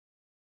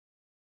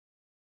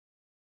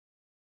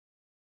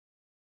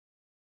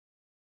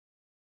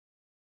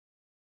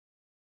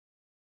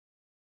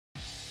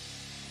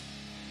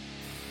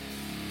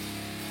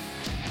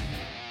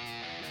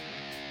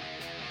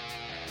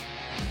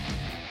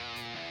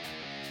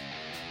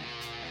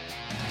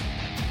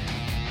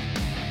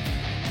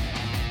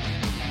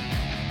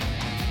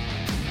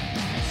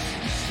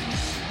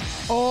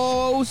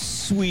Oh,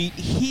 sweet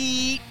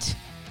heat.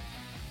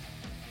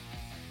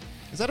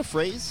 Is that a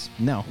phrase?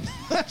 No.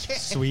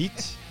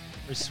 Sweet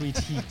or sweet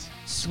heat?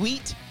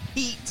 Sweet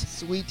heat.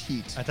 Sweet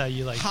heat. I thought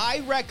you like.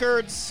 High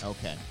records,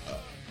 Okay.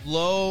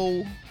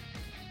 low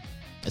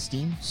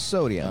Esteem?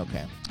 sodium.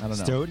 Okay. I don't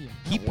know. Sodium.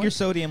 Keep your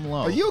sodium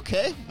low. Are you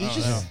okay? You Oh,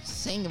 just no.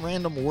 saying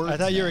random words. I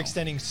thought you were now.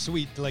 extending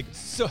sweet to like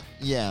so.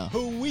 Yeah.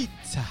 Sweet.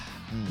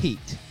 heat?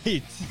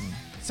 Heat.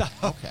 So,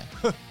 Okay.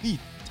 heat.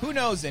 Who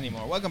knows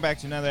anymore? Welcome back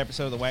to another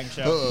episode of The Wanger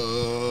Show.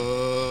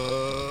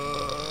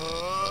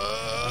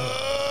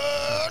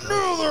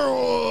 Another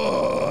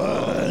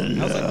one.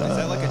 I was like, is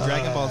that like a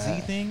Dragon Ball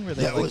Z thing? Where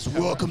they That like, was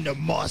Welcome to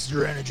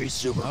Monster Energy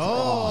Supercross.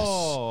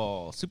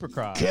 Oh,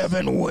 Supercross.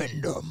 Kevin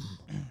Windham,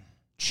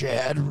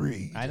 Chad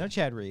Reed, I know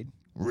Chad Reed.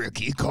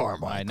 Ricky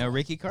Carmichael. I know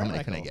Ricky How many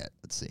Carmichael. can I get?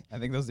 Let's see. I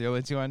think those are the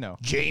only two I know.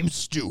 James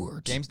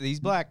Stewart. James, he's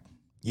black.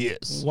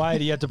 Yes. Why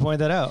do you have to point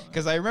that out?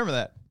 Because I remember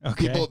that.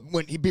 Okay.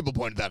 People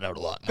pointed that out a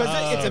lot.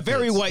 Because it's a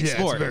very white Yeah,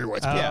 sport. it's a very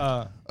white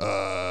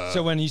sport.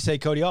 So when you say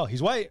Cody Hall,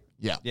 he's white.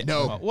 Yeah. Yeah.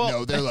 No, Well-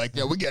 no, they're like,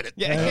 yeah, we get it.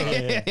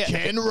 Yeah.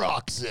 Ken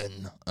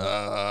Roxon.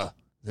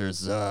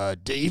 There's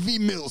Davey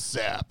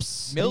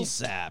Millsaps.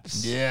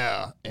 Millsaps.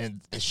 Yeah,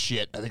 and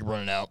shit, I think we're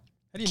running out.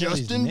 How do you know these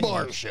Justin names?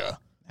 Barsha.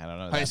 I don't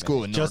know. High that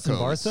school many. in Justin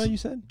Narcos. Bartha, you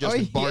said?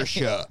 Justin Oh, yeah.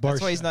 Barsha.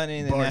 That's why he's not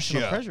in the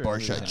National Treasure.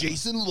 Barsha.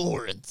 Jason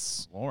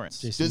Lawrence.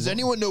 Lawrence. Jason Does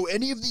anyone know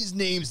any of these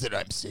names that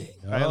I'm saying?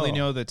 I only Oh.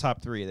 know the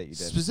top three that you did.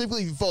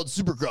 Specifically, if you followed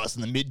Supercross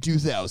in the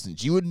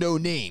mid-2000s, you would know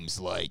names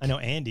like... I know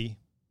Andy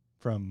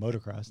from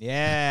motocross.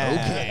 Yeah.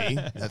 Okay,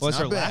 that's What's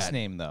not her last bad.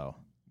 name, though?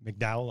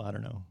 McDowell, I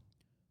don't know.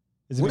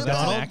 Is it What about-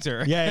 McDonald? An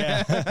actor.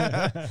 Yeah,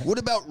 yeah. What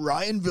about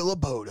Ryan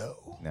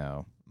Villapoto?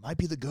 No. Might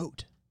be the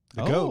GOAT.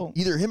 The GOAT.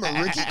 Either him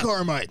or Ricky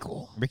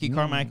Carmichael. Ricky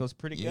Carmichael's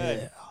pretty good.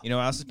 Yeah. You know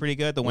what else is pretty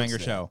good? The Wanger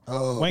that? Show.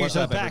 Oh, Wanger What's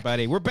Show's up, back.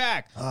 everybody? We're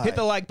back. Hi. Hit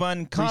the like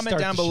button. Comment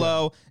Restart down the show.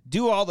 below.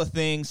 Do all the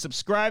things.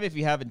 Subscribe if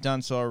you haven't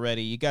done so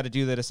already. You got to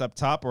do this up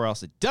top or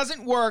else it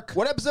doesn't work.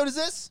 What episode is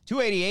this?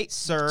 288,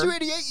 sir.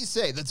 288, you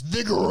say. That's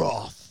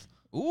Vigoroth.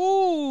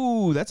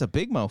 Ooh, that's a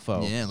big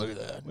mofo. Yeah, look at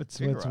that.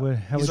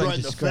 How He's would I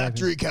riding the describe him?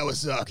 factory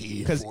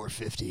Kawasaki 'Cause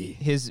 450.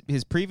 His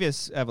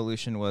previous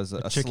evolution was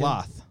a chicken?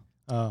 sloth.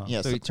 Oh.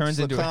 Yeah, So he turns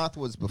into a- Sloth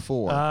was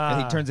before,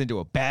 And he turns into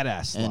a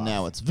badass sloth. and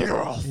now it's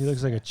Vigoroth. He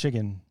looks like a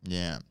chicken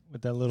Yeah.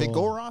 with that little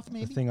Vigoroth, the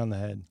maybe? thing on the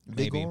head.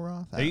 Maybe.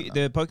 Vigoroth? I don't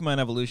know. The Pokemon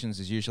evolutions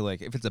is usually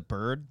like if it's a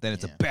bird, then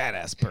it's a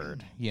badass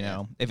bird. You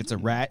know, if it's a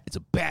rat, it's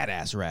a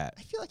badass rat.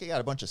 I feel like I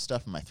got a bunch of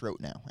stuff in my throat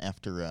now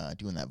after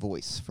doing that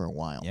voice for a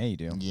while. Yeah, you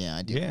do. Yeah,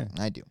 I do. Yeah.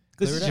 I do.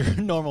 This Clear is it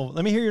your normal.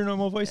 Let me hear your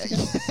normal voice again.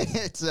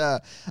 It's I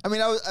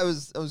mean I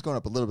was going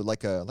up a little bit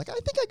like I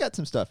think I got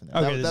some stuff in there.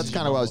 Okay, this That's is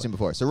kind your of what I was normal doing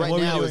before. So right what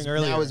were you now doing is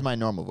earlier? now is my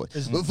normal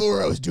voice.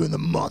 Before I was doing the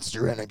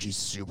Monster Energy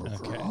Okay.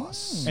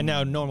 Supercross. And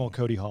now normal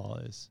Cody Hall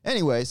is.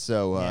 Anyway,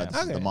 so Yeah.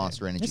 this is the Okay.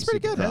 Monster Energy It's pretty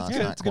good. Supercross. That's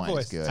good. Not It's a good quite as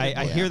voice. good. I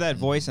Yeah. hear that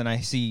voice and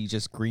I see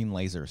just green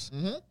lasers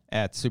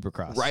at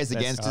Supercross. Rise That's-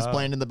 Against is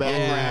playing in the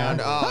background.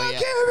 Yeah. Oh,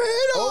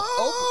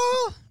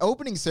 yeah.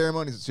 Opening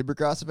ceremonies at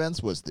Supercross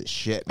events was the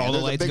shit, man. All the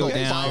There's lights a big go old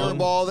down.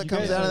 fireball that You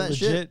comes guys out of are that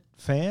legit shit.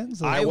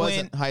 fans? I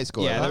wasn't went high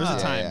school. Yeah, there was Yeah,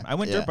 a time. yeah, I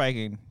went yeah. dirt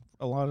biking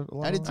a lot.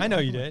 I did too. I know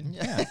you did.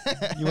 Yeah.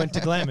 You went to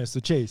Glamis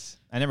with Chase.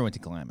 I never went to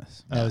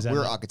Glamis. Oh, is that we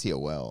were right? Ocotillo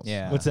Wells.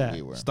 Yeah. What's that?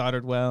 We were.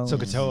 Stoddard Wells.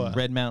 Sokotoa.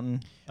 Red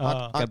Mountain.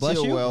 God bless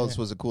Ocotillo you. Wells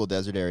was a cool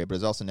desert area, but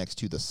it's also next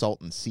to the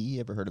Salton Sea.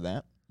 Ever heard of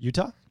that?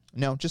 Utah?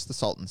 No, just the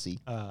Salton Sea.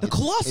 The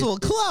colossal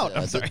cloud.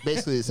 I'm sorry.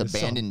 Basically, this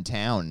abandoned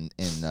town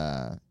in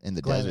the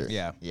Glamis. desert.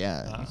 Yeah.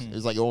 yeah. It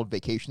was like an old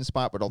vacation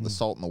spot, but all the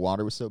salt in the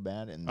water was so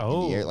bad, and in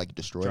Oh. the air like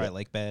destroyed Dry it.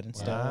 lake bed and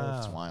stuff. Wow.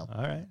 It's wild.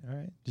 All right.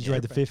 Did you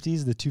ride the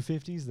 50s, the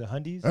 250s, the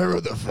Hundies? I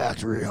rode the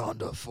factory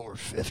Honda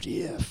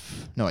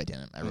 450F. No, I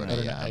didn't. I rode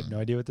I have no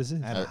idea what this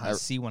is. I had a I-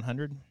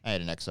 C100. I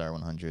had an XR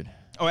 100.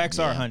 Oh,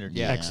 XR100.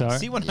 Yeah. XR?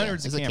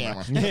 C100's It's a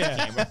camera.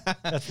 Yeah.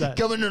 That's that.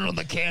 Coming in on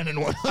the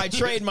Canon one. I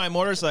trade my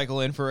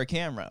motorcycle in for a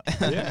camera.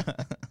 Yeah.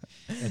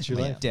 That's your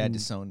My life. dad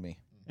disowned me.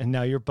 And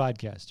now you're a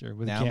podcaster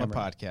with Now a I'm a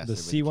camera. podcaster The with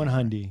a C1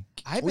 Hundy.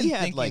 I've We been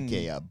had thinking,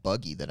 like a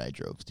buggy that I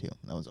drove too.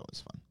 That was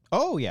always fun.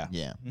 Oh yeah.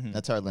 Yeah,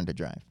 that's how I learned to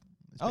drive.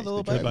 It's Oh, the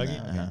little basically buggy?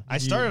 driving that, Okay. I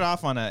started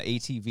off on a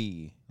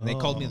ATV. And they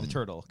called me Oh. the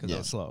turtle because I Yeah.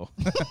 was slow.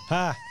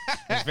 Ha!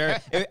 It's very.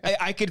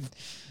 I could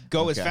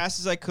go as Okay. fast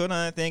as I could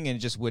on that thing, and it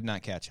just would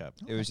not catch up.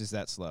 It was just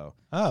that slow.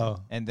 Oh.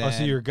 And so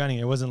then- you were gunning.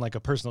 It wasn't like a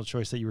personal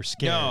choice that you were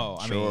scared. No,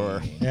 I Sure.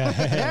 mean, Yeah.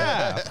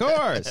 yeah, of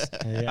course.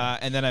 Yeah.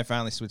 And then I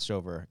finally switched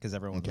over because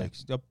everyone was Okay. like,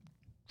 "Stop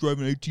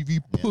driving an ATV,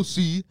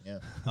 pussy." Yeah.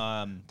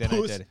 Then I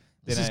Puss. did.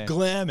 This Then is I-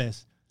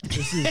 Glamis.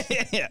 This is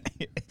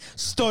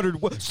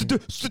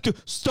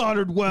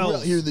started We're well.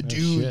 out here in the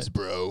dunes, shit.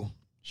 bro.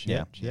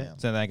 Yeah. Yeah.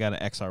 So then I got an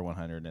XR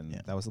 100, and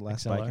that was the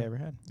last XLR? bike I ever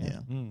had. Yeah.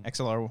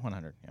 XLR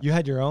 100. Yeah. You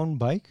had your own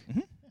bike?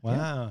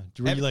 Wow.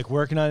 Were you like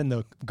working on it in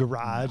the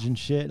garage and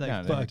shit? Like,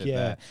 No, fuck did yeah.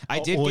 that. I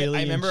did. Oily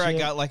I remember and I shit.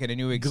 got like a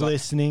new exhaust.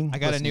 Glistening. I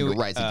got a new.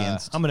 Rise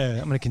Against. I'm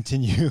gonna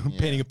continue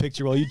painting a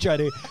picture while you try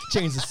to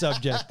change the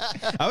subject.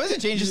 I wasn't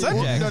changing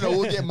subject. No,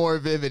 we'll get more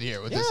vivid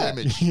here with this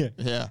image.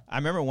 Yeah. I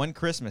remember one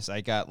Christmas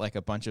I got like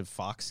a bunch of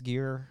Fox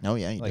gear. Oh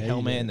yeah, you Like did.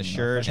 helmet and the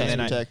shirt, Chest and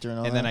then protector and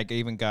all and then that. I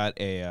even got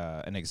a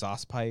an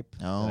exhaust pipe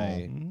Oh.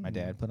 that my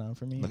dad put on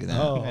for me. Look at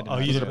that. Oh, I did oh, not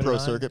you do did a it pro on?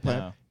 circuit pipe.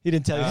 No. He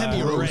didn't tell you. Hand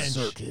me a Pro wrench.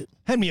 circuit.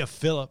 Hand me a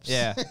Phillips.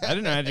 Yeah, I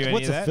didn't know how to do any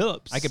What's of a that.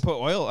 Phillips? I could put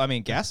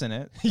gas in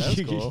it. That's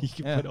you cool.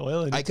 can Yeah. put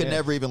oil in it. I could Yeah.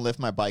 never even lift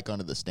my bike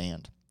onto the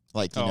stand.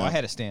 Like, you know, I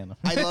had a stand.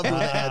 I loved when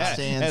they had Had a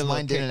stands. little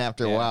Mine didn't kick.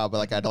 after a Yeah. while, but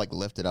like I had to like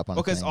lift it up on.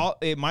 Because a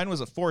thing. mine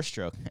was a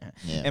 4-stroke,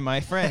 Yeah. and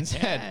my friends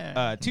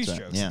had 2 That's right.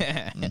 strokes.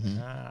 Yeah.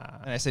 Mhm. Ah.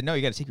 And I said, no,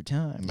 you got to take your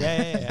time.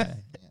 Yeah.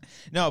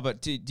 No,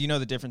 but do you know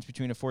the difference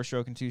between a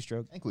 4-stroke and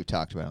 2-stroke? I think we've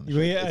talked about it on the show.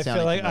 Yeah, It I sounded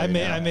feel like I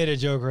familiar made a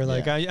joke where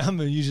like Yeah. I'm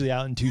usually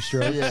out in 2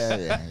 strokes.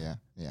 now.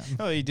 Yeah.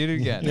 Oh, you did it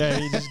again. Yeah,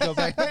 you just go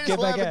back, Just get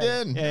back laugh at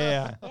it. again.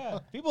 Yeah. Yeah,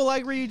 people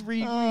like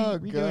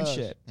redoing gosh.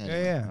 shit.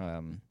 Anyway.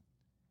 Yeah.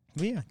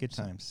 But yeah, good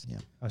times. Yeah.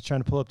 I was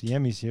trying to pull up the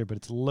Emmys here, but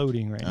it's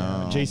loading right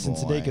now. Oh, Jason boy.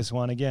 Sudeikis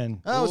won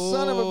again. Oh,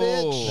 son of a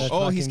bitch! That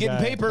Oh, he's fucking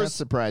getting guy. papers. Not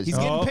surprised. He's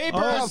Oh, getting oh,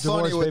 papers. How divorce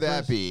funny would papers?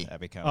 that be? That'd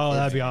be kind Oh, of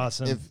that'd be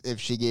awesome. If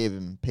she gave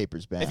him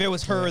papers back? if it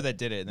was her that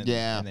did it. And then,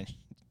 Yeah. And then,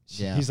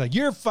 Yeah. He's like,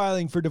 you're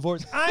filing for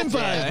divorce. I'm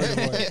filing for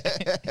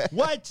divorce.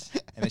 What?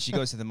 and then she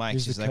goes to the mic.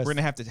 Here's She's the like, cus- we're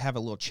going to have a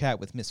little chat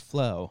with Miss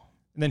Flo.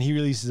 And then he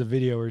releases a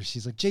video where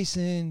she's like,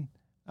 Jason,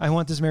 I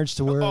want this marriage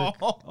to work.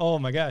 Oh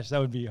my gosh, that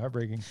would be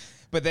heartbreaking.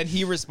 But then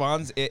he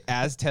responds it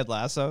as Ted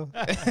Lasso.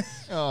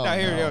 Oh, now,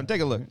 here you no. go.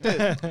 Take a look. I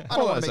Hold don't on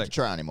a want to make you sec.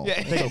 try anymore.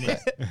 Yeah. It's okay.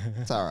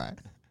 It's all right.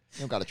 You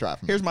don't got to try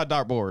from Here's my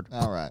dartboard.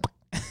 All right.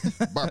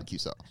 Barbecue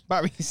sauce.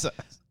 Barbecue sauce.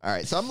 All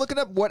right. So I'm looking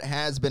up what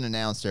has been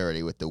announced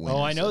already with the winners.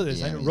 Oh, I know of this.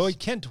 the I know Emmys. Roy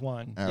Kent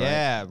won. All right.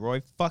 Yeah,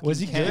 Roy fucking Was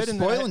he Kent. good in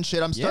the- Spoiling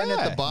shit. I'm starting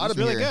at the bottom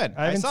he's really here. good.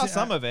 I haven't saw seen-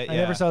 some of it. I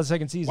yeah. never saw the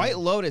second season. White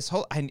Lotus.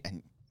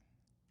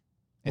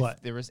 If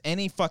What? there was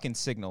any fucking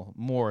signal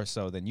more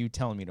so than you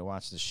telling me to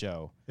watch the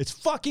show, It's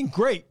fucking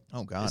great.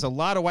 Oh God. there's a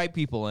lot of white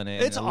people in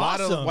it. It's and a lot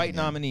of awesome. white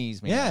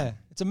nominees. Man. Yeah,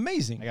 it's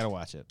amazing. I gotta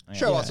watch it. I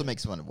Show gotta- also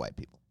makes fun of white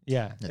people.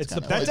 Yeah, That's it's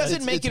the kinda- That point. doesn't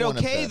it's- make it's it one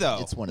of okay, the- though.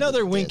 It's one of No, the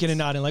they're winking bits. and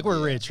nodding like we're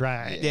Yeah. rich,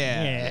 right?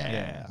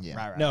 Yeah. Yeah.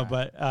 Right, No, right.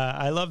 but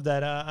I love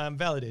that I'm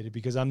validated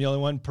because I'm the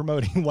only one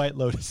promoting White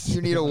Lotus.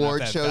 You need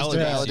award that shows to validates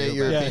validate you,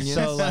 your but- Yeah, opinions.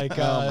 so like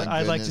Oh, my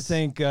I'd like to goodness.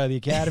 thank the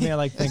Academy. I'd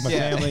like to thank my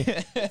Yeah.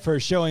 family for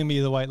showing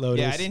me the White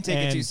Lotus. Yeah, I didn't take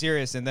it too and-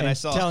 serious, and then and I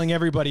saw. telling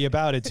everybody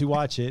about it to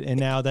watch it, and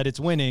now that it's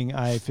winning,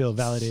 I feel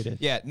validated.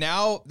 Yeah,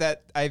 now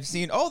that I've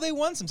seen, they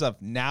won some stuff.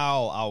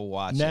 Now I'll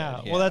watch Now,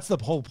 it. Yeah. well, that's the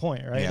whole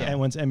point, right? Yeah. And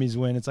once Emmys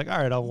win, it's like, all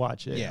right, I'll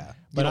watch it. Yeah. You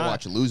but don't I,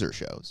 watch loser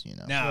shows, you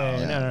know. no,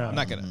 Yeah, no. I'm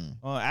not gonna.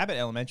 Well, Abbott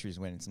Elementary's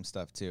winning some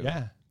stuff too.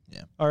 Yeah,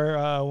 Yeah.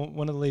 Or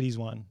one of the ladies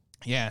won.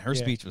 yeah. Her Yeah.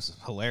 speech was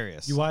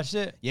hilarious. You watched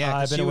it? Yeah,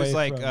 I've 'cause been she was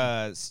away like,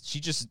 from- she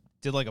just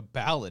did like a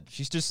ballad.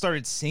 She just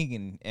started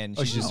singing, and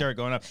she she just did? started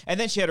going up. And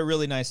then she had a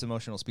really nice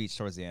emotional speech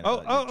towards the end.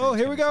 oh,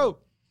 here we go.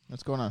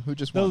 What's going on? Who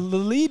just The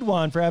won? lead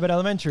won for Abbott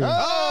Elementary.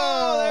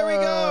 Oh, there we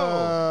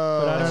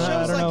go. But I The don't know-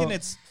 show's I don't like in know.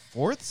 its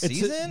fourth It's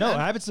season. no,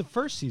 Abbott's the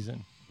first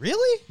season.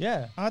 Really?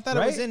 Yeah, I thought it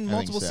was Right? in think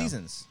multiple so.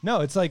 seasons.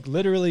 No, it's like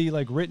literally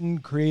like written,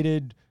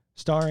 created,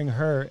 starring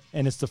her,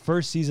 and it's the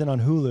first season on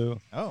Hulu.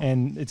 Oh.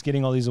 And it's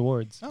getting all these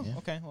awards. Oh,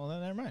 okay. Well,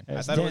 then never mind. I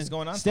Yeah, thought it was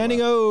going on. for a Standing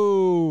while.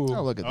 O.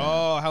 Oh, look at that.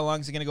 Oh, how long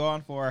is it going to go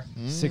on for?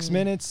 6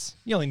 minutes.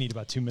 You only need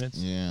about 2 minutes.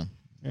 Yeah.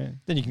 Yeah.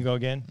 Then you can go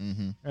again.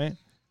 Mm-hmm. Right?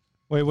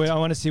 Wait. I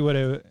want to see what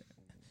it.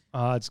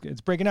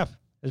 It's breaking up.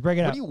 It's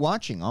breaking What up. are you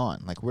watching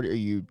on? Like, what are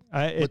you?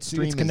 stream It's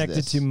is connected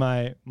this? to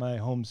my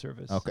home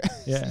service. Okay.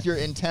 Yeah. Your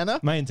antenna?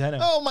 My antenna.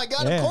 Oh my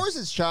God! Yeah. Of course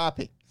it's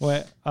choppy.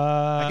 What?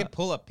 I could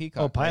pull up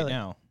Peacock right Pilot.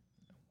 now.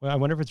 Well, I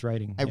wonder if it's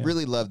writing. I Yeah.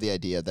 really love the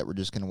idea that we're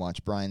just going to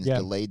watch Brian's Yeah.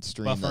 delayed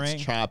stream that's Buffering.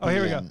 choppy. Oh,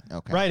 here we go. and-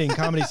 Okay. Writing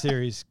comedy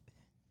series.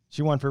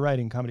 She won for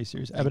writing comedy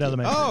series. Abbott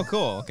Elementary. Oh,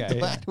 cool. Okay. Yeah.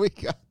 Glad we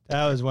got.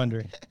 I was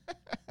wondering.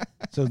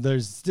 So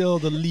there's still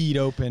the lead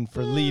open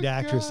for lead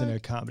actress in a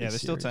comedy Yeah,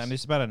 there's still series. time.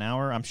 There's about an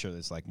hour. I'm sure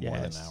there's like more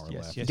than an Yes, hour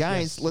yes, left. yes.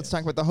 Guys, let's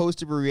talk about the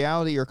host of a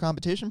reality or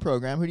competition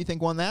program. Who do you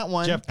think won that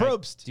one? Jeff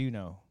Probst. Do you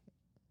know?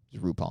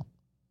 It's RuPaul.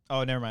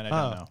 Oh, never mind. I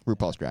don't know.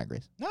 RuPaul's Drag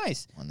Race.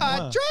 Nice. Won that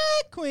Wow.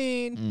 Drag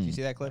queen. Did you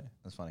see that clip?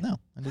 That's funny. No,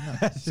 I did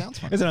not. Sounds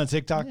fun. Is it on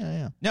TikTok?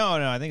 Yeah. No,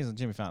 I think it's on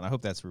Jimmy Fallon. I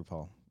hope that's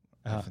RuPaul.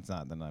 Uh, If it's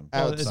not, then I'm.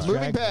 Oh, it's sorry.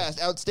 Moving Drag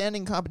past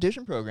outstanding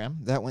competition program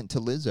that went to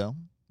Lizzo.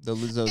 The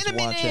Lizzo's In a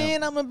Watch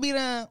minute, Out. I'm gonna beat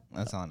up.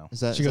 That's all I know.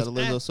 Is that She a goes,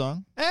 Lizzo "Eh."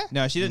 song?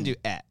 No, she didn't do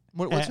at.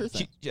 What's her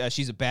thing?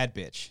 She's a bad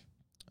bitch.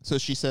 So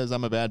she says,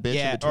 "I'm a bad bitch."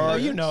 Yeah, in between or Oh,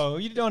 lyrics? you know.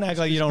 You don't act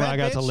like you don't Bad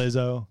rock out to bitch?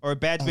 Lizzo. Or a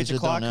bad I bitch just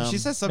o'clock. don't know. She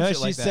says some No, shit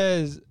she like that.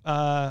 says,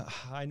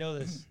 I know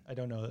this. I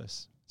don't know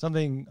this.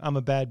 Something, I'm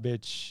a bad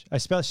bitch.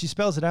 She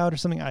spells it out or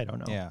something. I don't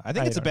know. Yeah, I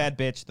think it's a don't bad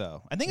bitch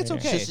though. I think it's Yeah.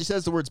 okay. She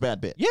says the words "bad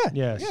bitch." Yeah.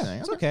 Yes. Yeah,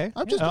 it's okay.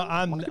 I'm just. know.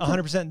 I'm wanna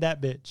 100%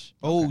 that bitch.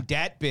 Oh,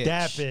 that bitch.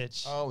 That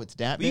bitch. Oh, it's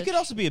that. But you bitch? could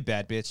also be a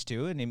bad bitch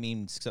too, and it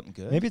means something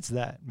good. Maybe it's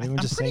that. Maybe I'm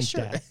just pretty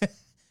saying sure. that.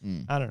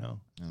 I don't know.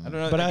 I don't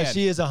know. But again,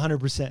 she is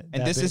 100%.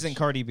 and that this bitch. isn't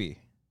Cardi B.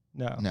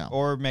 No. No.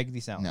 Or Meg Thee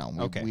Stallion?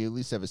 No, we at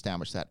least have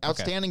established that.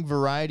 Outstanding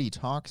Variety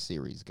Talk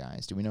Series,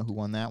 guys. Do we know who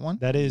won that one?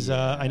 That is,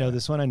 I know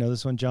this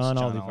one. John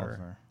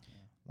Oliver.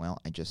 Well,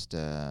 I just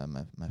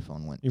my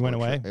phone went. You went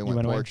away? It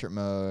went portrait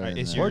mode. Right,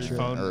 is and your then-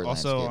 phone or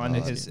also landscape on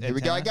mode. his Here we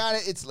go. I antenna?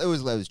 got it. It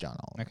was John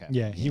Oliver. Okay.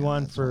 Yeah, he Yeah,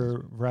 won that's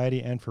for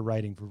Variety and for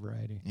writing for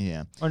Variety.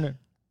 Yeah. Or no,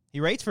 He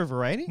writes for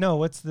Variety? no,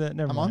 what's the?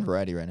 Never I'm on mind.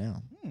 Variety right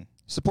now. Hmm.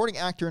 Supporting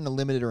actor in a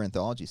limited or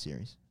anthology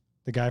series.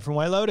 The guy from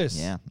White Lotus.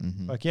 Yeah.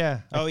 Mm-hmm. Fuck yeah.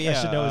 Oh, I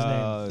should know his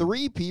name.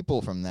 3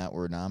 people from that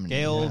were nominated.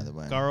 Gail by the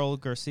way. Garl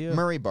Garcia?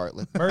 Murray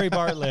Bartlett. Murray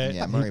Bartlett.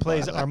 Yeah, He Murray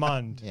plays Bartlett.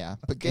 Armand. Yeah,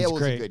 but Gail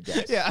was a great. good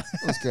guess. Yeah.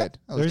 It was good.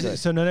 That was good.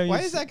 So none of you. Why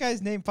does that guy's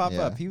name pop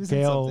Yeah. up? He was in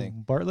Gail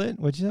something. Bartlett?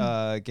 What'd you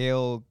say?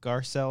 Gail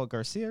Garcel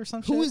Garcia or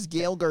something? Who is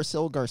Gail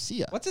Garcel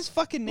Garcia? What's his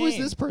fucking name? Who is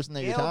this person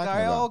that you're Gail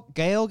talking about?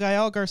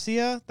 Gael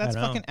Garcia? That's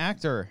I know. fucking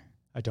actor.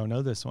 I don't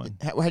know this one.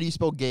 How do you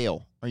spell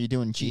Gail? Are you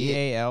doing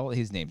G-A-L.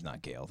 His name's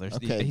not Gail. There's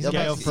Okay, he's yeah,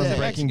 Gail but from say-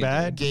 Breaking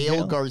Bad.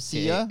 Gail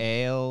Garcia?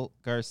 Gael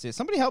Garcia.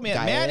 Somebody help me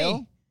out. Gael?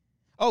 Maddie.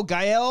 Oh,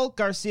 Gael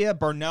Garcia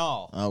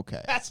Bernal.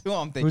 Okay. That's who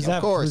I'm thinking. Who's that?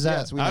 Of course, Who's that?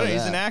 yes. We I know don't know.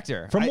 He's that. an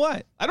actor. From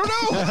what? I don't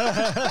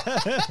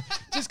know.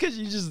 Just because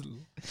you just.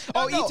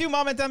 Oh, No. Y Tu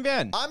Mama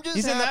Tambien. I'm just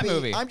He's happy. in that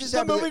movie. I'm just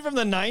That happy. movie from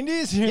the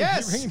 90s?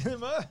 Yes. You're bringing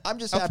them up? I'm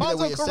just happy that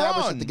we Alfonso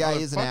established Cuarón, that the guy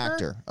is an motherfucker.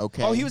 actor.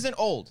 Okay. Oh, he was in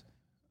Old.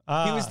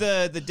 He was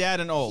the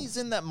dad in Old. He's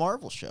in that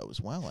Marvel show as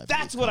well. I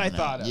That's believe, what I coming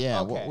thought out. of. Yeah,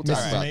 Okay. we'll talk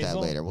Mrs. about that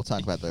Maisel? later. We'll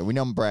talk about that. We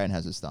know Brian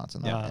has his thoughts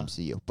on that Yeah.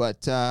 MCU.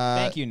 But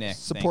Thank you, Nick. Thank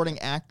supporting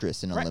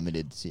actress in a Frank-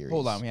 limited series.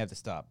 Hold on, we have to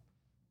stop.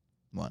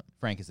 What?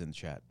 Frank is in the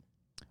chat.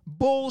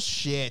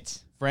 Bullshit.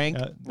 Frank,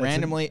 That's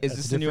randomly, is that's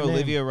this a the new different name.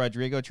 Olivia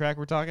Rodrigo track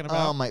we're talking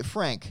about? Oh my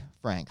Frank.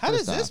 How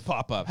does first this off,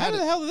 pop up? how How did-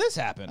 the hell did this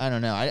happen? I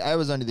don't know. I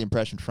was under the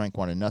impression Frank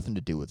wanted nothing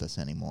to do with us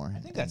anymore. I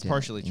think that's He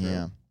partially true.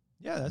 Yeah.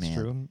 Yeah, that's Man.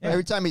 true.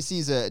 Every time he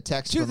sees a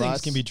text Two from things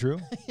us, can be true.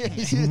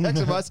 he sees a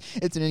text from us,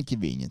 it's an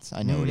inconvenience.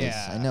 I know it is.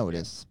 Yeah. I know it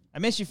is. I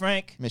miss you,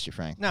 Frank. Miss you,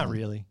 Frank. Not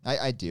really.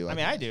 I do. I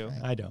mean, I do.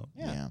 Frank. I don't.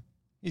 Yeah.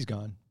 He's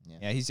gone.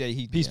 Yeah, he said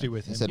he. Peace Yeah. be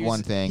with He him. said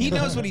one thing. He and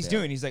knows then- what he's Yeah.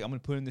 doing. He's like, I'm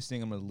gonna put in this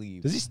thing. I'm gonna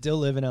leave. Does he still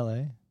live in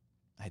L.A.?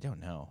 I don't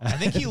know. I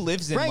think he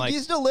lives in Frank, like. do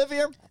you still live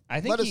here? I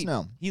think let us he,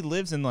 know. He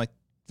lives in like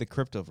the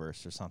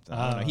cryptoverse or something.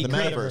 I don't know. He The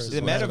created- metaverse is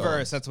The what it's called.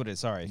 metaverse. That's what it is.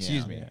 Sorry.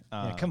 Excuse me.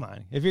 Yeah, come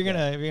on. If you're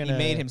gonna, He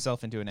made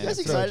himself into an You guys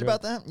NFT. throw a excited joke.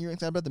 about that? You're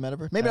excited about the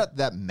metaverse? Maybe not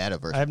that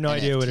metaverse. I have no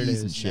idea what it NFTs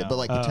is. and shit, No. but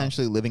like Oh.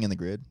 potentially living in the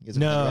grid. You guys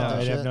ever No, think about that I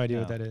have shit? no idea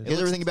No. what that is. You guys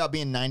ever think about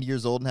being 90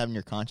 years old and having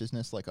your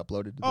consciousness like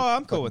uploaded? To the Oh,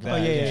 I'm cool with that.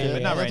 fucking Oh, yeah, computer? yeah,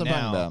 but yeah. not That's right what I'm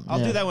talking now. about. I'll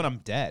Yeah. do that when I'm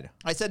dead.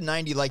 I said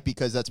 90 like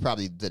because that's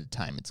probably the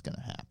time it's going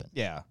to happen.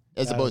 Yeah.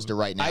 As opposed to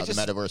right now, I the just-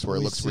 metaverse where it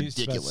looks It's about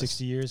ridiculous.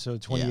 60 years, so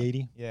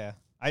 2080. Yeah.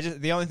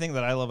 The only thing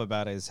that I love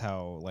about it is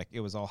how like it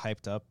was all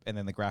hyped up and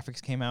then the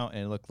graphics came out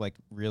and it looked like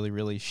really,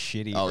 really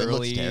shitty Oh, it looks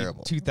early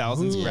terrible.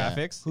 2000s Who-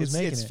 graphics. Who's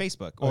making it's it?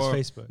 Facebook Oh, or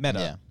it's Facebook.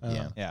 Meta.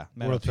 Yeah. Yeah.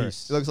 World Meta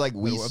Peace. It looks like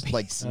World Wii,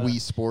 like Peace.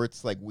 Wii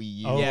Sports, like Wii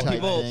U Oh, Yeah, type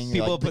people thing.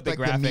 people like, put the like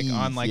graphic Mii's.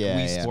 on like Yeah,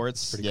 Wii yeah.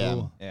 Sports. Pretty Yeah.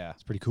 cool. Yeah.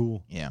 It's pretty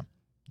cool. Yeah,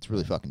 it's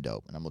really fucking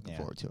dope, and I'm looking Yeah.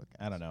 forward to it.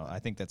 I don't know. I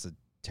think that's a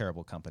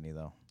terrible company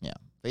though. Yeah,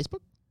 Facebook.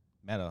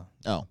 Meta.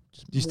 Oh,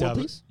 just You still, World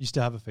have Peace? you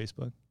still have a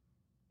Facebook?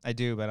 I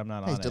do, but I'm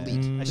not Hey, on delete.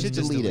 it. Mm. I should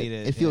just delete delete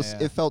it. It feels.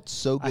 Yeah. It felt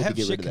so I good to have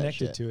get shit rid of that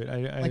connected shit. to it.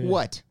 I Like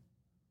what?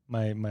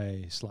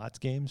 My slots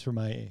games for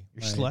my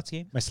Your sluts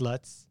game? My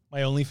sluts. My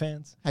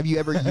OnlyFans. Have you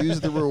ever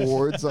used the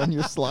rewards on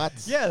your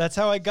slots? Yeah, that's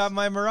how I got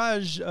my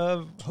Mirage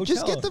of hotel.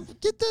 Just get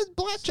the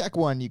blackjack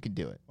one. You can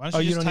do it. Why don't Oh,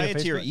 you you just don't tie need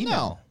it a to your Facebook?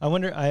 email? I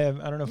wonder. I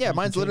don't know. If Yeah, you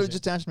mine's can literally change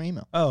just attached to my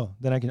email. it. Oh,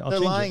 then I can. I'll They're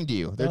change lying it. to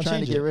you. They're I'll trying to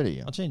change get it. rid of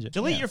you. I'll change it.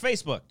 Delete Yeah. your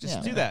Facebook. Just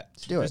Yeah. do that.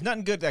 do There's it.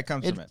 nothing good that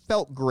comes It from it.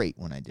 felt great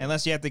when I did.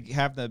 Unless you have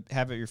to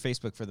have it your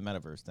Facebook for the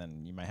metaverse,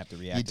 then you might have to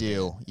reactivate. You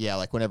do, yeah.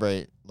 Like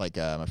whenever my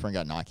friend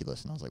got an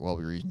Oculus, and I was like, "Well,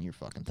 we're using your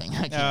fucking thing."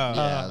 I can't.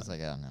 I was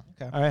like, "Oh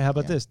no." All right. How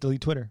about Yeah. this?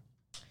 Delete Twitter.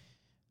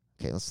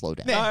 Okay, let's slow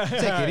down. Man,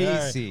 take it All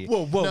right. easy.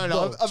 Whoa, whoa, No,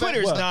 no, whoa.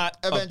 Twitter's What? not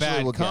a Eventually,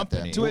 bad we'll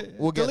company. get there.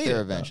 We'll get Delete there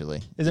it. eventually.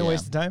 Is it a Yeah.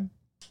 waste of time?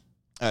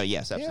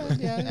 Yes,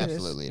 absolutely. yeah, it is.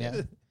 Absolutely, it Yeah.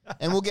 is.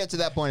 And we'll get to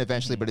that point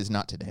eventually, but it's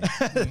not today.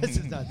 This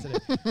is not today.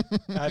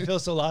 I feel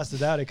so lost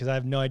without it because I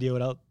have no idea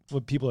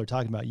what people are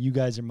talking about. You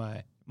guys are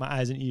my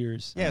eyes and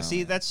ears. Yeah,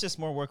 see, that's just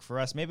more work for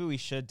us. Maybe we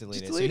should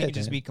delete Just it. So delete you it can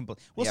just then. be complete.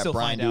 We'll Yeah, still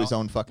Brian find do out. his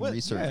own fucking What-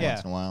 research yeah.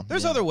 once in a while.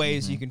 There's Yeah. other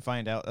ways you can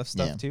find out of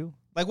stuff Yeah. too.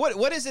 Like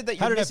what is it that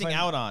How you're did I missing find-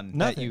 out on? That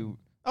Nothing. you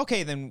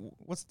okay? Then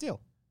what's the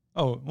deal?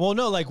 Oh, well,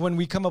 no, like when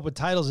we come up with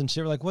titles and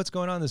shit, we're like, what's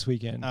going on this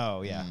weekend?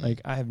 Oh yeah, Mm.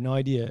 Like I have no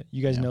idea.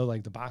 You guys Yeah. know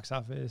like the box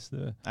office,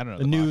 the I don't know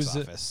the the news,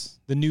 box office.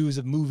 the news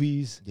of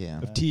movies, Yeah.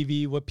 of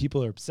TV, what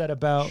people are upset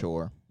about.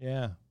 Sure.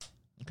 Yeah.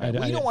 Okay.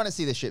 Well, you don't want to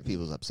see the shit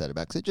people's upset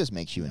about because it just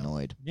makes you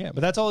annoyed. Yeah, but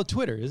that's all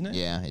Twitter, isn't it?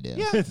 Yeah, it is.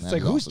 Yeah, it's That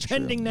like is who's also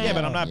trending true. now? Yeah,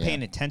 but I'm not Yeah.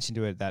 paying attention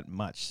to it that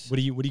much. What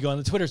do you go on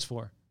the Twitters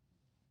for?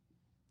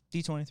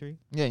 D23.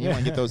 Yeah, you want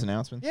to get those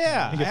announcements?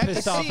 Yeah, You get I have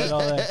pissed to off see. at all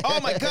that. Oh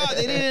my god,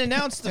 they didn't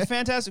announce the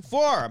Fantastic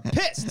Four. I'm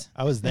pissed.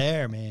 I was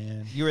there,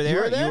 man. You were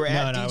there. there? You were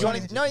at No, no,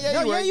 D23. No, yeah,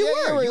 No, you were. yeah, you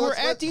were. You were Let's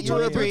at let- you were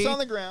D23. boots on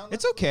the ground.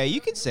 It's okay. You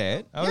can say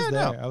it. I was yeah,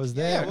 there. No. I was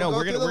there. Yeah, no, We'll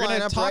we're go gonna through the we're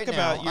gonna lineup talk right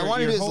about now. your. I want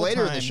to your do this whole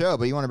later in time. the show,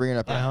 but you want to bring it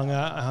up I right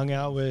now. hung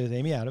out with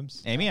Amy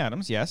Adams. Amy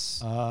Adams,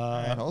 yes. hold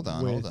on, with hold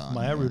on,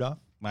 Maya hold on. Rudolph.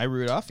 My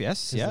Rudolph,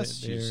 yes.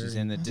 She's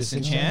in the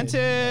Disenchanted.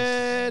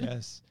 Disenchanted.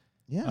 Yes.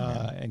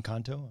 Yeah.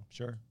 Encanto, I'm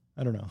sure.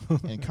 I don't know.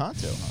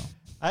 Encanto, huh?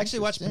 I actually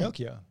watched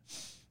Interesting. Pinocchio.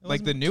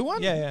 Like the new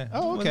one? Yeah.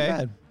 Oh, It wasn't okay.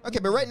 bad. Okay,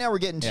 but right now we're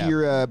getting to Yeah.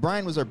 your.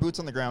 Brian was our boots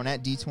on the ground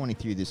at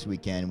D23 this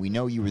weekend. We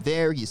know you were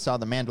there. You saw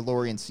the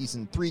Mandalorian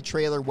season 3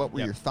 trailer. What were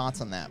Yep. your thoughts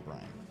on that,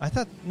 Brian? I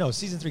thought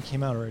season 3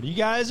 came out already. You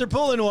guys are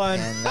pulling one.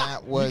 And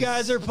that was. You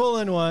guys are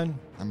pulling one.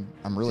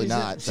 I'm really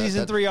not.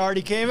 Season 3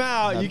 already came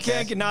out. You Okay.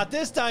 can't get not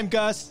this time,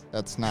 Gus.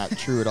 That's not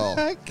true at all.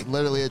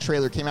 Literally, a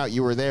trailer came out.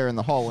 You were there in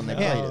the hall when they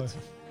played Oh, it.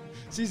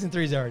 Season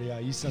 3's already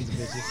out. You sons of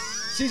bitches.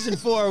 Season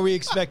 4, we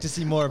expect to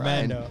see more of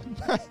Brian. Mando.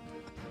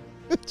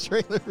 The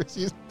trailer for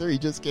season 3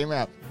 just came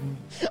out.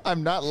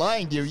 I'm not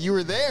lying to you. You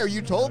were there.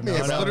 You told me No,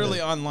 It's about literally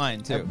it. online,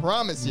 I too.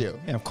 promise you.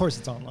 And of course,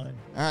 it's online.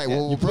 All right, Yeah, well,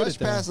 you we'll put push it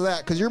there. past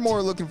that because you're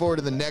more looking forward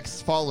to the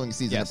next following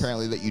season, Yes.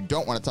 apparently, that you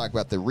don't want to talk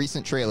about the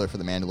recent trailer for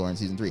The Mandalorian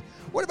Season 3.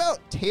 What about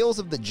Tales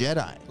of the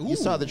Jedi? You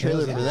saw the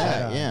trailer Tales for of the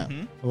that, Jedi.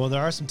 yeah. Well,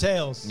 there are some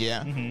tails.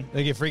 Yeah.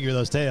 They get freaky with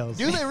those tails.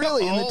 Do they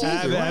really in the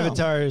teaser? Wow.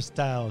 Avatar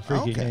style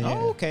freaky. Okay. Yeah, yeah.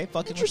 Oh, okay.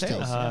 Fucking Interesting.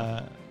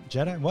 Tails.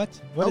 Jedi? What?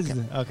 What is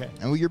Okay. it? Okay.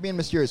 And you're being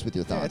mysterious with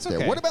your Yeah, thoughts it's there.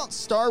 okay. What about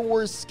Star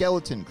Wars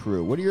Skeleton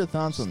Crew? What are your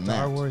thoughts on that?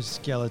 Star Wars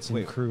Skeleton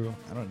Wait. Crew.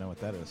 I don't know what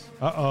that is.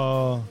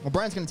 Uh-oh. Well,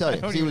 Brian's going to tell you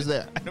because he was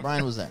there.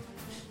 Brian was there.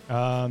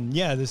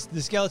 Yeah, the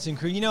Skeleton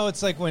Crew. You know,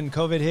 it's like when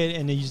COVID hit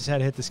and you just had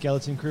to hit the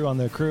Skeleton Crew on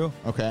the crew.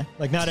 Okay.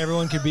 Like, not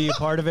everyone could be a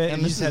part of it, And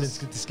and you this just had is-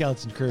 to get the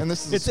Skeleton Crew. and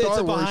this is a it's Star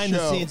a Wars behind show.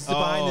 the scenes. It's the Oh,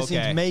 behind the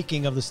okay. scenes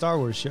making of the Star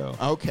Wars show.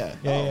 Okay.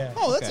 Yeah.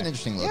 Oh, that's Okay. an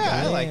interesting look. Yeah,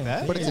 at I it. like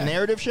that. But it's a Yeah.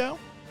 narrative show?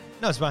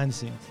 No, it's behind the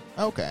scenes.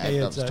 Okay, I Yeah, thought it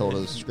it's was a-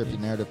 total scripted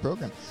narrative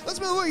program. Let's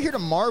move over here to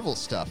Marvel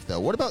stuff, though.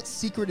 What about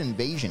Secret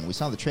Invasion? We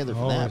saw the trailer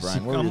for that, Brian.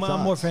 What were your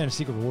I'm more thoughts? fan of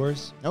Secret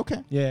Wars.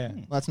 Okay. Yeah.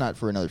 Well, that's not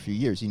for another few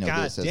years. You know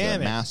God this as a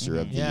damn it. master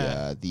of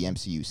Yeah. the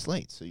MCU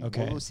slate. So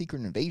Okay. what was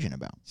Secret Invasion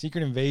about?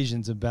 Secret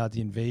Invasion's about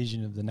the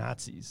invasion of the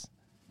Nazis.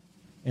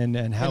 And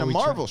how In a we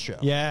Marvel show.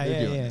 Yeah, They're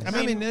yeah, doing yeah. this.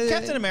 I mean,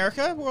 Captain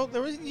America,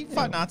 he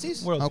fought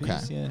Nazis. World Okay.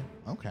 peace, yeah.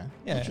 Okay.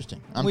 Yeah.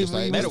 Interesting. We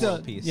I meta still,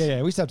 world peace.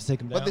 Yeah, we still have to take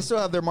them down. but they still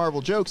have their Marvel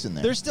jokes in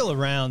there. They're still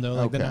around, though,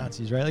 like the Okay.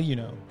 Nazis, right? Like, you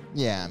know.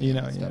 yeah. You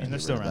know, it's yeah. tough to And they're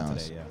get still rid of around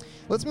those. today, yeah.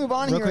 Let's move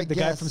on Real here, quick, the I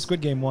guy guess. from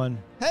Squid Game won.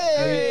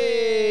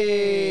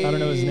 Hey! I don't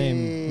know his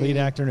name. Lead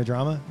actor in a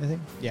drama, I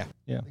think. Yeah.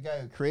 Yeah. The guy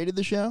who created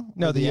the show?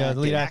 No, Or the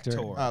lead actor?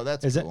 actor. Oh,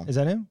 that's Is cool.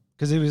 that him?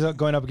 Because he was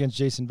going up against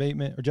Jason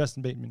Bateman or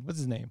Justin Bateman. What's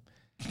his name?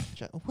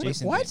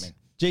 Jason what? Bateman.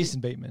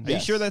 Jason Bateman. Are you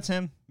sure that's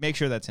him? Make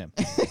sure that's him.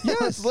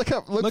 Yes. Look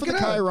for Look the it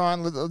up.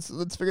 Chiron.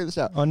 Let's figure this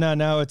out. Oh no,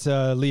 now it's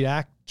a lead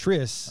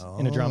actress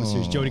in a drama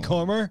series. Jodie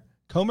Comer,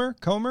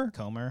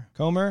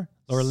 Comer.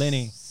 or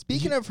Lenny.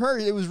 Speaking of her,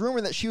 it was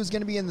rumored that she was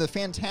going to be in the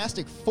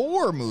Fantastic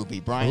Four movie,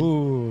 Brian.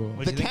 Ooh, What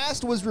The do you think?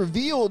 cast was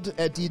revealed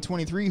at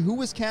D23. Who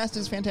was cast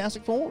as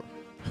Fantastic Four?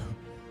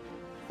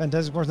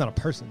 Fantastic Four's not a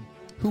person.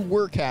 Who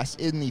were cast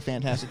in the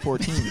Fantastic Four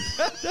team?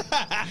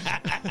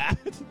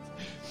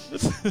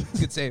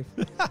 Good save.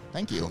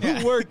 Thank you.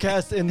 Who were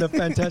cast in the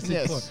Fantastic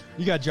Yes. Four?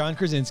 You got John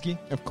Krasinski.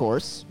 Of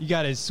course. You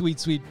got his sweet,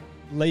 sweet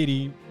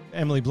lady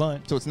Emily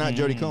Blunt. So it's not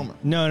Jodie Comer.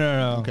 No.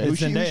 Okay. It's Who's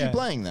she Zendaya.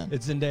 playing then?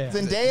 It's Zendaya.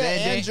 Zendaya Zendaya.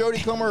 and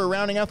Jodie Comer are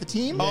rounding out the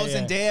team? Oh,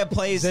 Yeah. Zendaya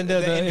plays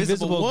Zendaya, the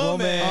Invisible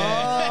Woman.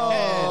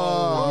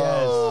 Oh.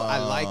 Yes. I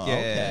like it.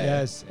 Okay.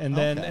 Yes, and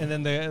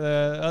then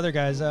the other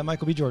guy's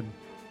Michael B. Jordan.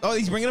 Oh,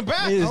 he's bringing it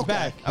back. He is Okay.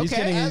 back. He's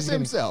Okay. getting, As he's getting,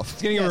 himself.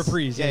 he's getting a Yes.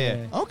 reprise.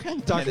 Yeah. Okay. Real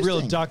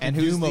interesting. Doctor And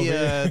who's Doom over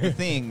here.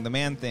 the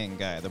man thing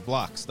guy, the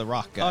blocks, the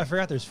rock guy? Oh, I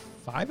forgot. There's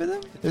 5 of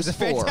them. There's the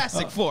four.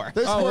 Fantastic Four.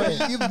 There's Oh, four. wait.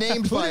 You've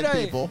named Who 5 did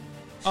I- people.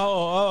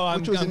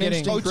 I'm, Which was I'm an getting.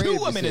 interesting- Oh, 2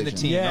 creative women in the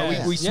decision. team.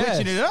 Yes. Are we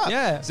switching it up?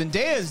 Yeah.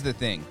 Zendaya's the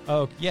thing.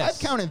 Oh, yes.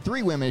 I've counted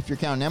 3 women. If you're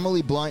counting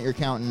Emily Blunt, you're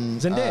counting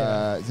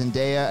Zendaya.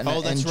 Zendaya, and,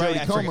 Oh, that's and right.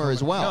 Jodie I forgot Comer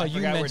as well. No, I you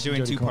forgot we're mentioned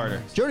doing Jodie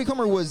Comer. two-parter. Jodie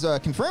Comer was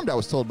confirmed, I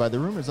was told, by the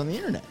rumors on the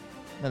internet.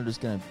 That it was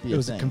going to be It a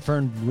was a thing.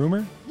 confirmed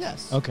rumor.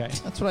 Yes. Okay,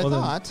 That's what Well, I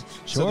then- thought.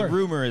 So Sure. the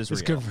rumor is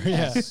It's real. good for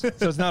yeah. So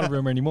it's not a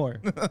rumor anymore.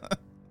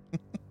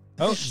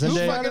 Oh, Who's fucking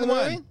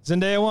Zendaya.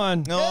 Zendaya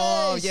won.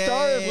 Oh, Hey,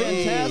 star of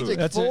yay. Fantastic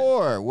That's it.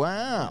 Four.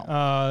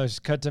 Wow. She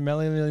cut to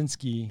Melanie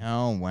Linsky.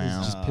 Oh, wow.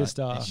 He's just pissed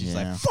off. And she's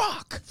Yeah. like,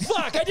 fuck.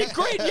 Fuck! I did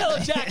great in Yellow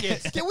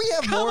Jackets. Can we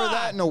have Come more of on.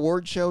 that in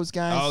award shows,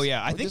 guys? Oh,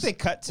 yeah. I think they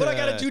cut to... What I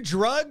gotta do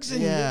drugs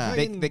and Yeah.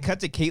 They cut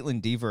to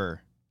Caitlin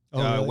Dever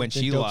Oh, really? when The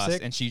she dope lost,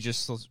 sick? and she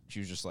was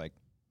just like...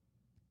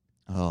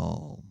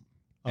 Oh.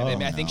 And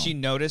then Oh, I think no. she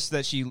noticed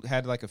that she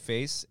had like a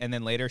face, and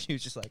then later she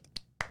was just like,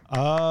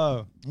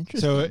 Oh, Interesting.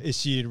 so is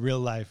she in real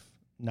life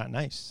not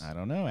nice? I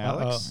don't know,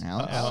 Alex.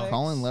 Alex, Alex.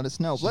 Colin, let us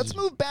know. Let's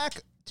move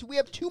back to, we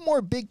have 2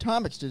 more big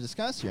topics to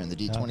discuss here in the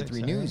D23 Topics,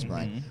 news, all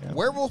right. Brian. Yeah.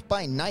 Werewolf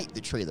by Night,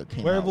 the trailer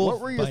came out. Werewolf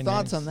What were your by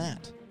thoughts Night. on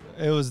that?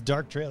 It was a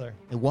dark trailer.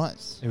 It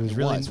was. It was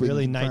We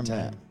really can confirm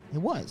nighttime. that. It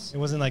was. It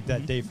wasn't like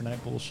that day for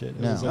night bullshit. It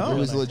No, was it real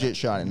was a nighttime. legit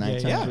shot at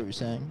nighttime, yeah. is what you're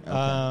saying?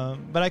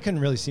 Okay. But I couldn't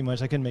really see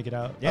much. I couldn't make it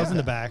out. I Yeah. was in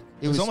the back.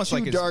 it was almost too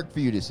like it's- dark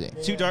for you to see.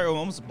 Too dark,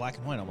 almost black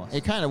and white almost.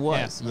 It kind of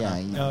was. Yeah. Yeah.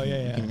 You, Oh, yeah,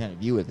 you yeah. can kind of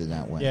view it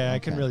that way. Yeah, I Okay.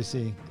 couldn't really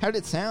see. How did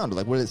it sound?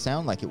 Like, what did it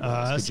sound like it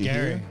was? That's Could you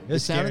scary. hear?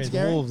 It's sounded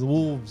scary. scary? The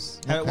wolves.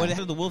 How, Okay. what, how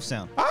did the wolf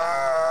sound?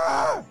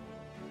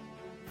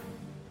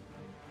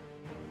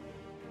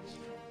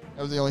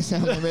 That was the only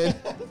sound they made.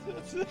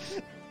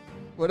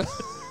 What?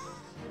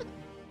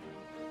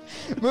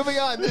 Moving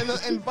on,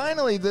 and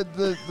finally, the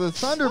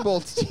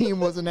Thunderbolts team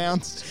was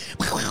announced.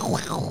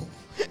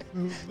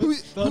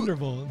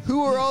 Thunderbolt.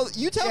 Who are all?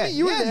 You tell me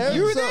you were there.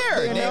 You were So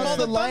there. They Name announced all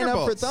the the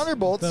lineup for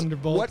Thunderbolts.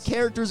 Thunderbolts. What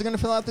characters are going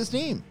to fill out this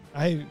team?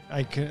 I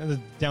the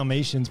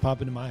Dalmatians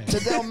pop into my head.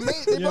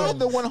 They brought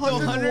the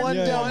 101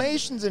 Yeah.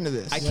 Dalmatians into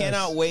this. I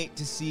cannot wait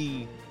to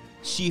see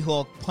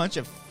She-Hulk punch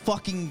a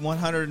fucking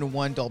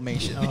 101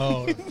 Dalmatian.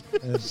 Oh,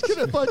 Just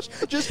gonna punch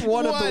just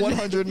one of the One.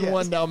 101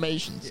 Yes.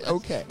 Dalmatians.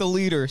 Okay. The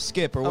leader,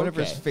 Skip, or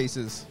whatever his Okay. face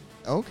is.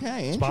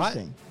 Okay. Spot?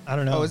 Interesting. I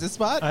don't know. Oh, is it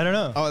Spot? I don't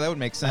know. Oh, that would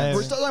make sense.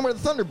 We're still talking about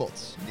the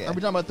Thunderbolts. Yeah. Are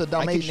we talking about the I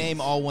Dalmatians? can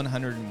name all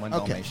 101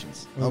 Okay.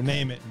 Dalmatians. We'll Okay.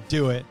 name it.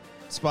 Do it.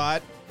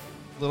 Spot,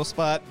 little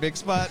Spot, big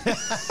Spot,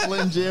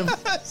 Slim Jim.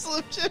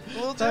 Slim Jim,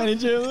 little Tiny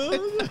Jim.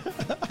 Jim.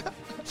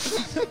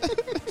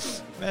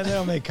 Man, they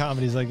don't make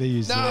comedies like they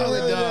used to. No, they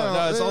really don't. don't.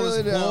 No, it's They all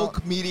really this don't.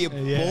 woke media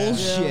Yeah.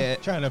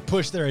 bullshit. Trying to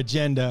push their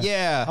agenda.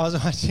 Yeah. I was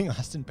watching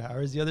Austin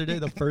Powers the other day,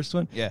 the first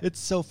one. Yeah. It's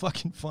so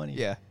fucking funny.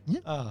 Yeah,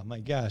 Oh my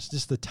gosh,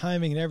 just the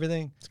timing and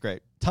everything. it's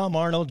great. Tom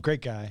Arnold,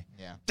 great guy.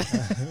 Yeah.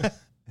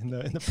 In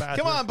the bathroom.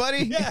 Come on,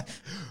 buddy. Yeah.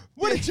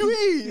 What did you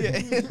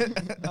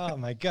eat? Oh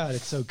my god,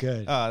 it's so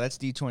good. Oh, that's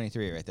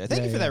D23 right there. Thank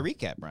Yeah, you for yeah. that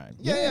recap, Brian.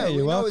 Yeah,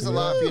 you're we know it was a welcome.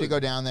 lot for you to go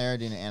down there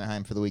to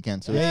Anaheim for the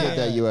weekend. So Yeah, it's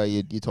good yeah.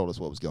 that you told us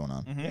what was going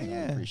on.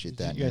 yeah. Appreciate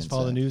Did that. You guys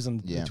follow the news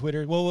on yeah. the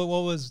Twitter? What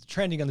was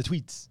trending on the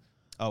tweets?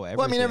 Oh, everything.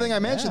 Well, I mean, everything I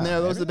mentioned Yeah,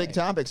 there, those are the big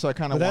everything. topics. So I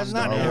kind of But that's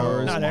wanted not to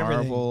every- know. not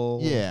everything. Marvel.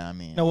 Yeah, I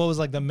mean, No, what was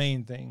like the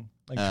main thing?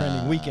 Like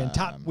trending weekend,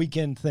 top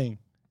weekend thing.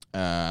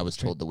 I was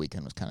told the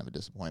weekend was kind of a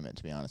disappointment,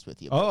 to be honest with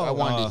you. Oh, But I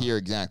wanted to hear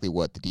exactly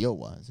what the deal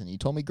was, and you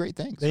told me great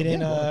things. They so didn't.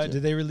 yeah, well,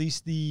 Did they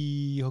release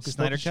the Hocus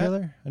Snyder Pocus Cut?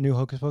 trailer? A new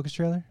Hocus Pocus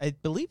trailer? I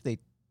believe they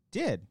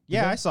did.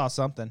 Yeah, they? I saw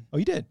something. Oh,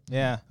 you did.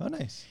 Yeah, Oh,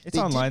 nice. it's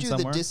they online did do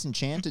somewhere. the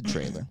Disenchanted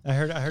trailer. I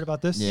heard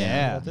about this. Yeah. I heard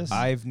Yeah, about this.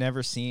 I've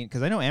never seen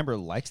because I know Amber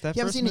likes that. You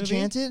haven't first seen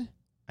movie. Enchanted?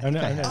 I think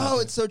I have. Oh,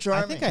 it's so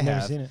charming. I think I I've never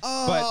have. seen it.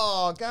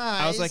 Oh,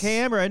 guys. I was like, "Hey,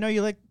 Amber, I know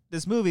you like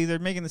this movie. They're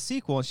making the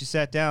sequel." And she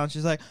sat down.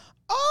 She's like,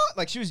 "Oh!"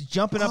 Like she was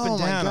jumping up Oh and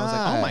my down. I was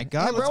like, "Oh my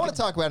god!" Amber, I let's want get-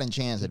 to talk about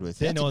Enchanted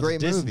with you. Didn't That's know a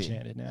great it's movie.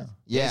 Disenchanted now.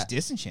 Yeah. It's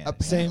Disenchanted.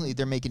 Apparently,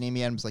 they're making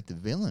Amy Adams like the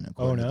villain.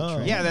 According to the no.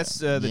 trailer. Yeah, that's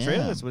the Yeah.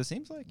 trailer. That's what it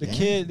seems like. The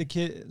Yeah.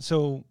 kid.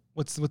 So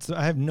what's the?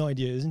 I have no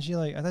idea. Isn't she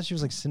like? I thought she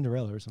was like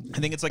Cinderella or something. I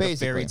think it's like a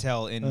fairy Basically.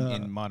 tale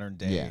in modern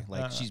day. Yeah.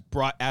 Like she's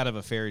brought out of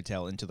a fairy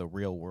tale into the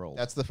real world.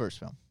 That's the first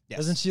film. Yes.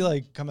 Doesn't she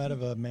like come out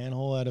of a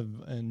manhole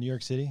in New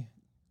York City?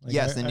 Like,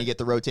 Yes, then you get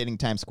the rotating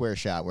Times Square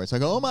shot where it's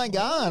like, oh my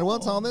God,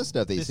 what's all this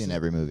stuff that you This see in is-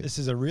 every movie? This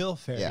is a real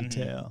fairy Yeah.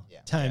 tale. Yeah.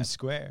 Times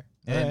Square.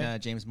 And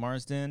Alright. James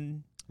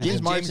Marsden.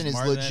 James Marsden is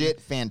Marsden.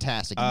 legit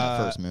fantastic in that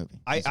first movie.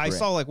 He's I great.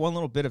 saw like one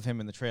little bit of him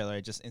in the trailer.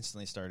 I just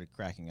instantly started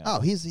cracking up. Oh,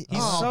 he's so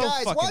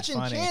guys, fucking watch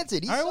funny.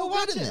 Enchanted. He's All right, so we'll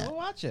watch good in it. that. We'll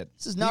watch it.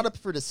 This is not up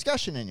for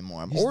discussion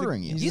anymore. I'm He's the-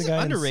 ordering you. He's the guy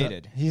in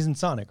underrated. He's in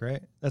Sonic,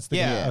 right? That's the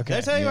Yeah. guy. Okay. Did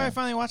I tell you Yeah. I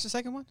finally watched the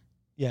second one?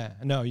 Yeah.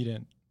 No, you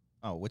didn't.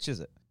 Oh, which is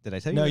it? Did I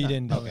tell you? No, or you not?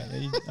 didn't.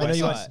 Okay. I know you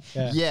saw watched.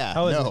 it. Yeah,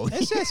 How is no. it?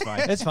 It's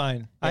fine. It's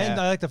fine. Yeah.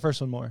 I like the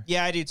first one more.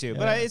 Yeah, I do too.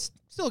 But Yeah. it's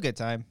still a good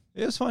time.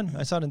 It was fun.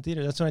 I saw it in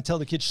theater. That's when I tell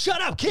the kids,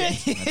 "Shut up, kid!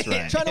 That's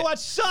right. Trying to watch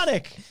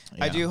Sonic."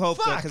 I do hope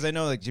Fuck. because I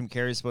know like Jim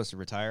Carrey's supposed to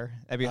retire.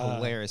 That'd be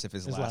hilarious if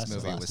his last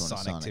movie last was one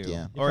was Sonic Sonic, 2,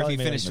 yeah. He or if probably he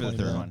made finished like for the 20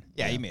 third million. one.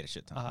 Yeah, he made a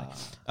shit ton.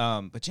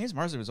 Ah. But James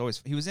Marsden was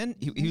always he was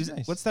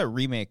nice. what's that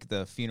remake?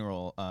 The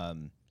Funeral.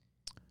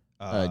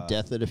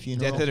 Death at a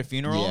Funeral. Death at a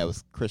Funeral? Yeah,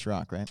 with Chris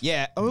Rock, right?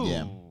 Yeah. Oh.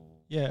 Yeah.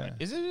 Yeah.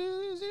 Is it?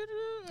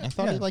 I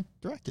thought he Yeah. like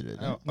directed it.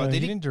 Oh, No, did he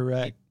he? didn't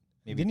direct.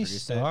 Maybe Didn't he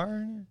produced it? star?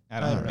 in it? I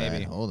don't know. Alright,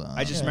 Maybe. hold on.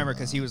 I just Yeah. remember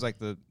because he was like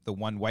the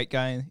one white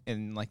guy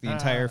in like the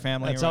entire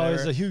family. That's or always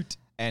whatever. a hoot.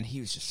 And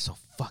he was just so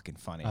fucking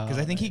funny because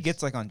Oh, I think he nice.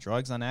 gets like on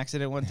drugs on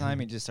accident one time.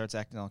 He just starts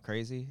acting all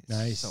crazy. It's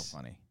Nice. so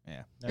funny.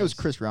 Yeah. It was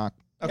Chris Rock.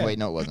 Okay. Wait,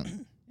 no, it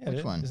wasn't. Yeah, Which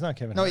it- one? It's not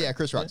Kevin. No, Hart. yeah,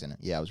 Chris Rock's in it.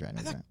 Yeah, I was right. I I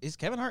was thought, right. is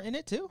Kevin Hart in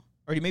it too,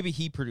 or maybe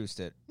he produced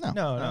it? No.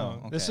 No,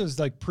 no. Oh, This okay. was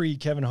like pre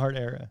Kevin Hart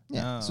era.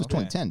 Yeah, Oh, this was okay.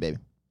 2010, baby.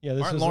 Yeah,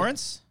 this Martin was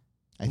Lawrence.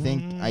 I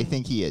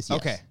think he is. Yes.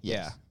 Okay, Yes.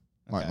 yeah.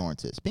 Martin Okay.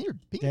 Lawrence is. Peter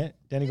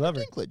Danny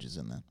Glover. Dinklage is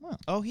in that. Wow.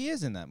 Oh, he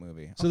is in that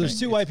movie. So there's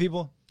two white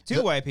people.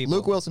 Two white people.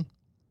 Luke Wilson.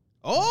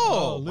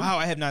 Oh, Luke. wow!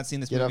 I have not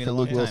seen this Get movie up in a for long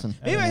Luke time. Wilson.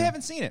 Maybe I Yeah.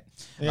 haven't seen it.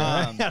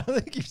 Yeah, Um, I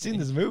don't think you've seen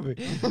this movie.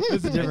 It's a I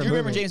different do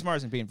remember movie. James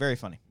Marsden being very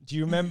funny. Do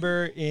you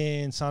remember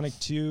in Sonic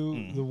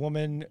 2 the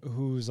woman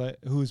who's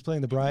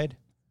playing the bride?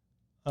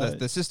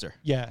 The sister.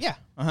 Yeah. Yeah.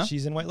 Uh-huh.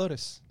 She's in White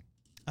Lotus.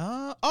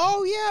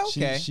 Oh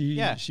yeah. Okay.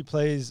 She she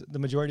plays the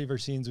majority of her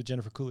scenes with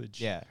Jennifer Coolidge.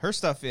 Yeah. Her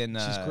stuff in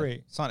She's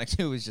great. Sonic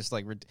 2 is just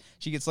like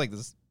she gets like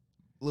this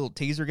little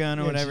taser gun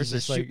or Yeah, whatever, she's so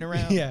just like- shooting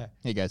around. Yeah.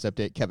 Hey guys,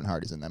 update. Kevin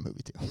Hart is in that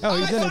movie too. Oh,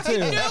 he's in it fucking too.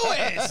 knew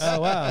it. Oh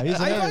wow, he's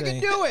in I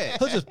everything. fucking knew it.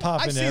 He'll just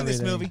pop I've into seen this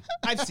everything. movie.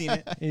 I've seen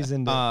it. He's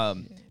in.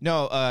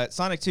 No,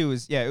 Sonic 2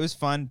 is it was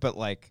fun, but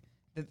like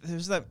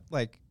there's that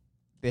like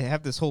they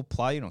have this whole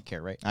plot. You don't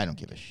care, right? I don't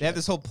give a shit. They have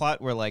this whole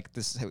plot where like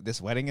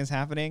this wedding is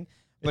happening,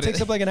 It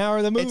takes up like an hour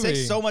of the movie. It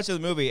takes so much of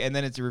the movie, and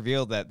then it's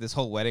revealed that this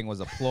whole wedding was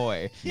a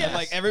ploy. Yes. And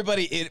like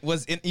everybody, it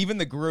was in, even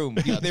the groom.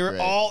 They were great.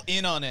 all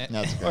in on it.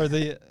 That's great. Or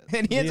the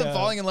And he ends up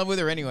falling in love with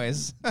her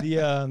anyways.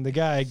 the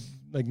guy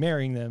like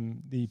marrying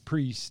them, the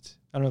priest.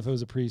 I don't know if it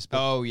was a priest, but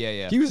Oh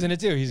yeah. he was in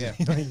it too. He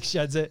like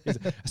sheds it. He's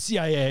a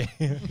CIA.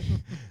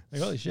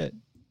 Like holy shit.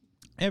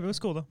 Yeah, but it was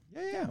cool though.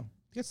 Yeah.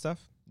 Good stuff.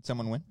 Did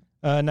someone win?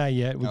 Not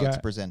yet. We No, it's got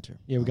a presenter.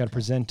 we got a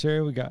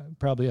presenter. We got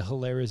probably a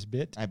hilarious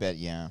bit. I bet,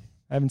 yeah.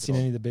 I haven't seen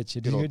any of the bits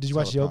yet. Did you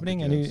watch the teleprompter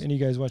opening? Any jokes. of you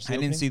guys watch the I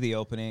opening? didn't see the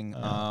opening.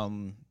 This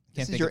Can't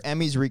is think your of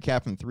Emmys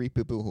recap from 3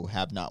 people who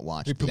have not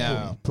watched the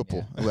No.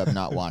 people who have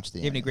not watched the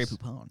you have any Emmys. great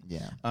poupon.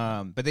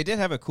 Yeah. But they did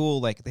have a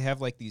cool, like, they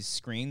have like these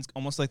screens,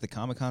 almost like the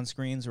Comic-Con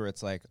screens where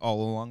it's like all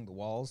along the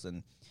walls.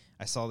 And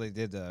I saw they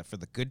did for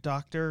the Good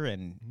Doctor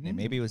and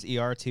maybe it was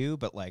ER too,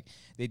 but like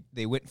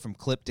they went from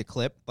clip to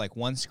clip, like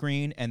one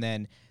screen, and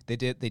then they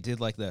did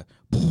like the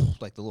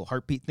little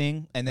heartbeat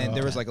thing, and then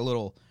there was like a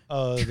little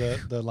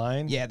the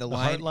line. yeah the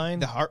heart line line.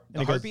 the And it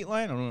goes- heartbeat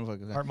line. I don't know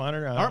if Heart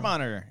monitor. heart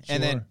monitor,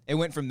 and then Sure. it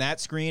went from that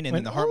screen, and then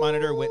Went, the heart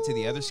monitor went to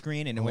the other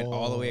screen, and it went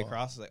all the way Oh.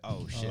 across. Like,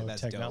 oh shit,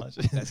 that's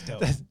technology. dope. That's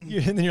dope.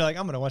 And then you're like,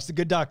 I'm gonna watch the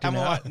Good Doctor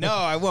now. No,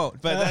 I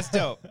won't. But that's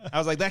dope. I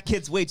was like, that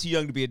kid's way too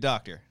young to be a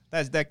doctor.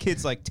 That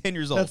kid's like 10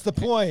 years old. That's the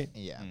point.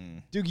 Yeah.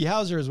 Doogie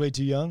Howser is way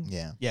too young.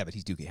 Yeah. Yeah, but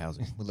he's Doogie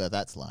Howser. We'll let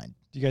that slide.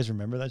 Do you guys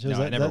remember that show?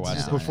 No, I never That's watched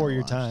just it. No, I before never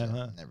your watched time, it.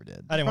 huh? Never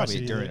did. I didn't watch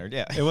Probably it during either. our-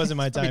 yeah. It wasn't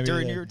my Probably time.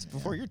 during either. your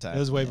before your time. It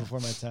was way before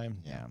my time.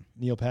 Yeah.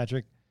 Neil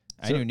Patrick.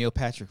 I knew Neil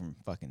Patrick from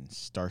fucking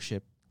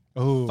Starship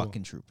Oh,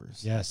 fucking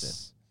Troopers.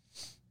 yes.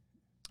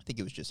 I think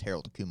it was just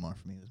Harold Kumar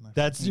for me. Was my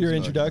That's your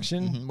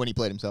introduction. when he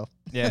played himself.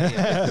 Yeah.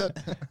 Yeah.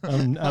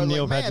 I'm I was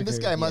Neil like, Patrick. man, this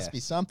here. guy must Yeah. be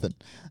something.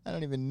 I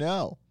don't even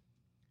know.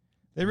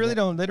 They really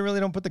don't. They really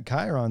don't put the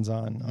chirons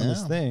on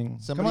this No. thing.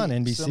 Somebody, Come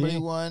on, NBC. Somebody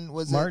won.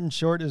 Was Martin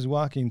Short is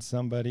walking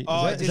somebody.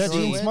 Oh, is that did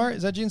Gene she- Smart?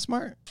 Is that Gene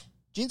Smart it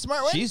Gene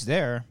Smart? Win? She's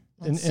there.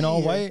 Let's in all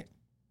see here. white?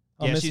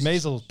 Oh, Yeah, Miss she's-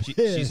 Maisel's She's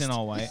pissed. in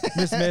all white.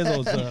 Miss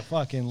Maisel's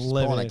fucking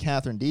Pulling a livid.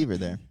 Catherine Deaver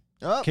there.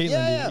 Oh, Caitlin,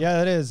 yeah. yeah,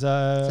 that is. Is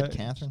that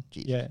Catherine?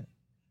 Jeez. Yeah,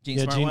 Gene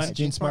yeah. Smart Gene, won?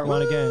 Gene Smart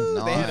won again. Woo!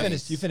 They You had a-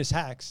 finished. You finished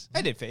Hacks.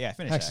 I did. I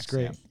finished Hacks is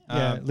great.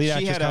 Yeah, lead she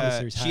actress had comedy a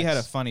series, she had a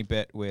Hacks. funny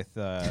bit with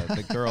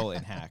the girl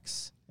in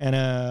Hacks. And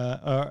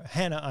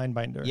Hannah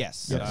Einbinder.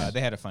 Yes,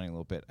 they had a funny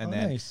little bit. And Oh,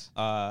 then nice.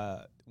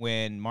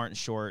 when Martin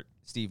Short,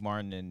 Steve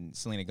Martin, and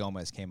Selena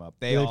Gomez came up,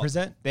 Did they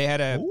present? They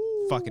had a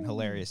Ooh. fucking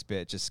hilarious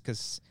bit just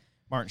because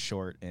Martin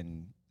Short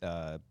and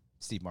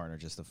Steve Martin are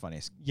just the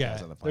funniest Yeah,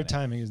 guys on the their planet.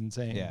 timing is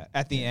insane. Yeah.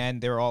 At the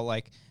end, they were all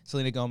like,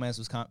 Selena Gomez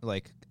was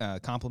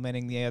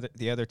complimenting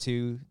the other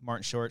two.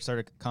 Martin Short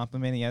started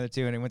complimenting the other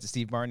two, and it went to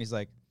Steve Martin. He's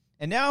like,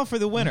 "And now for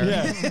the winner."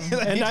 Yeah.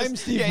 Like, And he I'm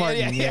Steve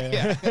Martin.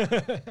 Yeah.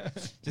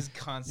 Just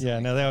constantly. Yeah,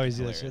 no, they always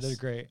do that hilarious. shit. They're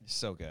great.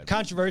 So good.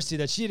 Controversy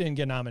that she didn't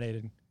get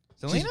nominated.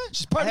 Selena?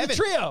 She's part I of the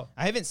haven't- trio.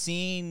 I haven't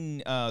seen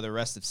the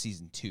rest of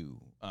season 2.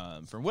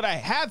 From what I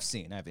have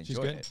seen, I've enjoyed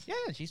good? it. Yeah,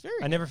 she's very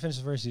I good. never finished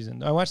the first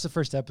season. I watched the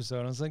first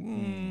episode. I was like,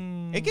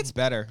 It gets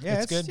better.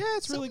 Yeah, It's good? Yeah,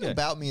 it's really Something good.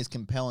 about me is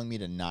compelling me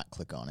to not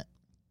click on it.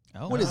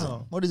 Oh, What is it?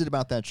 wow. What is it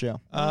about that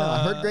show? I don't know.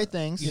 I heard great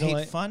things. You don't hate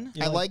like- fun?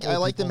 you I don't like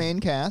old the people? main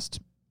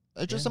cast.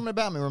 There's just Yeah. something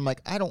about me where I'm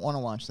like, I don't want to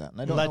watch that. And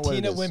I don't know what it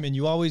Latina is. women.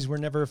 You always were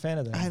never a fan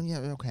of them. Yeah,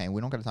 okay.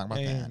 We don't got to talk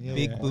about Yeah, that. yeah,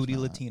 Big yeah. booty Of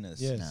course Latinas.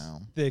 Yes.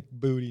 No. Thick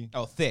booty.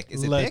 Oh, thick.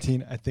 Is it thick?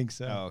 Latina. I think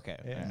so. Oh, okay.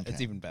 Yeah. It's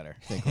Okay. even better.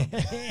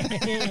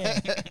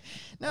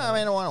 No, I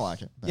mean, I don't want to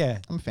watch it. but Yeah.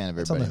 I'm a fan of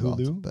It's on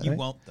everybody the involved, Hulu. but You Right?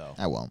 won't, though.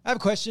 I won't. I have a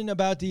question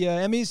about the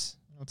Emmys.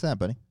 What's that,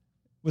 buddy?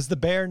 Was the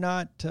bear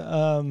not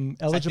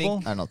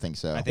eligible? I don't think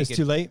so. I think It's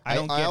too late? I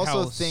don't get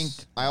also how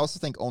I also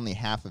think only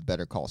half of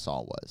Better Call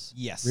Saul was.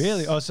 Yes.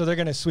 Really? Oh, so they're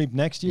going to sweep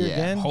next year Yeah.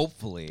 again?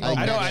 Hopefully. I think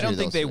I don't. next I don't year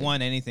think they'll they see.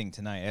 won anything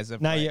tonight. As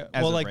of Not right, yet.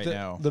 As Well, of like right the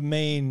now. the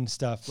main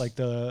stuff, like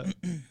the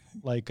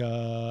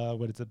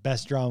what is it?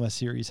 Best drama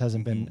series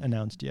hasn't been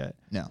announced yet.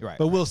 No. Right.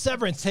 But will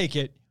Severance take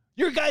it?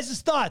 Your guys'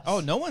 thoughts?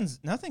 Oh,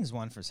 nothing's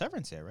won for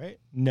Severance yet, right?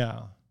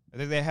 No.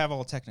 They have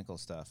all technical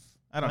stuff.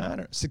 I don't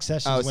know.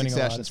 Succession's Oh, winning a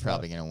lot of Succession's stuff.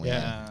 probably going to win.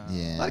 Yeah.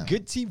 Yeah. A lot of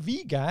good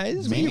TV,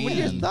 guys. What are your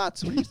Man.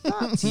 thoughts? What are your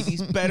thoughts?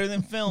 TV's better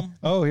than film.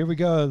 Oh, here we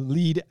go.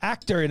 Lead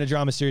actor in a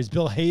drama series,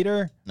 Bill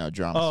Hader. No,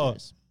 drama Oh.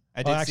 series.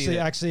 I did see that.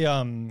 actually,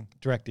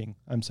 directing.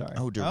 I'm sorry.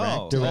 Oh, Oh,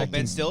 direct. Directing.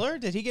 Ben Stiller?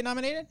 Did he get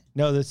nominated?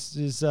 No, this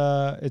is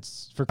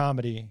it's for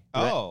comedy.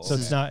 Oh, So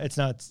it's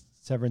not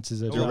Severance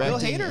is a Well, directing. Bill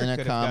Directing Hader in a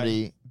could've gotten-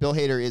 comedy. Bill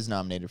Hader is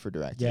nominated for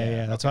directing.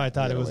 Yeah, that's why I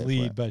thought Get it was away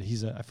lead, for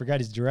it. but I forgot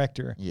he's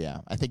director.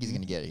 Yeah, I think he's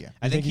going to get it here.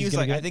 I think think he he's was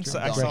gonna like. I get think so.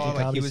 I directing saw like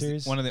comedy he was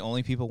series? one of the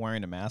only people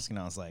wearing a mask, and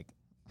I was like,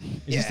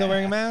 Is he still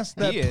wearing a mask?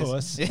 That He is.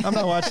 puss. I'm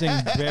not watching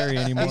Barry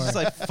anymore. he's just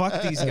like,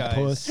 fuck these That guys.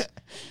 puss.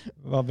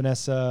 Well,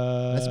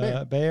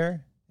 Vanessa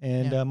Bayer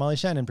and Yeah. Molly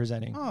Shannon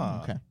presenting. Oh.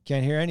 Okay.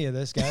 Can't hear any of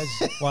this, guys,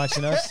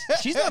 watching us.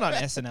 She's not on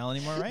SNL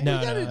anymore, right? No.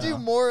 We got to do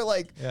more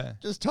like Yeah.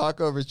 just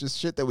talkovers, just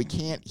shit that we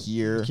can't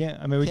hear.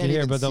 Can't. I mean, we Can't can hear,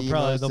 even but they'll see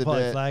probably most of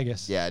it. flag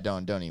us. Yeah,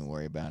 don't even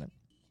worry about it.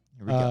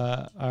 Here we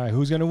go. All right,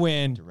 who's gonna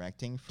win?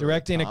 Directing for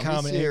Directing a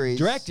comedy series.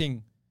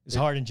 Directing is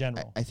hard in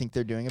general. I think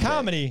they're doing a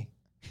Comedy,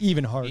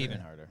 even harder. Even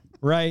harder.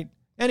 Right?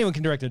 anyone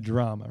can direct a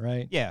drama,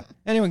 right? Yeah.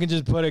 Anyone can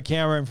just put a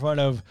camera in front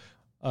of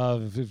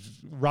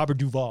Robert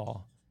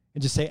Duvall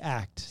and just say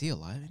act. Is he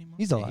alive anymore?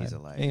 He's alive. Yeah, he's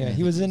alive. Yeah,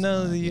 he was in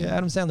the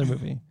Adam Sandler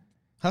movie.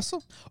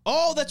 Hustle?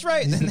 Oh, that's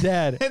right. He's the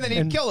dad. And then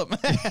he'd kill him.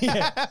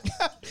 Yeah.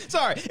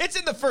 Sorry, it's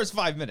in the first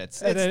 5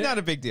 minutes. It's not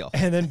a big deal.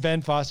 And then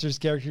Ben Foster's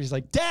character, he's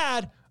like,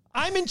 Dad,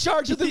 I'm in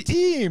charge of the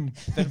team.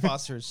 Ben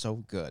Foster is so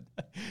good.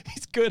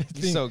 He's good.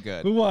 He's so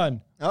good. Who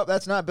won? Oh,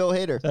 that's not Bill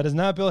Hader. That is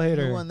not Bill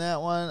Hader. Who won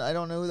that one? I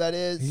don't know who that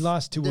is. He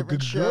lost to a Different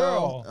good show.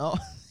 girl. Oh,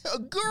 a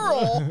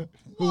girl.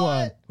 Who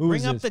won? Who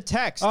Bring is up this? the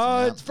text. Oh,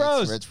 No, it's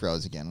froze. It's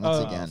froze again.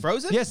 Once again.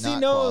 Frozen? Yeah, see, Not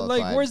no, qualified.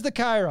 like, where's the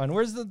Chiron?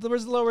 Where's the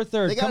lower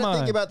third? They Come got to on.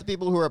 think about the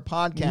people who are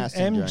podcasting.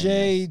 MJ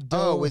during this.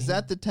 Oh, Doe. was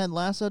that the Ted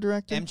Lasso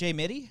director? MJ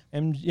Mitty?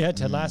 Yeah,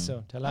 Ted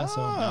Lasso. Ted Lasso.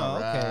 Oh,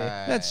 okay.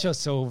 Right. That's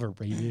just so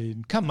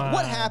overrated. Come on.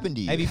 What happened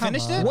to you? Have you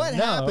finished it? What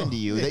No. happened to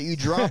you that you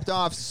dropped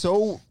off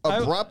so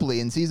abruptly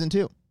in season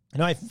 2?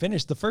 No, I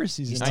finished the first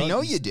season. I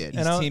know you did.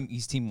 And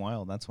He's Team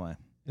Wild, that's why.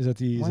 Is that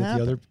the What the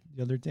happened?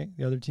 other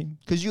team?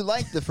 Because you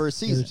liked the first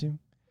The other season. team.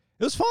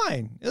 It was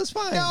fine. It was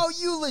fine. No,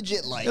 you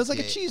legit liked it. It was like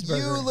a cheeseburger.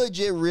 You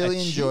legit really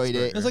A enjoyed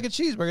it. It was like a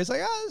cheeseburger. It's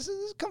like, this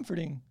is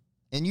comforting.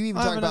 And you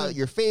even I talk have about another-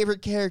 your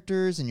favorite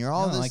characters and your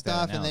all don't this like that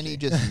stuff, and then analogy. you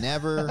just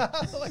never.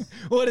 Like,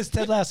 what is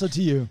Ted Lasso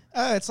to you?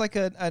 It's like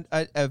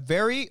a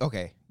very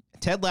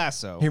Ted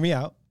Lasso Hear me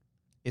out.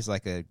 is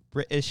like a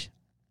British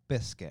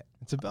biscuit.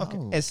 It's a okay.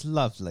 Oh. It's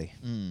lovely.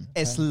 Mm.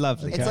 It's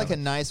lovely. It's like a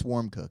nice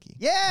warm cookie.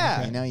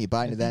 Yeah. You know, you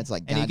bite into that, it's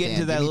like, And you get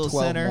into goddamn, that give me little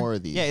 12 center. more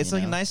of these. Yeah, it's you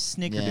like a know? nice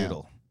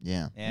snickerdoodle.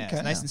 Yeah. Yeah, Okay.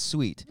 it's nice and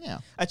sweet. Yeah.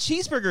 A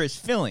cheeseburger is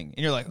filling,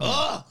 and you're like,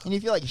 ugh. And you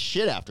feel like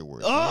shit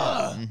afterwards.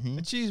 Ugh. Yeah. Mhm.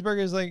 A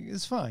cheeseburger is like,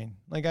 it's fine.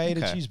 Like, I ate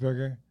a Okay.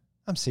 cheeseburger.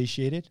 I'm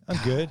satiated. I'm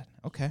good.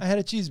 Okay. I had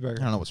a cheeseburger.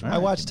 I don't know what's wrong I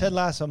with watched you, Ted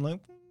man. Lasso. I'm like,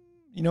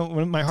 you know,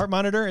 when my heart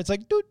monitor, it's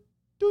like, doot,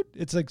 doot.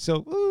 It's like, so,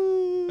 ooh.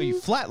 Oh, you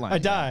flatline. I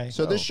die.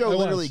 So this show I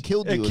literally watched.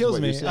 killed you. It is kills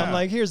what me. you're saying. I'm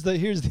like, here's the.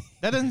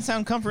 That doesn't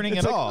sound comforting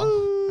It's at like, all.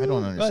 I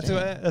don't That's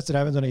understand. what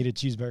happens when I eat a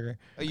cheeseburger.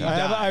 Oh, you I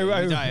die.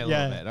 You die a little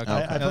yeah, bit. Okay.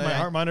 I put my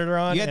heart monitor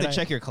on. You had and to I-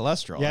 check your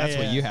cholesterol. Yeah, That's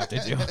what yeah. you have to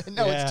do.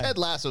 No, Yeah. it's Ted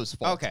Lasso's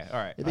fault. Okay, all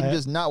right. If he can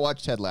just not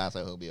watch Ted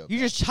Lasso, he'll be okay.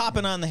 You're just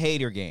chopping on the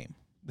hater game.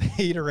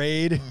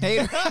 Haterade.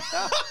 Hater.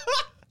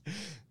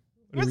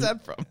 Where's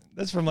that from?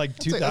 That's from like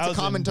It's 2000. a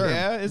common term.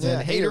 Yeah, is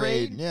it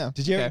Haterade? Yeah.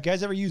 Did you Okay.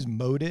 guys ever use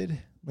Moded?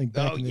 Like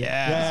back Oh, in the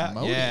yeah.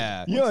 Moded.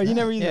 Yeah. Yo, you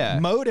never used Yeah.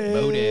 it.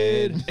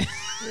 Moded.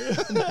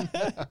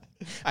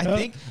 I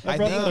think I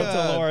brought that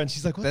up to Laura, and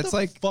she's like, "What that's the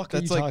like fuck are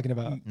you that's like talking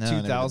about?" No, I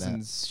never did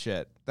 2000s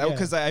shit. That Yeah.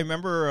 because I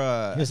remember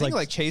I was think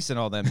like- like Chase and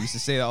all them used to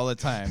say that all the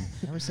time.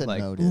 Never said like,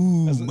 noted.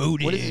 Ooh, That's-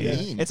 moody. What does it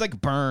mean? It's like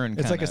burn.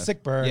 It's like a kinda.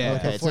 sick burn. Yeah. like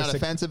Okay, it's before not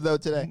sick- offensive though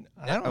today.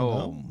 I don't Oh,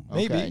 know.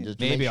 Maybe. Okay, just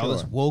to Maybe make all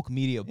this sure. woke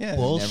media Yeah.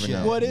 bullshit.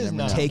 Never know. What is Never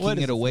not? know. Taking What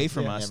is it away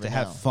from yeah. us to Never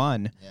have know.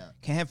 fun. Yeah.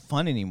 Can't have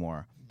fun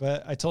anymore.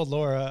 But I told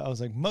Laura, I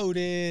was like,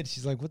 "Moded."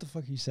 She's like, "What the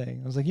fuck are you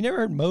saying?" I was like, "You never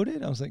heard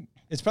moded?" I was like,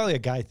 "It's probably a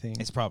guy thing."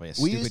 It's probably a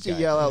We stupid used to guy.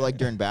 yell out like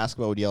during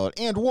basketball, we'd yell out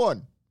 "and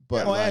one,"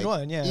 but Oh, like, and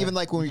one, yeah. even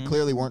like when we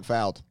clearly weren't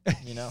fouled,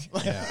 you know,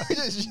 we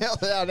just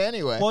yelled it out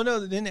anyway. Well,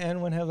 no, didn't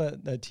and one have a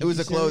TV it was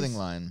a clothing series?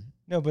 line.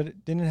 No, but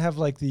it didn't have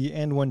like the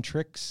and one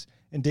tricks,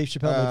 and Dave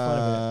Chappelle made fun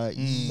of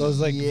it. Those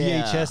like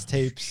yeah. VHS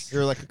tapes.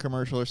 Or like a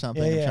commercial or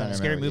something. Yeah, I'm yeah. trying to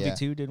Scary remember, Movie yeah.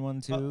 2 did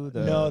one too.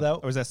 no, that-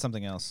 or was that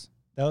something else?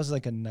 That was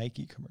like a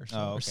Nike commercial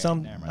Oh, or okay.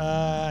 some. Never mind.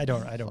 I don't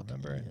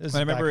remember. This is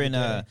I remember back in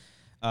the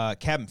day.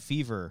 Cabin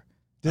Fever.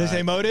 Did they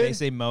say moded? They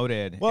say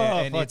moded. Whoa,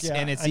 and fuck it's, yeah.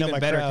 and it's I know even my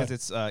better crowd.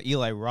 because it's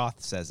Eli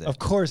Roth says it. Of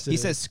course, it He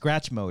is. says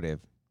scratch motive.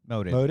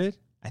 Moded. moded.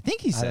 I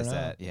think he I don't says know.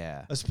 that.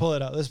 Yeah. Let's pull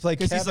it out. Let's play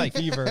 'Cause he's Cabin like-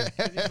 Fever.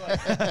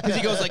 Because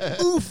he goes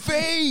like, ooh,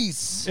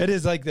 face. It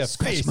is like the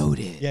Scratch face.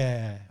 moded.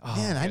 Yeah. Oh,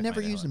 Man, I gotta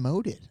never find used that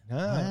moded. No.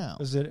 Wow.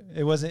 Was it?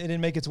 It wasn't. It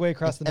didn't make its way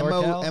across the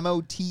NorCal.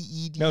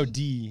 M-O-T-E-D? No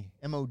D.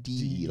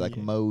 M-O-D, like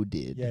D.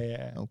 moded. Yeah,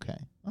 yeah. Okay.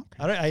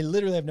 I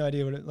literally have no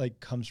idea what it like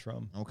comes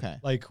from. Okay.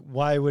 Like,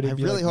 why would it I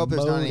be? really like, hope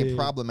there's not any moded?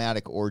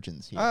 problematic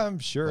origins here. I'm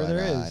sure But,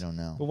 there is. I don't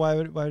know. But why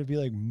would it be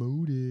like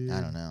moded?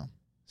 I don't know.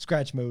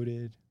 Scratch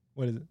moded.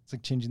 What is it? It's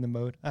like changing the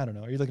mode. I don't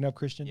know. Are you looking up,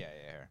 Christian? Yeah.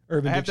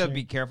 Urban I have to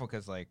Dictionary. be careful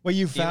because like. Well,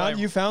 you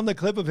Eli- found the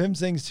clip of him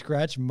saying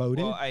scratch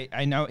moded. Well,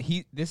 I know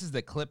this is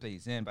the clip that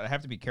he's in, but I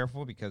have to be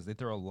careful because they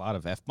throw a lot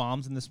of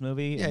f-bombs in this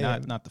movie, Yeah, and yeah.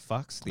 not the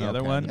fucks, the Okay,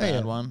 other one. the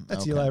bad one.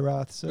 That's Okay. Eli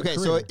Roth. So Okay,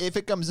 so if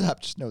it comes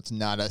up, just know it's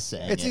not us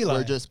saying It's it. Eli.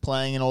 We're just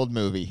playing an old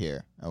movie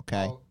here.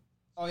 Okay.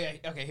 Oh yeah.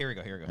 Okay, here we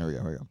go. Here we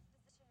go.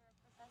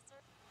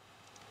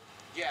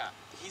 Yeah,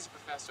 he's a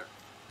professor.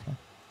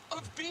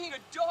 Of being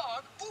a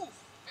dog? Ooh,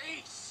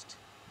 faced.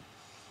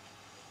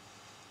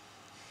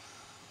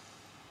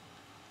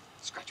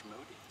 Scratch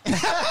moded.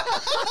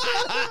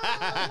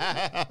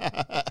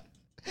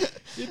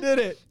 you did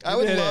it. I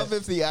would love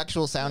if the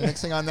actual sound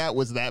mixing on that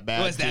was that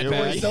bad. Was that too, bad?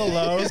 where It's you- so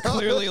low. It's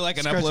clearly like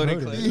an Scratch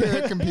uploaded moded. clip. You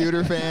hear a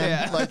computer fan.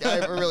 Yeah. Like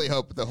I really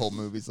hope the whole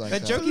movie's like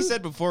that. That joke he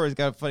said before is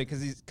kind of funny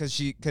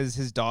because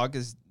his dog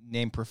is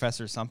named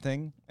Professor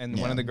something, and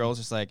one of the girls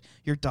just like,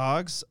 "Your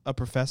dog's a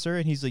professor,"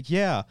 and he's like,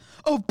 "Yeah,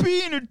 oh,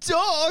 being a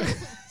dog."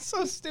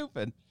 So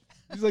stupid.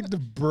 He's like the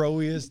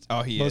broiest,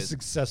 He most is.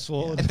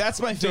 successful. And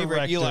that's my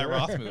favorite director. Eli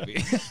Roth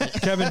movie.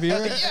 Kevin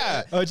Beaver?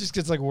 Yeah. Oh, it just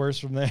gets like worse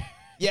from there.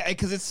 Yeah,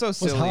 because it's so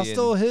silly. Was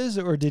Hostel his,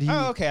 or did he?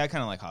 Oh, okay. I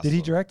kind of like Hostel. Did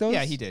he direct those?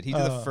 Yeah, he did. He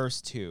did the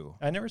first two.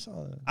 I never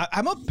saw that.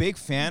 I'm a big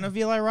fan of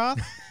Eli Roth,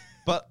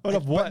 but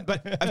of what?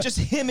 But of just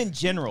him in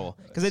general,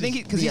 because I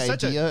think the he's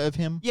such idea of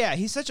him. Yeah,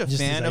 he's such a Just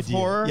fan his of idea.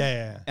 horror.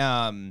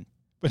 Yeah.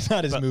 But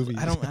not his but movies.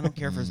 I don't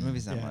care for his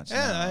movies that Yeah. much.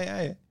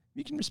 Yeah, no.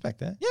 you can respect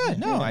that. Yeah,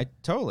 no, I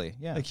totally.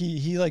 Yeah, Like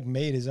he like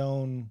made his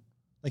own.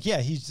 Like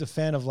he's a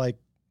fan of like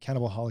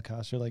Cannibal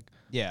Holocaust or like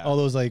all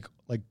those like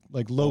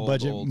low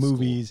budget old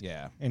movies. school,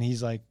 yeah. And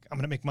he's like, I'm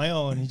gonna make my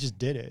own. He just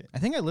did it. I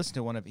think I listened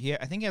to one of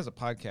I think he has a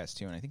podcast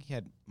too, and I think he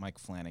had Mike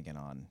Flanagan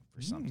on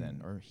for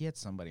something, or he had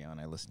somebody on.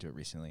 I listened to it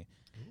recently.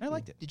 And I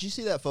liked it. Did you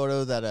see that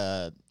photo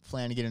that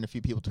Flanagan and a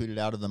few people tweeted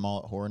out of them all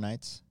at Horror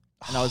Nights?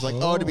 And I was like,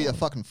 to be a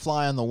fucking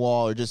fly on the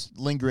wall or just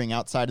lingering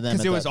outside of them.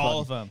 Because it was all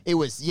of them. It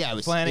was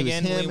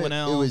Flanagan, it was him, Lee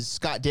Winnell. It was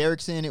Scott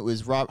Derrickson. It was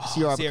C.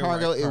 Robert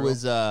Cargill. It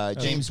was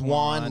James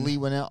Wan, Lee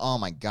Winnell. Oh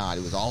my God,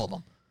 it was all of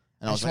them.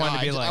 And I was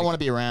like, I want to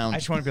be around. I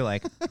just want to be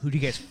like, who do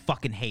you guys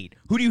fucking hate?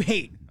 Who do you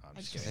hate?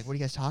 Like, what are you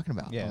guys talking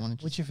about? Yeah.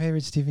 What's your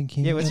favorite Stephen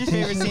King? Yeah, what's your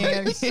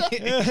favorite scene?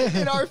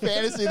 In our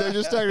fantasy, they're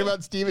just talking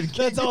about Stephen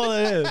King. That's all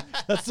it is.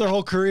 That's their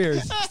whole careers.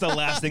 It's the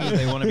last thing that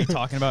they want to be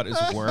talking about is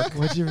work.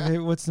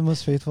 What's the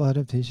most faithful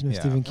adaptation of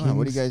Stephen King?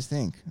 What do you guys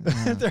think?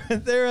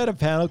 They're at a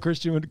panel.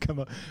 Christian would come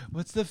up.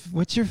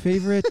 What's your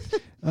favorite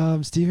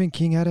Stephen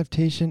King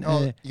adaptation?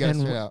 You gotta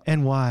say it out.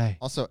 And why?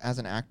 Also, as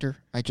an actor,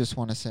 I just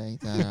want to say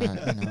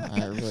that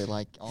I really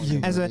like all your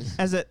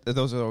movies.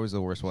 Those are always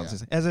the worst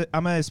ones.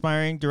 I'm an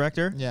aspiring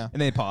director. Yeah.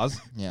 And they pause.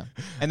 Yeah.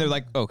 And they're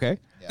like, okay.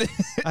 Yeah.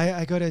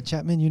 I go to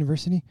Chapman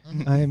University.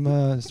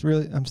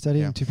 I'm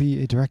studying to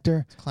be a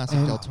director. It's classic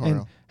Del Toro.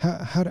 And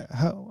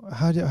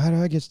how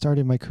do I get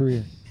started in my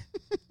career?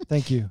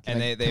 Thank you. And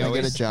they Can always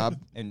I get a job?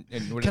 And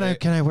what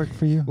Can I work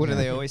for you? What do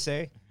they always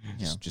say?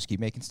 Yeah. Just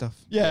keep making stuff.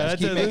 Yeah,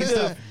 just keep making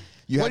stuff.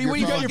 What do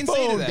you got your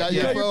phone? Got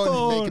your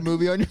phone. Make a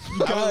movie on your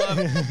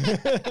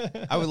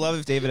phone. I would love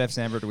if David F.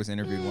 Sandberg was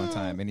interviewed one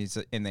time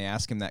and they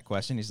ask him that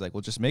question. He's like,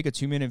 "Well, just make a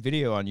 2-minute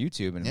video on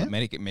YouTube and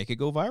make it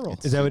go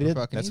viral." Is that what he did?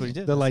 That's what he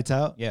did. The lights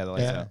out. Yeah, the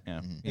lights out. Yeah,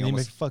 And he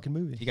made a fucking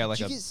movie. He got like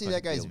Did you see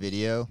that guy's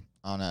video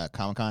on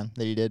Comic-Con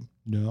that he did?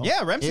 No.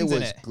 Yeah, Remsen's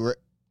in it. Great.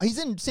 He's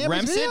in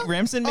Sandberg's video?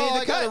 Remsen made the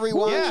I gotta cut.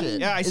 rewatch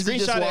it. Yeah, I Is he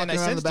just screenshot it walking and I around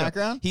sent in it the to him.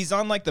 background? He's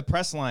on like the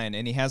press line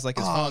and he has like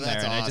his phone there,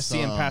 that's and I just see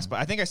him pass awesome. by.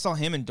 I think I saw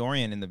him and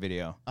Dorian in the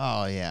video.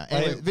 Oh yeah,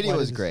 and the video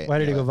was great. Why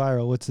did it go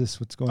viral? What's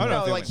going Oh, on?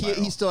 no, No, like it went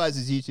he viral. still has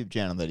his YouTube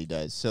channel that he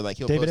does. So like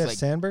he'll David post F. like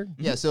Sandberg?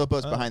 yeah, so he'll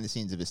post behind the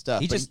scenes of his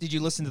stuff. But Did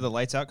you listen to the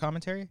Lights Out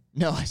commentary?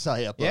 no, I saw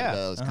he uploaded Yeah,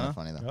 that. It was kind uh-huh. of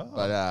funny though. Oh.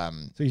 But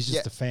So he's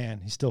just a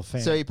fan. He's still a fan.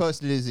 so he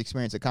posted his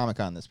experience at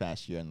Comic-Con this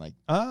past year and like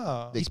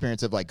the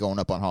experience of like going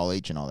up on Hall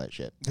H and all that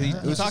shit. He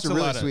It was talks just a a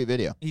really lot of- sweet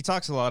video. He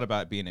talks a lot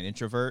about being an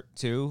introvert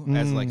too,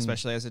 as like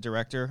especially as a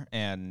director,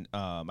 and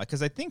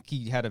because I think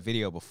he had a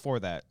video before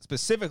that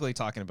specifically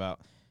talking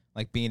about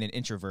like being an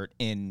introvert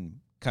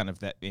in kind of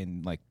that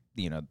in like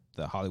the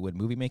Hollywood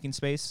movie making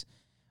space.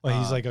 Well,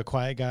 he's like a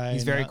quiet guy.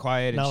 He's very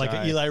quiet and Not like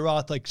shy. an Eli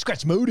Roth, like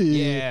scratch motive.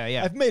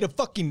 Yeah. I've made a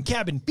fucking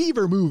Cabin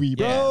Fever movie,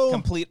 bro. Yeah,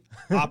 complete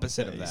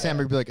opposite of that.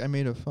 Sandberg be like, I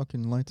made a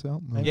fucking Lights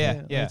Out movie.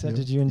 Yeah. Lights Out.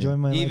 Did you enjoy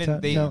my Lights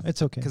Out? No,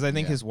 it's okay. Because I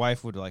think his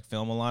wife would like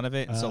film a lot of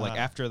it. So like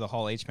after the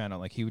Hall H panel,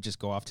 like he would just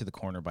go off to the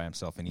corner by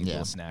himself and eat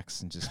little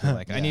snacks and just be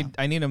like, I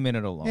need a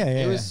minute alone. Yeah,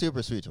 It was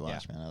super sweet to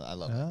watch, man. I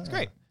love it. It's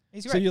great.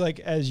 He's So great. you like,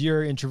 as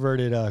your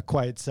introverted,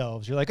 quiet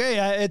selves, you're like,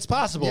 hey, it's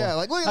possible. Yeah,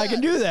 like look at I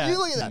can do that. You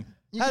look at that.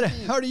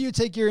 How do you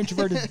take your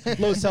introverted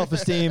low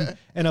self-esteem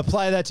and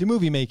apply that to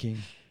movie making?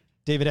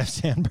 David F.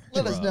 Sandberg.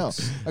 Let us know.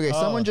 Okay,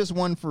 someone just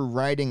won for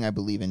writing, I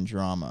believe, in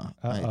drama.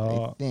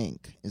 I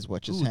think is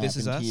what just happened This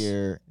Is Us?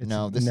 here.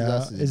 No, This Is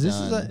Us Is this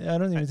done. I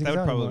don't even think that would it's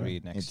on probably anymore. be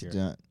next It's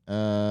year.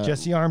 done.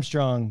 Jesse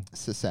Armstrong.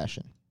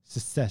 Secession.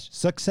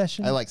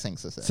 Succession. I like saying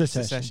secession.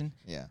 Secession.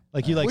 Yeah.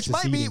 Like you like which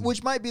seceding.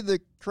 might be the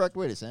correct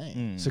way to say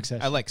it.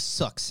 Succession. I like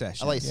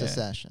Succession. I like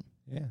secession.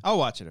 Yeah. I'll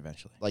watch it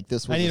eventually. Like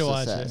this was I need a to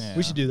watch success. it. Yeah.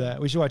 We should do that.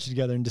 We should watch it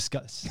together and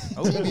discuss.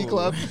 TV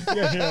club.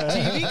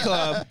 TV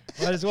club.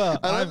 Might as well.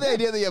 I love the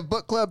idea that you have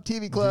book club,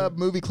 TV club,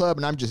 movie club,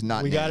 and I'm just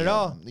not. We got naming it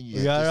all. them.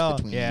 We got it all.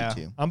 Between Yeah.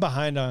 you two. I'm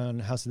behind on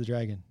House of the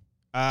Dragon.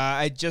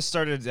 I just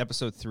started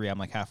episode 3. I'm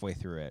like halfway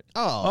through it.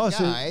 Oh,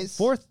 so guys.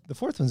 the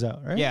fourth one's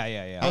out, right?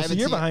 Yeah. Oh, so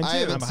you're behind too. I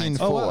haven't I'm seen behind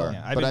too. 4,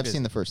 Yeah, I've but been I've busy.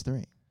 seen the first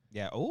 3.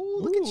 Yeah. Oh,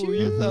 look at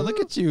you. Look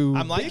at you.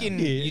 I'm liking.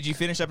 Big. Did you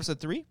finish episode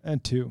 3?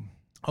 And 2.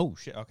 Oh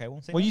shit. Okay, I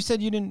won't say. Well, that. you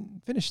said you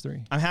didn't finish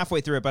 3. I'm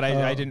halfway through it, but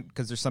I Oh. didn't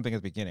because there's something at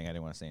the beginning. I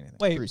didn't want to say anything.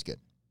 Wait, 3's good.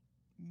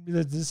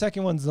 the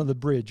second one's on the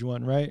bridge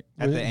one, right?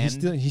 At the he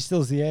end? He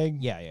steals the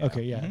egg. Yeah.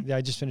 Okay, yeah. Mhm. Yeah,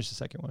 I just finished the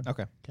second one.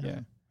 Okay. Yeah.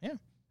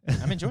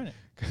 I'm enjoying it.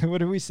 What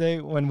did we say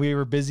when we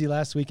were busy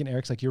last week? And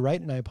Eric's like, "You're right,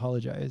 and I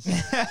apologize."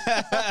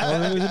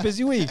 Well, it was a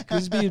busy week. It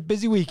was a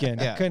busy weekend.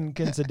 Yeah. I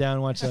couldn't sit down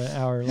and watch an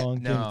hour-long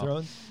Game of No.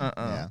 Thrones.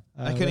 Yeah.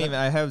 I couldn't even.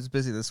 I was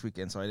busy this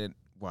weekend, so I didn't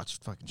watch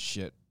fucking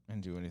shit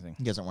and do anything.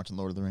 You guys aren't watching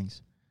Lord of the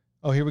Rings?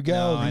 Oh, here we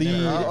go.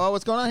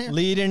 What's going on here?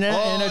 Lead in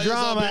a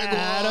drama.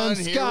 Adam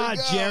Scott,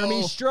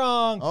 Jeremy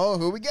Strong. Oh,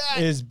 who we got?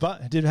 Has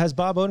Bob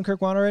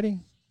Odenkirk won already?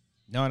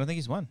 No, I don't think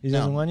he's won. He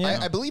hasn't won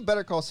yet? I believe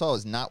Better Call Saul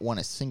has not won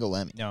a single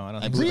Emmy. No, I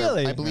don't think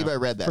Really? I believe I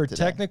read that For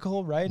today.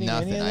 technical writing?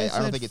 Nothing. Any of I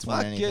don't think it's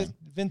won anything.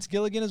 Vince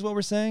Gilligan is what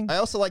we're saying? I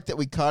also like that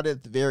we caught it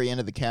at the very end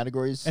of the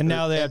categories. And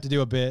now they have to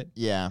do a bit.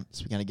 Yeah,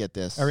 so we're going to get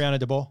this. Ariana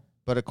DeBose.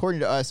 But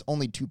according to us,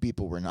 only 2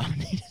 people were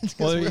nominated.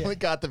 Because we only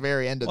got the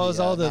very end of the it was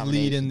all the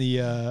lead in the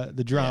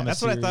drama Yeah, that's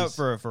series. what I thought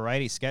for a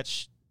variety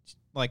sketch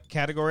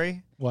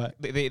category. What?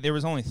 There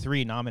was only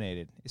 3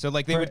 nominated. So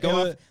they would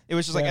go off. It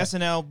was just like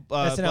SNL,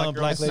 SNL and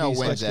Black Ladies. SNL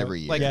wins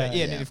every year.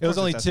 It was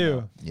only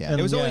 2. Yeah.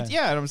 It was only, and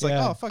I was like,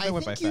 oh, fuck, I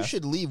went by think you fast.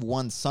 should leave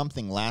one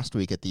something last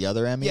week at the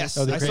other Emmys. Yes,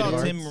 the I saw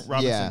Creative Tim Arts.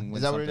 Robinson Yeah, win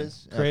is that what it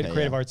something. is?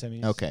 Creative Arts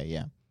Emmys. Okay,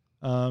 yeah.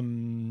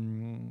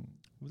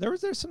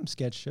 There's some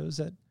sketch shows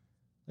that,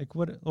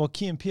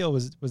 Key and Peele,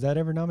 was that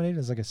ever nominated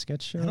as a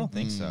sketch show? I don't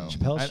think so.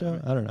 Chappelle Show?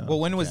 I don't know. Well,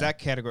 when was that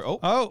category? Who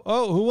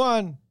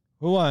won?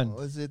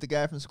 Was it the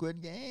guy from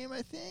Squid Game,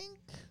 I think?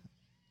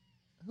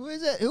 Who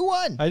is it? Who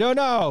won? I don't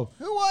know.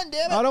 Who won,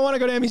 damn it? I don't want to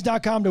go to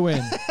Emmys.com to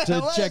win,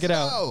 to check it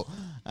out.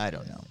 I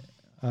don't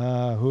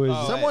know. Who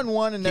is Someone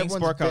won and King's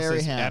everyone's Sparkhouse very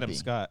is happy. Adam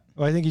Scott.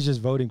 Well, I think he's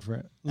just voting for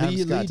it. Adam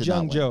Lee Scott did not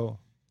Jung-jo.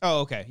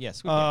 Oh, okay.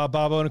 Yes. Bob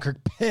Odenkirk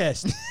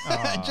pissed.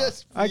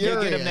 Just Get him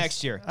furious.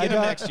 next year.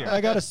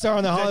 I got a star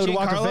on the Hollywood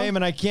Walk of Fame,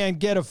 and I can't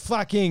get a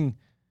fucking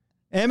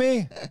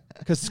Emmy?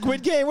 Because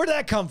Squid Game, where'd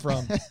that come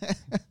from?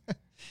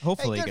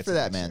 Hopefully, Hey, good for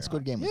that, man.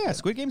 Squid Game was good.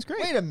 Squid Game's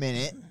great. Wait a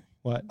minute.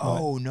 What?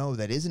 Oh, no,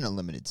 that isn't a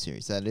limited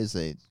series. That is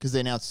because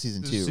they announced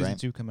season 2, right? Season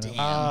 2 coming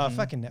out.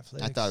 Fucking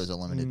Netflix. I thought it was a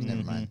limited.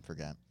 Never mind.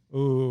 Forgot.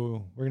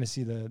 Ooh, we're going to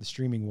see the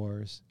streaming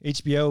wars.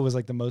 HBO was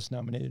the most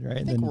nominated, right?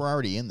 I think we're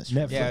already in this.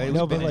 Netflix. Yeah,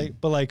 no,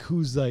 but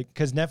who's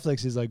because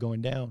Netflix is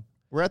going down.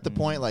 We're at the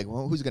point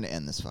who's going to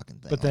end this fucking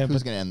thing? But then,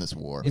 who's going to end this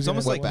war? It's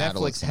almost like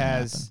battle is Netflix gonna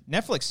has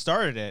Netflix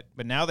started it,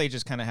 but now they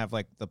just kind of have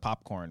the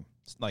popcorn,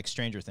 like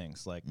Stranger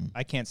Things.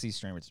 I can't see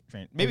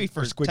maybe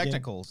for Squid Game.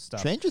 technical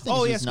stuff. Stranger Things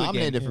was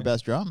nominated for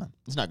best drama.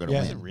 It's not going to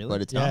win, Is it really?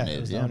 but it's Yeah, nominated.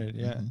 it was nominated.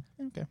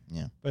 Yeah. Okay.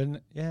 Yeah. But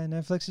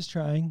Netflix is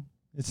trying.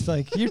 It's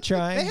you're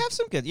trying. They have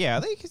some good.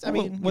 Yeah.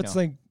 What's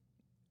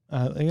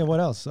what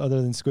else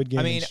other than Squid Game?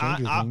 I mean, and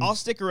Stranger I'll Things?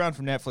 stick around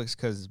for Netflix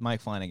because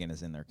Mike Flanagan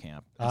is in their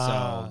camp.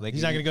 So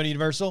he's not going to go to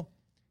Universal.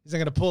 He's not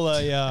going to pull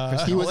a.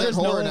 He was at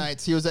Horror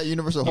Nights. He was at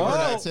Universal Horror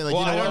Nights saying,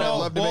 I don't know. I'd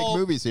love to make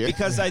movies here.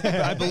 Because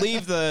I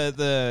believe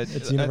the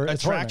It's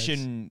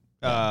attraction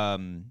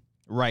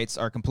rights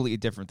are completely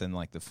different than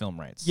the film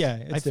rights. Yeah,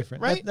 it's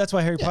different. Right? That's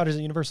why Harry Potter's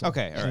at Universal.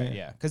 Okay, all right,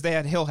 yeah. Because they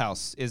had Hill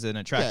House is an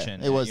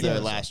attraction. It was there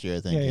last year,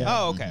 I think. Yeah.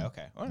 Oh,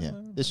 okay. Yeah.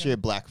 This year,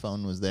 Black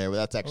Phone was there. But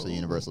that's actually a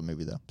Universal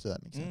movie, though, so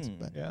that makes sense.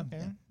 But Yeah.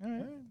 Okay. All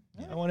right.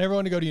 I want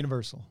everyone to go to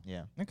Universal.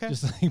 yeah. Okay.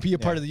 Just be a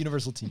part of the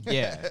Universal team.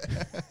 Yeah.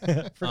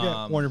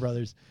 Forget Warner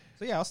Brothers.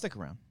 So yeah, I'll stick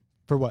around.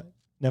 For what?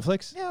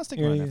 Netflix? Yeah, I'll stick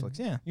around Netflix.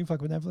 Yeah. You can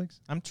fuck with Netflix?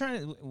 I'm trying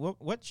to.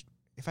 What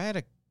if I had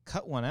to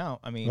cut one out?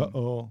 I mean,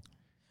 Uh-oh.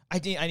 I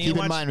need Keep to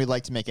watch. in mind, we'd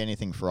like to make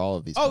anything for all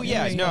of these. Oh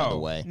yeah, companies, by the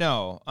way.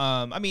 no.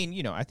 I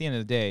mean, at the end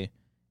of the day,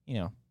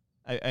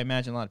 I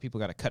imagine a lot of people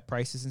got to cut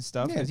prices and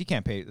stuff because you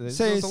can't pay. There's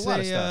a lot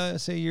of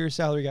stuff. Say your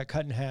salary got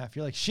cut in half.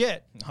 You're like,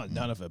 shit. Oh,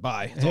 none of it.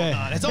 Bye. It's all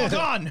gone. It's all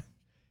gone.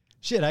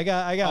 Shit, I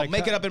got. I'll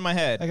make it up in my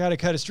head. I got to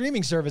cut a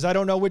streaming service. I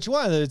don't know which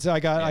one. I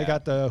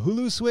got the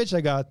Hulu switch.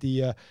 I got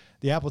the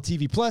Apple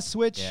TV Plus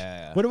switch.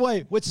 Yeah.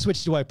 Which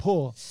switch do I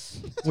pull?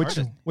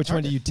 Which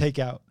one do you take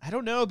out? I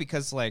don't know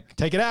because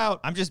Take it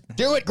out. I'm just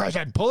Do it,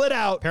 Grayson. Pull it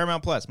out.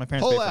 Paramount Plus. My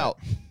parents Pull pay for out.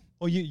 it.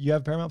 Oh, you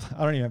have Paramount?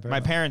 I don't even have My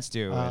Paramount. parents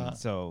do, and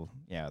so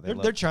yeah,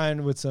 They're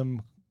trying with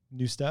some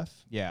new stuff.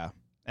 yeah.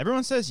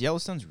 Everyone says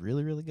Yellowstone's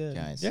really, really good.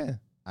 Guys, Yeah.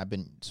 I've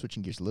been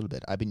switching gears a little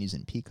bit. I've been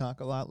using Peacock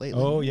a lot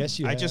lately. Oh, yes,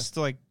 you I have. just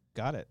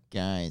got it.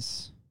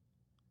 Guys,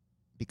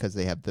 because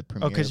they have the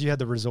premiere. Oh, because you had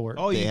the resort.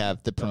 Oh, They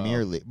have the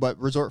premiere league. But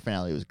Resort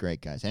finale was great,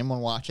 guys. Anyone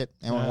watch it?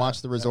 Anyone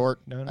watch the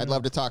Resort? No, I'd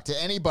love to talk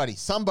to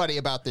somebody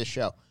about this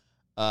show.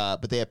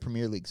 But they have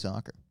Premier League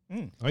soccer.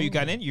 Oh, you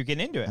got in? You're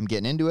getting into it. I'm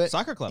getting into it.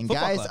 Soccer club, And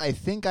football guys, club. I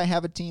think I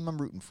have a team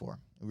I'm rooting for. Are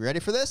we ready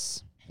for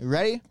this? You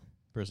ready?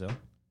 Brazil,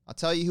 I'll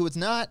tell you who it's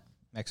not.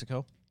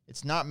 Mexico.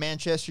 It's not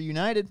Manchester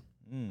United.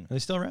 Are they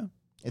still around?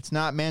 It's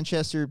not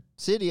Manchester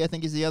City, I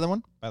think is the other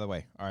one. By the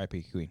way,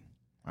 R.I.P. Queen.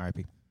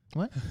 R.I.P.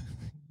 What?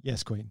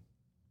 Yes, Queen.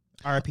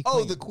 R.I.P. Oh,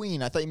 Queen. the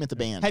Queen. I thought you meant the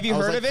band. Have you I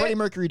was heard like, of it? Freddie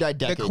Mercury died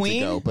decades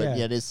Queen? ago, but Yeah.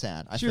 yeah, it is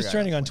sad. She was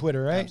trending on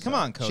Twitter, right? Come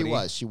on, Cody.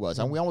 She was.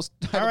 We almost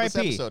titled this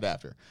R.I.P. episode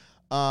after.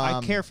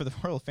 I care for the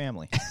royal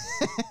family.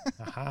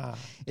 Aha.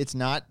 It's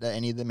not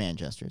any of the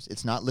Manchesters.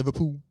 It's not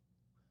Liverpool.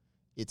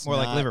 It's More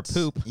like not,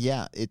 Liverpool.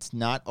 Yeah, it's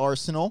not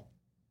Arsenal.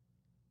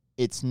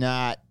 It's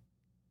not.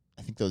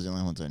 I think those are the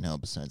only ones I know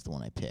besides the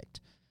one I picked.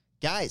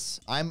 Guys,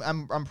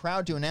 I'm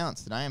proud to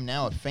announce that I am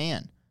now a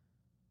fan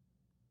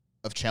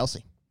of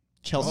Chelsea.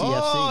 Chelsea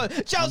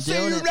FC. Chelsea!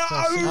 I'm doing it. No!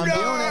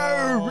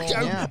 I'm doing it.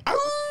 Yeah.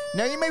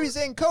 Now you may be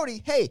saying,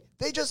 Cody, hey,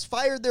 they just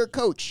fired their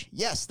coach.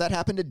 Yes, that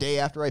happened a day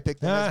after I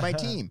picked them as my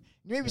team.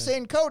 You may be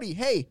saying, Cody,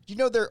 hey, do you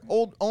know their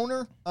old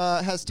owner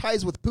has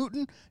ties with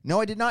Putin? No,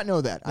 I did not know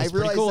that. That's I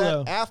realized cool,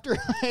 that though.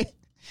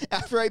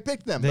 after I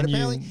picked them. Then but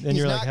apparently then he's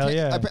you're not. like, hell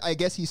yeah. I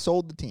guess he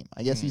sold the team.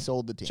 He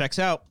sold the team. Checks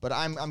out. But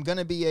I'm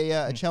gonna be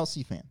a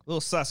Chelsea fan. Little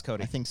sus,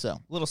 Cody. I think so.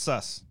 Little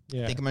sus.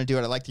 Yeah. I think I'm gonna do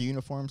it. I like the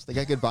uniforms. They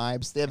got good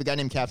vibes. They have a guy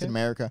named Captain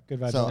America. Good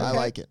vibes. So Okay. I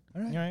like it.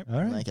 All right. All right. All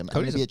I right. like him. I'm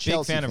Cody's gonna be a a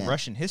Chelsea big fan of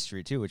Russian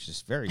history too, which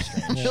is very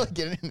strange. I'm really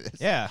getting into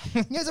this. Yeah.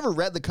 You guys ever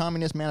read the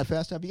Communist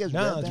Manifesto? Have you guys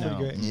No, read it's that?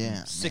 pretty great.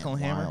 Yeah. Sickle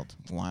man, hammer.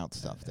 Wild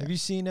stuff there. Have you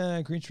seen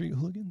Green Street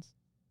Hooligans?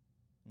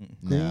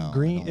 No,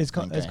 Green. I don't It's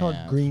called. think It's I called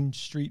have. Green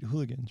Street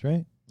Hooligans,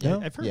 right? Yeah,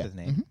 No? I've heard Yeah. of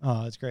the name.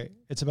 Oh, it's great.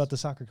 It's about the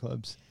soccer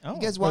clubs. Oh.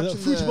 You guys Or the watching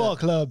football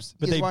clubs,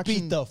 but you guys they watching-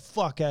 beat the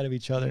fuck out of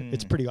each other.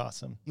 It's pretty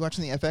awesome. You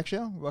watching the FX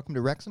show? Welcome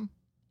to Wrexham.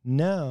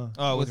 No.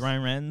 Oh, with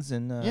Ryan Reynolds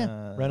and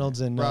Yeah. Reynolds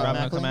and Rob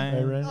Rob McElhenney.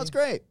 McElhenney. Oh, it's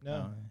great.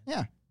 No.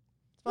 Yeah,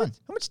 How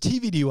much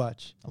TV do you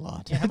watch? a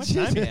lot. Yeah, how much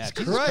time do you have?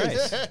 Jesus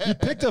Christ. You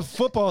picked a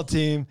football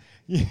team.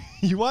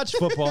 You watch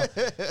football.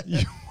 You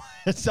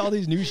watch all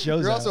these new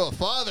shows. You're out. also a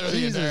father. the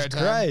Jesus entire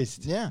time.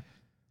 Christ. Yeah.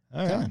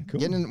 All right.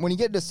 Cool. When you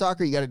get into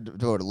soccer, you got to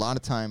devote a lot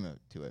of time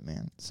to it,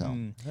 man. So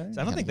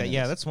So I don't think that.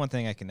 Yeah, that's one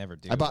thing I can never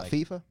do. I bought like,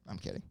 FIFA. I'm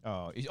kidding.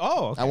 Okay.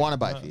 I want to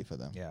buy FIFA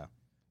though. Yeah.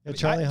 Yeah,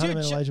 Charlie Hunnam and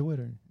Dude, Elijah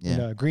Wood. Yeah.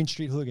 And, Green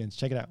Street Hooligans.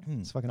 Check it out.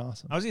 It's fucking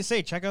awesome. I was gonna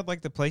say, check out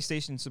like the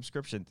PlayStation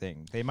subscription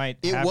thing. They might.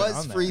 It have was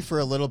on free there. for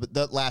a little bit.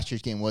 The last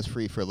year's game was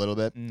free for a little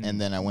bit, and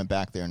then I went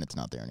back there and it's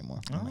not there anymore.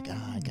 I'm like,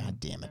 god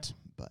damn it.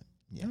 But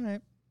yeah. All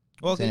right.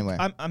 Well, So anyway.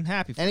 I'm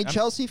happy. For Any I'm-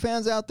 Chelsea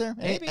fans out there?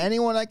 Maybe.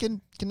 Anyone I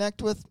can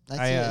connect with? I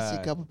see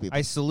a couple people.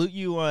 I salute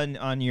you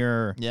on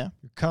your. yeah.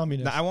 You're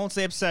communist. No, I won't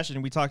say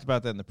obsession. We talked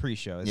about that in the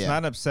pre-show. It's Yeah. not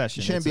an obsession.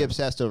 You shouldn't It's be a-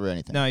 obsessed over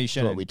anything. No, you That's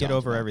what shouldn't. we Get talked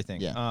over about. everything.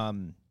 Yeah.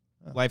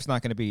 Life's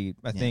not going to be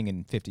a thing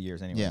in 50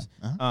 years, anyways.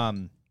 Yeah. Uh-huh.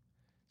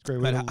 It's a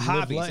great way But to live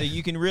hobbies. So life.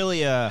 you can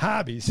really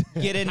Hobbies.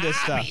 get into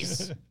stuff.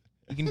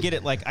 You can get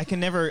it. Like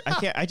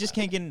I just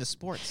can't get into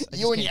sports. I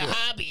You just and your can't do it.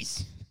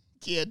 hobbies,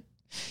 kid.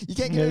 You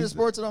can't get into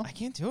sports at all? I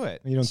can't do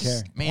it. You don't It's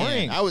just care. Man,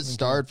 boring. I was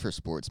starved for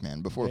sports,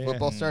 man. Before Yeah.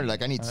 football started,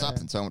 like I need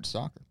something, so I went to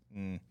soccer.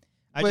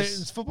 I But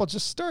just football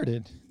just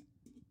started.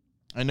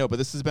 I know, but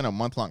this has been a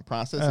month-long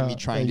process of me Oh,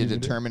 trying yeah, to you did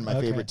it. determine my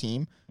Okay. favorite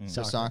team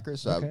for soccer.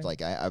 So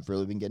Okay. I've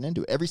really been getting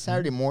into it every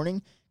Saturday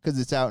morning because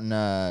it's out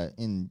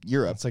in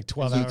Europe. It's like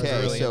 12 UK,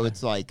 hours early. so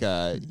it's like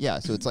so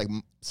it's like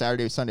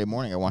Saturday, Sunday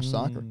morning. I watch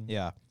soccer.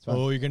 yeah.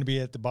 Oh, you're going to be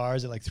at the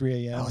bars at like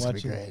 3 a.m. Oh, it's gonna be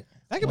watching. great.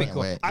 That could be Can't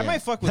cool. wait, I yeah.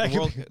 might fuck with That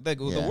the could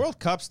World. The yeah. World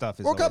Cup stuff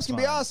is World always Cups can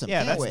be fun. awesome.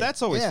 Yeah, Can't wait.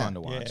 that's always Yeah. fun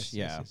to watch. Yes,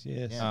 yeah. yes,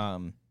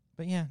 yes.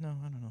 But yeah, no,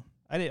 I don't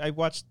know. I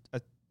watched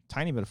a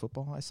tiny bit of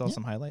football. I saw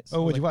some highlights.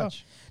 Oh, what'd you Like,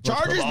 watch?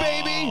 Chargers,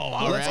 baby!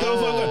 Let's right.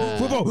 go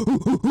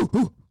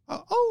football.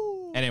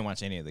 Oh. I didn't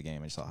watch any of the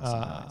game. I just saw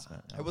some highlights.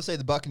 But, I will say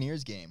the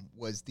Buccaneers game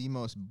was the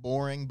most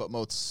boring but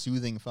most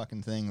soothing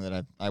fucking thing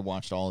that I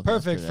watched all of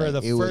Perfect for yesterday.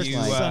 the It was first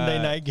like-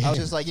 Sunday night game. I was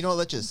just like,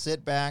 let's just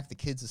sit back. The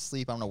kids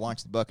asleep. I'm gonna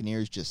watch the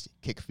Buccaneers just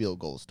kick field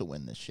goals to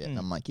win this shit. And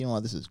I'm like, you know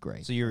what, this is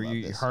great. so I your love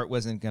your this. heart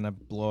wasn't gonna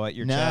blow at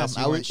your No, chest.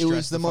 You weren't it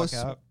was stressed the fuck most.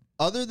 out?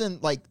 Other than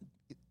like,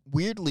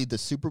 weirdly, the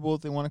Super Bowl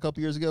that they won a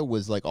couple years ago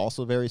was like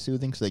also very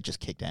soothing. So they just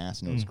kicked ass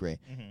and it was great.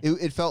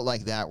 It felt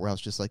like that where I was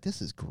just like, this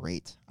is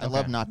great. I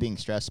love not being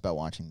stressed about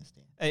watching this game.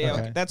 Hey,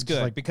 Okay. that's Just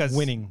good like because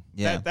winning.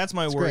 Yeah. That's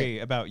my It's worry great.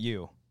 about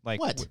you. Like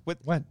What?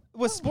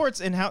 with sports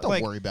and how Don't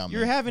like worry about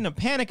you're me. having a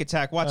panic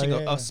attack watching yeah,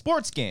 a yeah.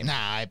 sports game. Nah,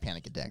 I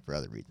panic attack for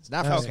other reasons.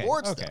 Not for Okay,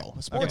 sports okay. though. You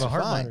have Sports a are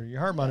heart fine. monitor. Your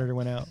heart monitor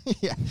went out.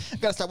 Yeah,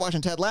 gotta stop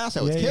watching Ted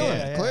Lasso. It's Yeah, killing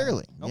yeah, it. yeah.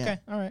 Clearly. Okay,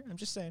 Yeah. all right. I'm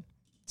just saying.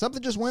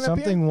 Something just went up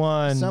here. Something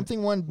won.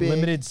 Something won big.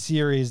 Limited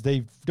series.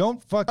 They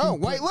don't fucking. Oh,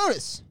 White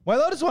Lotus. White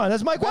Lotus won.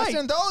 That's Mike Best White.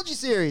 anthology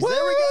series. Woo!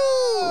 There we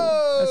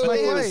go. That's But Mike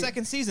they have a White.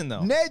 second season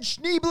though. Ned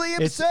Schneebly It's-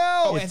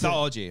 himself. Oh, it's a-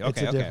 anthology. it's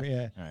Okay, a okay. different-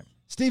 yeah. All right.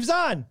 Steve's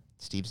on.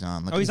 Steve's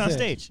on. Look Oh, he's at on this.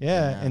 stage.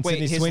 Yeah. And Wait,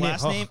 Sydney his Sweeney.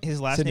 last name.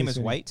 His last Sydney name is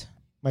Sweeney. White,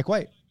 Mike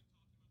White.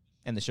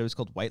 and the show is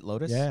called White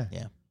Lotus. Yeah.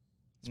 Yeah.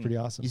 It's pretty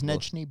awesome. He's Ned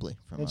Schneebly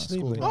from Ned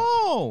School. Schneebly.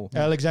 Oh.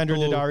 Alexandra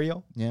Cool.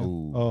 Daddario. Yeah.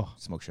 Ooh. Oh.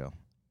 Smoke show.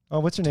 Oh,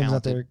 what's her name? Is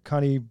out Talented. there?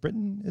 Connie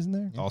Britton, isn't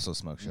there? Also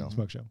smoke show.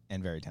 Smoke Show.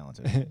 And very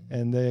talented.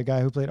 And the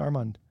guy who played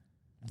Armand.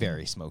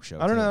 Very smoke show.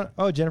 I don't too. know.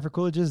 Oh, Jennifer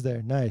Coolidge is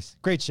there. Nice.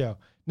 Great show.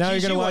 Now She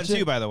you're going to won watch too,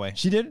 it? by the way.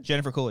 She did?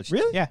 Jennifer Coolidge.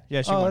 Really? Yeah.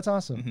 Yeah. She Oh, won. that's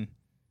awesome. Mhm.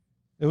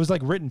 It was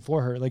like written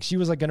for her. Like she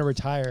was like going to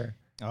retire.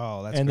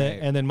 Oh, that's and great.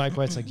 then Mike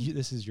White's like,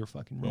 this is your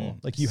fucking role.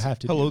 Like you have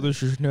to Hello, do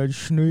this is Ned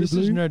Schneebly. This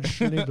is Ned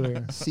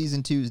Schneebler.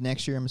 Season 2 is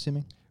next year, I'm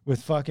assuming.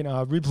 With fucking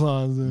Aubrey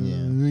Plaza.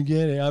 Yeah. We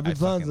get it. Aubrey I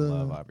fucking Plaza.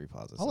 love Aubrey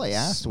Plaza. All I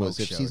asked was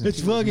Smoke if show. season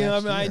It's 2 was fucking.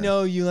 next I year.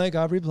 know you like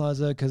Aubrey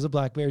Plaza because of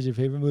Black Bear is your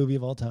favorite movie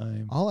of all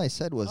time. All I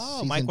said was Oh,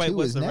 season Mike 2 White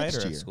was is the next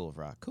writer year. of School of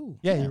Rock. Cool.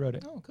 Yeah, he wrote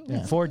it. Oh, cool.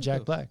 Yeah, for Jack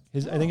Cool. Black. I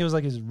think it was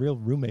like his real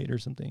roommate or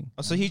something.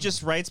 Oh, so he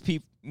just writes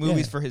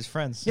movies Yeah. for his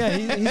friends. Yeah,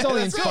 he's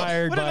only That's cool.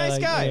 inspired What a by nice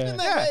like, guy. yeah. Isn't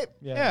that great?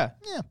 Yeah. Yeah.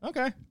 Yeah.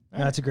 Okay.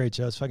 No, it's a great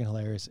show. It's fucking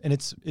hilarious, and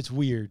it's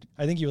weird.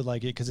 I think you would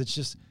like it because it's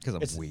just because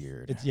I'm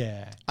weird. It's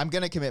I'm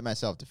gonna commit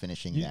myself to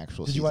finishing the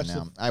actual did season you watch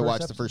now. the I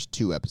watched first the first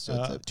 2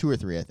 episodes, 2 or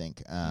 3, I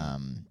think.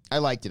 I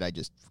liked it. I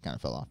just kind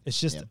of fell off. It's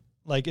just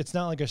like it's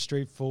not like a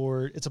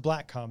straightforward. It's a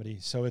black comedy,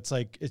 so it's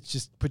like it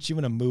just puts you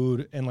in a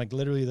mood, and like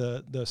literally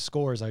the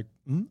score is like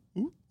ooh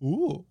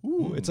ooh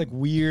ooh. It's like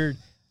weird.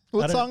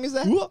 What song is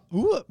that?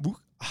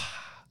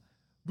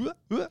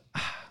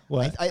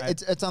 What?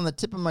 It's on the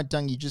tip of my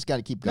tongue. You just got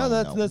to keep going.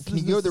 No, that's Can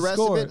you go the rest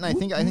score. of it? And I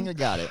think I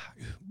got it.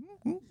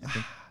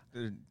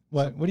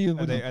 What do you?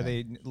 Are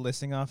they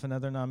listing off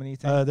another nominee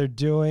thing? They're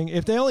doing.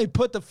 If they only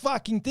put the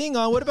fucking thing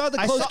on, what about the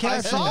closed captioning?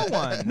 I saw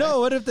one. No,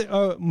 what if they?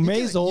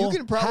 Maisel. You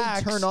can probably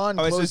Hacks. turn on.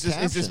 Oh, closed is this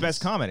captions.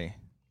 best comedy?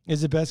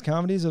 Is it best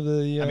comedies of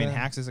the? I mean,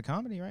 Hacks is a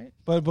comedy, right?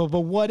 But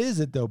what is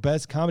it though?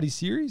 Best comedy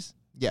series?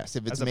 Yes,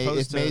 if it's As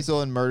opposed to-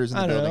 Maisel and Murders in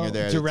the I don't Building know. are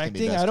there. it's gonna be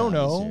Directing? best I don't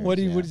comedy know. series, What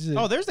yeah. is it?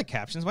 Oh, there's the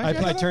captions. Why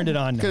I turned it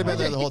on now. Could have been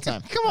there the whole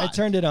time. Come on. I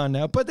turned it on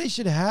now, but they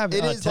should have.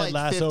 It is Ted like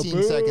Lasso. 15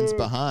 Boo. seconds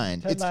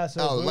behind. Ted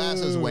Lasso,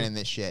 Lasso's boo. winning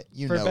this shit.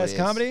 You For know best it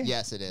is. comedy?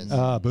 Yes, it is. Boo.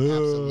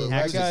 Absolutely. Right,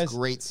 Hacks guys? is a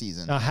great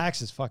season. No,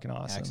 Hacks is fucking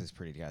awesome. Hacks is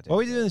pretty goddamn. What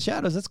we do good. in the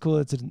shadows? That's cool.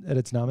 It's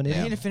I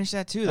nominated. need to finish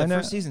that too. I That know-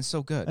 first season's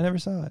so good. I never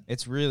saw it.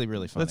 It's really,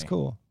 really funny. That's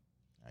cool.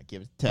 All right,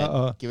 give it to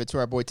Ted. Give it to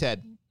our boy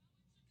Ted.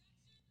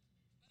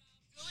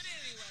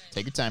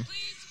 Take your time.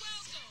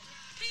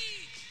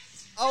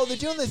 Oh, they're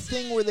doing this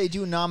thing where they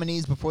do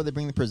nominees before they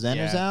bring the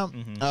presenters Yeah. out?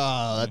 Mhm.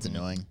 Oh, that's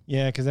annoying.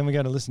 Yeah, because then we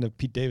got to listen to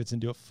Pete Davidson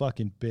do a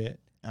fucking bit.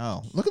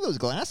 Oh, look at those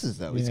glasses,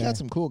 though. He's Yeah. got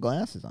some cool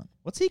glasses on.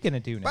 What's he gonna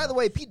do now? By the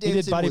way, Pete He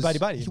did Davidson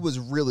Body. he was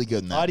really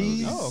good in that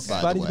Bodies. movie. Oh, okay.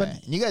 By Bodies, the way.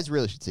 Bodies. And you guys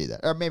really should see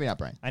that. Or maybe not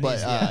Brian. I But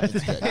need to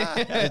see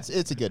it's good.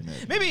 it's a good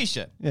movie. maybe he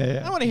should.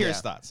 Yeah. I want to hear Yeah.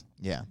 his thoughts.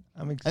 Yeah.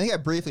 I'm I think I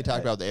briefly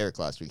talked about the Eric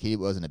last week. He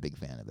wasn't a big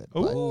fan of it. But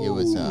Ooh. it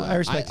was. I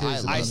respect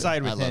his love I it.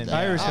 side with love him. that.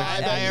 I respect I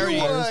his. bet I you already-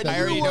 would. I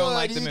already You don't would.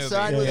 like the You'd movie.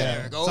 side with Yeah.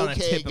 Eric. It's on the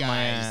Okay, tip of my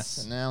guys.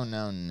 ass.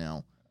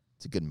 No.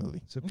 It's a good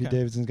movie. So Pete Okay.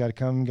 Davidson's got to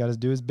come, got to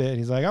do his bit.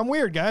 He's like, I'm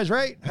weird, guys,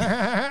 right?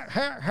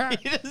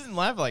 He doesn't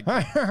laugh like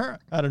that.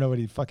 I don't know what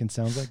he fucking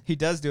sounds like. He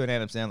does do an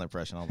Adam Sandler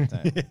impression all the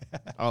time.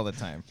 All the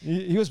time.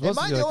 He was supposed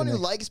Am I to do the like one who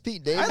next- likes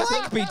Pete I Davidson?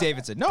 like Pete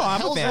Davidson. No, I'm a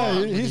hell's fan. wrong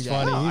Yeah, with he's you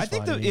funny. guys? No, He's I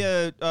think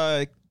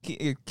funny.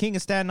 the King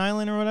of Staten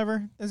Island or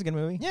whatever. That's a good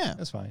movie. Yeah,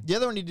 That's fine. The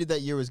other one he did that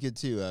year was good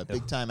too.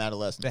 Big Time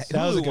Adolescence.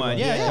 That was a Hulu good one.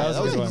 Yeah, that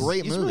was good a one.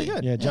 great He's movie.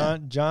 really good. Yeah,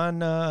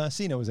 John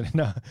Cena was in it.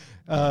 No,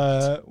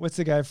 what's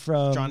the guy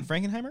from John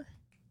Frankenheimer.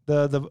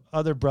 the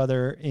other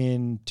brother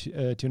in Two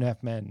and a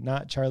Half Men?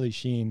 Not Charlie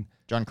Sheen.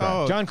 John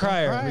Cryer. Oh, John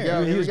Cryer. Cryer. He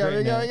Here we was go. great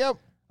Here in we that.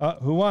 go.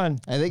 Who won?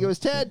 I think it was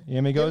Ted.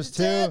 Yemi goes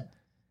Give it to to. Ted.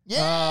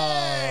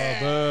 Yeah.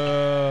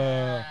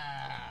 Oh,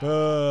 boo.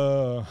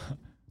 Boo.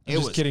 I'm It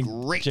just was kidding,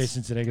 great.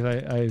 Jason today,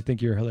 because I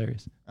think you're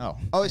hilarious. Oh,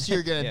 so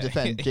you're gonna Yeah.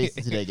 defend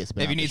Jason Sudeikis?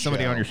 If you need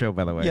somebody on your show,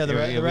 by the way. Yeah, the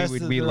rest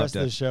we'd of love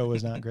the to. show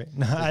was not great.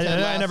 No, I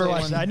Ted never Lasso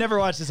watched it. one? I never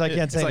watched this. I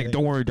can't It's say like, anything.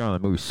 don't worry,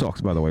 darling. The movie sucks,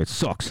 by the way. It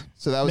sucks.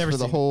 So that was Never for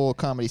the seen it. whole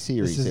comedy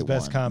series. This is it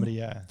best won. comedy,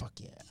 yeah. Fuck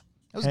yeah.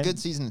 That was a And- good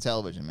season of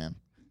television, man.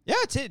 Yeah,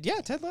 Ted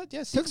Lasso.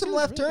 Yeah, Took some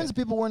left turns that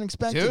people weren't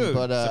expecting, Dude,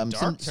 but some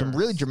dark some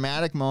really turns.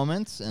 dramatic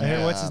moments. And, I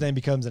hear what's his name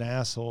becomes an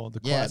asshole.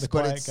 The Yes,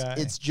 quiet, but guy.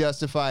 it's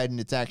justified, and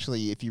it's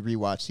actually, if you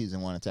rewatch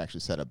season 1, it's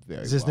actually set up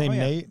very Is his well. name Oh,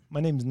 yeah. Nate?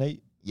 My name's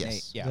Nate. Yes.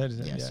 Nate, yeah. That is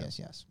it, yeah.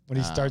 Yes. When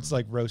he starts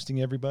like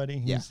roasting everybody.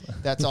 Yeah, he's-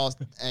 that's all.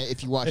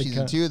 If you watch It season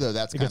kinda- 2, though,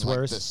 that's it kind gets of like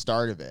worse. the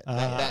start of it.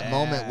 That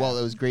moment, while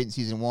it was great in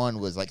season 1,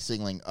 was like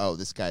signaling, oh,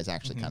 this guy's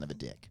actually kind of a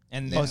dick.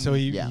 And Oh, then, so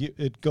Yeah.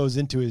 it goes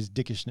into his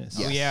dickishness.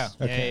 Yes. Oh, yeah.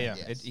 Okay. Yeah.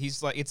 Yes.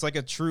 He's like, it's like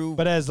a true.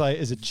 But as like,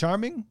 is it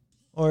charming,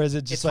 or is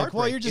it just It's like,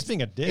 well, heartbreak. you're just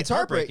being a dick? it's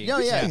heartbreaking. No,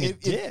 yeah, being a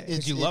dick.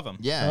 Because you love him.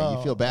 Yeah, Oh,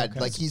 you feel bad. okay.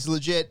 Like he's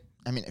legit.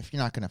 I mean, if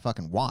you're not gonna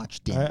fucking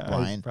watch, damn it, I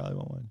Brian, probably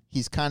won't win.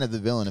 he's kind of the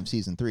villain of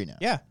season 3 now.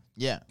 Yeah.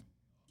 Yeah.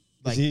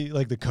 Is he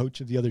like the coach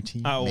of the other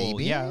team? Oh,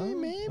 Maybe. yeah.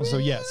 Maybe. Oh, so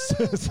yes.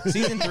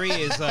 Season 3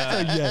 is.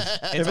 yes.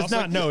 If it's also-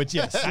 not, no, it's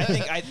yes. I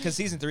think because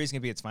season 3 is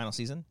gonna be its final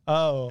season,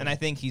 Oh, and I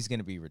think he's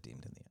gonna be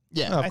redeemed in the end.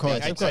 Yeah, Oh, I of course,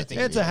 think- of course. I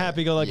think It's he a is.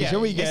 happy-go-lucky show.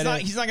 We get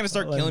it. He's not going to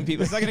start killing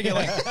people. He's not going to get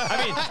like.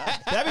 I mean,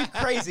 that'd be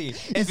crazy.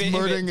 If He's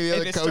murdering the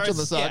other if it coach on starts-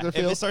 the soccer If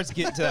field. it starts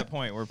getting to that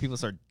point where people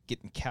start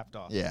getting capped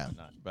off. Yeah. And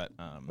whatnot. But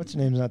What's her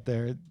name's not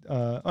there?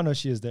 Oh no,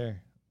 she is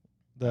there.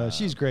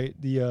 She's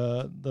great.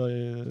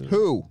 The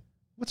Who?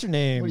 what's her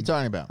name? What are you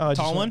talking about? Just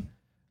tall wa- one.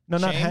 No,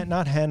 not Shane?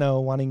 not Hannah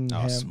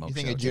Wanningham. smoke. You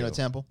think show of Juno too.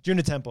 Temple?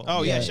 Juna Temple.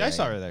 Oh yeah, Yeah, I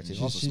saw yeah. her there too.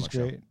 she's, Also she's smoke show.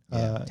 great. Yeah,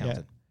 Yeah,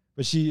 talented.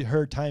 but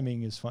her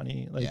timing is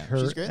funny. Like Yeah, her,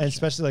 she's great. and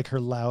especially like her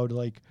loud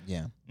like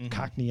Yeah. Mhm.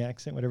 Cockney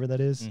accent, whatever that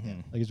is.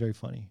 Mhm. Like it's very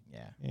funny.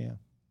 Yeah. Yeah,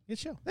 Good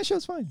show. that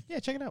show's fine. Yeah,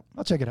 check it out.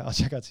 I'll check it out. I'll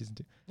check out season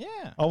 2.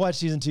 Yeah. I'll watch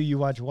season 2. You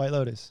watch White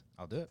Lotus.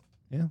 I'll do it.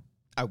 Yeah,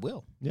 I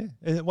will. yeah.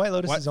 White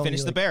Lotus is only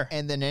Finish the like, bear.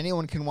 And then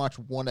anyone can watch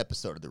one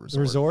episode of The Resort.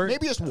 The Resort.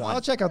 Maybe just one. I'll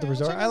check out the Yeah, I'll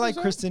resort. check out I The like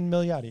Resort. Kristen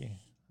Milioti.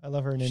 I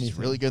love her in anything. She's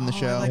really good in the Oh,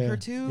 show. I like Yeah. her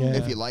too. Yeah.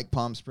 If you like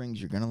Palm Springs,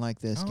 you're going to like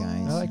this, Oh,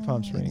 guys. I like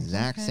Palm Springs.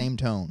 Exact Okay. same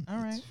tone. All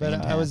right. It's But I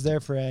was fantastic. there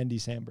for Andy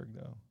Samberg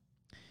though.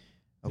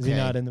 Is he Okay.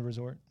 not in the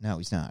resort? No,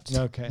 he's not.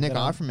 Okay, Nick then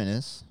I'm- Offerman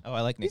is. Oh,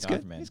 I like Nick He's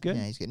good. Offerman. He's good.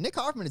 Yeah, he's good. Nick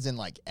Offerman is in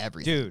like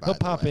everything. Dude, by He'll the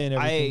pop way. in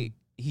everything.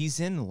 He's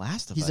in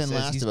Last of He's Us. in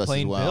Last He's of Us as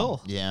playing well.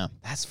 Bill. Yeah.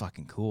 That's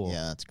fucking cool.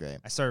 Yeah, that's great.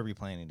 I started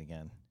replaying it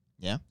again.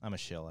 Yeah. I'm a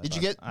shill. Did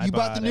you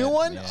bought the new it.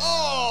 one? Yeah.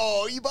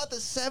 Oh, you bought the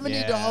 $70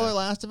 Yeah.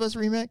 Last of Us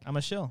remake? I'm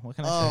a shill. What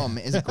can I say? Oh,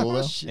 man. Is it cool, though?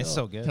 It's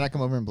so good. Can I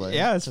come over and play it?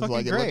 Yeah, it's 'Cause,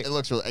 fucking it great. It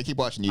looks really. I keep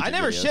watching YouTube I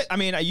never videos. shit. I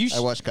mean, I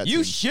watch cutscenes.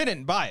 you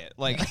shouldn't buy it.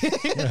 Like,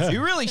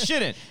 you really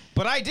shouldn't.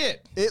 But I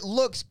did. It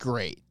looks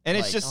great. And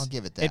it's Like, just, I'll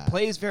give it that. It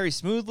plays very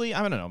smoothly.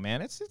 I don't know,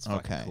 man. It's fucking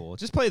Okay. cool.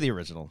 Just play the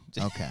original.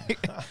 Okay.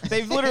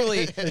 They've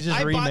literally. just I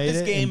bought remade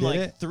this it game and did like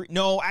it? 3.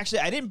 No, actually,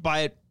 I didn't buy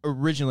it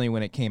originally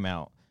when it came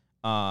out.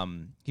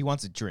 He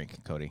wants a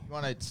drink, Cody. You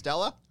want a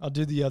Stella? I'll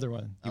do the other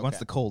one. He wants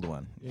the cold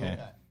one. Yeah.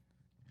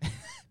 Okay.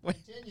 what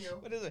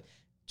is it?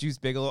 Juice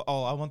Bigelow.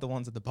 Oh, I want the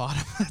ones at the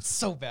bottom. That's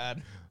so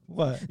bad.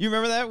 What? You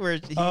remember that where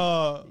she's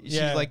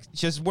yeah. like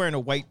just wearing a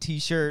white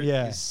T-shirt?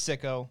 Yeah. He's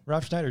sicko.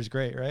 Rob Schneider's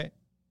great, right?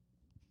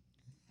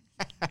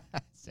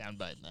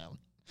 Soundbite now.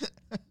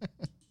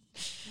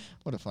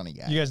 What a funny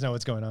guy. You guys know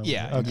what's going on.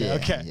 Yeah. Okay. Yeah,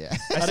 Okay. yeah.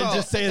 I didn't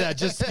just say that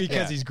just because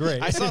Yeah. he's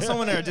great. I saw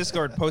someone in our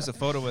Discord post a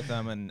photo with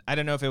them, and I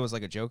didn't know if it was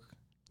like a joke.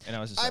 And I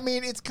was just I like,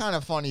 mean, it's kind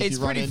of funny if It's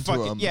you run pretty into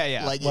fucking- him. yeah,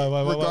 yeah. Like, Wait.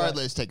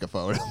 regardless, take a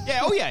photo.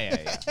 yeah, oh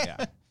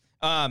yeah.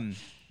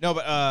 No,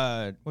 but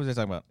what was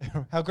I talking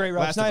about? How great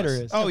Rob Last of Schneider Us.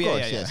 is. Oh, Of yeah,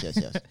 course, yeah.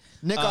 yes.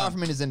 Nick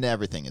Offerman is into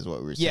everything, is what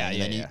we were saying. Yeah, And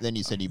yeah, then, yeah. then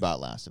you said you bought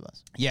Last of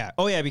Us. Yeah.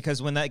 Oh yeah,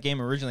 because when that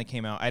game originally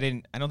came out, I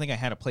don't think I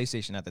had a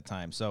PlayStation at the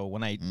time. So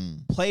when I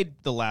played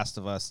The Last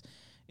of Us,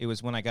 it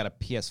was when I got a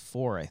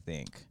PS4, I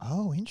think.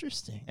 Oh,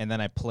 interesting. And then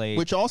I played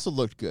Which also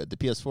looked good. The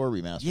PS4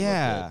 remaster.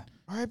 yeah.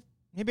 Looked Or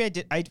maybe I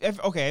did. Okay,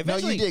 good. No,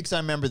 eventually you did, because I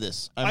remember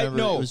this. I remember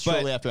know, it was but-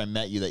 shortly after I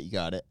met you that you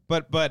got it.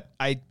 But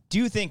I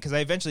do think because I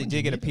eventually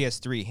did get a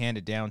PS3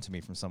 handed down to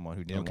me from someone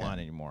who didn't Okay. want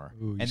it anymore.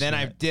 Ooh, you And then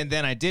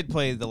smart. I did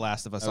play The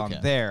Last of Us on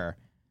Okay. there,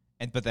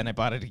 but then I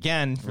bought it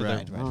again for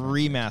Right, the right.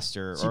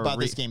 remaster. So you or bought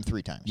this game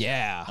 3 times.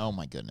 Yeah. Oh,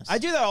 my goodness. I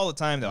do that all the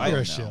time though. You're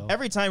I a shill.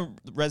 every time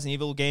Resident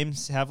Evil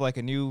games have like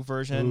a new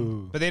version,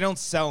 Ooh. but they don't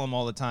sell them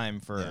all the time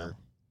for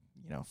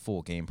Yeah.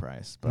 full game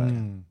price. But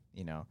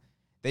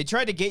they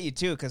tried to get you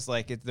too because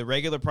like the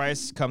regular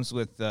price comes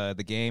with the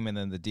game and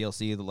then the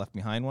DLC, the Left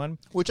Behind one.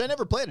 Which I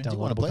never played. I do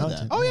want to Downloadable play that.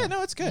 content. Oh yeah,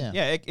 no, it's good. Yeah.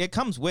 Yeah, it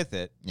comes with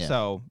it, Yeah.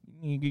 so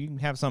you can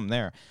have something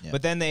there. Yeah.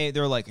 But then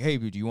they're like, hey,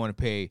 do you want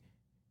to pay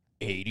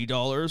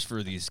 $80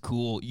 for these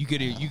cool? You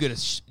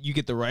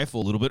get the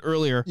rifle a little bit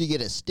earlier. You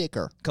get a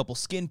sticker. Couple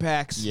skin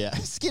packs. Yeah.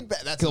 Skin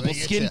pack. That's Couple what they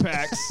get skin you.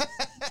 packs.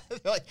 They're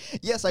like,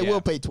 yes, I Yeah.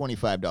 will pay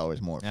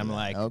 $25 more for I'm that.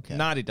 like, okay.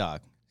 Naughty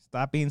Dog,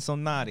 stop being so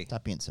naughty.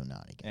 Stop being so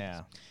naughty,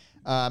 guys.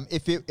 Yeah.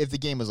 If the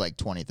game was like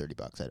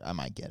 $20-$30, I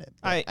might get it.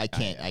 But I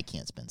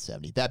can't spend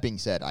 $70. That being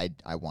said,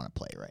 I want to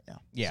play it right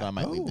now. Yeah. So I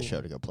might leave the Oh.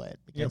 show to go play it.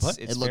 You because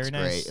gonna It's it looks very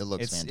nice. great. It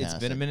looks fantastic. It's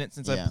been a minute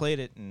since Yeah. I played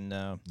it, and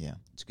Yeah.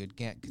 it's a good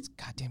game. It's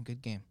a goddamn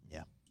good game.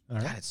 Yeah. All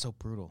right. God, it's so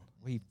brutal.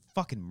 We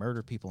fucking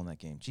murder people in that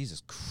game.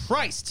 Jesus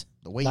Christ.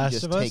 The way Last you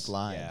just of Us? take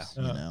lives,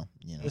 Yeah.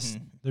 you know.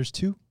 There's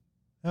 2.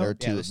 There are Oh,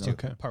 two. Yeah, there's two.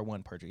 Okay. Part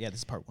 1, part 2. Yeah, this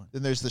is part 1.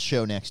 Then there's the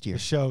show next year. The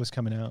show is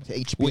coming out. To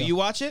HBO. Will you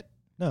watch it?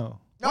 No.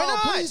 Why Oh,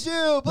 not? please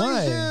do. Please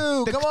Why?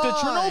 do. The Come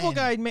on. Chernobyl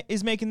guy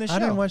is making the show. I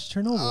didn't watch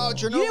Chernobyl. Oh,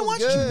 Chernobyl's You didn't watch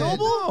good.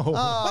 Chernobyl? No.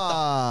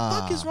 Ah. What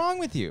the fuck is wrong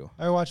with you?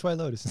 I watched White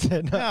Lotus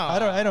instead. No, No.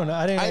 I don't know.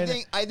 I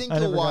think I you'll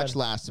never watch got it.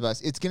 Last of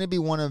Us. It's going to be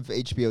one of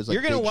HBO's like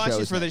You're gonna big watch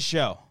shows it for next- this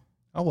show.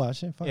 I'll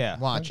watch it. Fine. Yeah.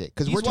 Watch it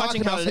because He's we're talking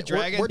watching about House it. of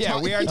Dragon? We're Yeah,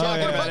 we are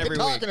talking about it every week.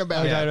 talking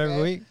about Oh, it. yeah, every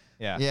okay? week.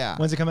 Yeah. Yeah.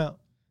 When's it come out?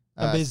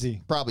 I'm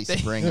busy. Probably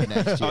spring of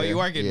next year. Oh, you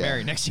are getting Yeah.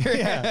 married next year.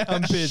 Yeah,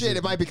 I'm busy. Shit,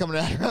 it might be coming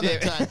out around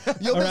that Yeah. time.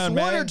 You'll miss Around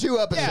one May? or two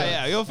episodes.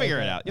 Yeah, you'll figure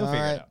it out. You'll All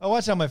figure right. it out. I'll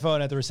watch it on my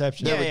phone at the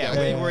reception. Yeah, There we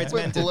yeah, go. where it's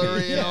With meant to be.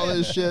 blurry and all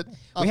this shit. We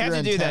Up have your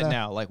to do that antenna.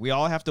 now. Like, we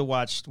all have to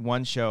watch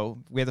one show.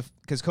 We have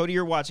because Cody,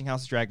 you're watching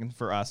House of Dragon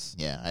for us.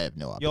 Yeah, I have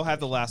no. You'll have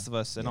The Last of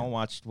Us, and I'll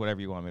watch whatever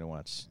you want me to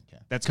watch.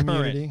 Okay. That's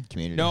Community. current.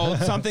 Community. No,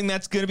 something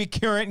that's going to be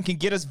current and can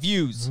get us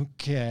views.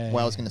 Okay.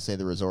 Well, I was going to say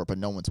The Resort, but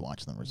no one's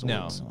watching The Resort,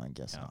 No. so I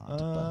guess No. not.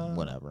 But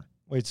whatever.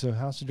 Wait, so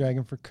House of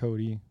Dragon for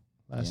Cody,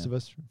 Last Yeah. of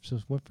Us. So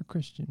what for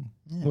Christian?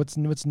 Yeah. What's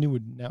new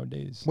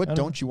nowadays? What I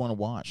don't you want to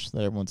watch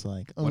that everyone's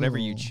like? Whatever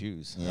oh. you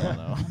choose. Yeah. I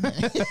don't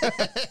know.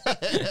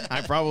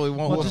 I probably won't.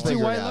 Well, We'll just do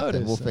figure White it out. Lotus,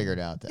 Then. We'll then. figure it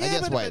out. Then. I Yeah,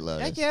 guess but- White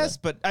Lotus. I guess,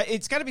 but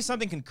it's got to be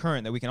something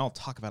concurrent that we can all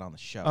talk about on the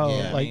show. Oh, You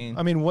know what like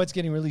I mean, what's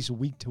getting released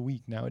week to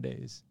week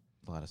nowadays?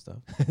 a lot of stuff.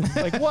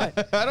 Like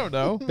what? I don't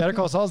know. Better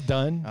Call Saul's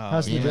done. Oh,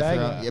 House of yeah. the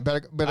Dragon. Yeah. Yeah,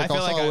 better I Call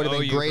feel like Saul I would have owe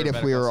been you for great if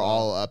Better we Call were Saul.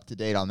 all up to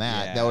date on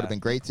that. Yeah. That would have been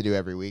great to do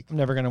every week. I'm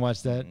never gonna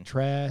watch that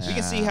trash. We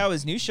can see how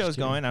his new show's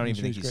kidding. going. I don't I'm even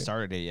sure think he's he great.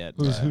 started it yet.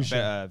 Who's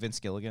show? Vince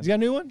Gilligan. He's got a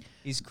new one.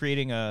 He's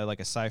creating a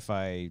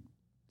sci-fi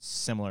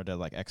similar to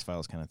like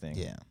X-Files kind of thing.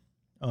 Yeah.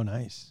 Oh,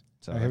 nice.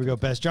 So All right, here we go.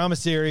 Best drama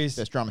series.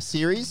 Best drama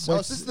series. Oh,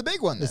 What's- so this is the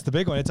big one. Then. It's the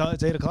big one. It's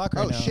 8:00 right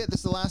Oh now. shit!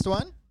 This is the last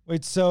one.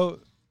 Wait, so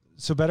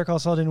Better Call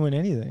Saul didn't win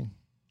anything.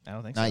 I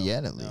don't think so. Not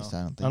yet, at least.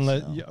 I don't think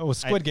Unless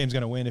so. Squid Game's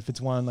gonna win if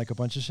it's won like a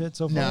bunch of shit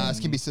so far. No,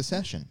 this can be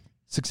Succession.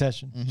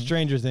 Succession,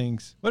 Stranger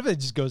Things. What if it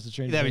just goes to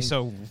Stranger That'd be Things?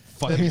 so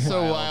fucking That'd be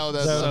so wild.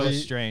 That's That would so be-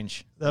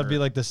 strange. That'd be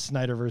like the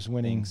Snyderverse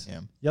winning. Things. Yeah.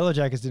 Yellow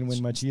Jackets didn't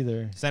win much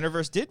either.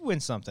 Centerverse did win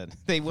something.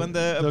 They won the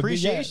They'll be- yeah,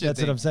 appreciation. that's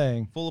what thing, I'm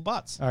saying. Full of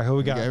bots. All right, who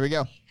we got? Okay, here we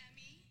go.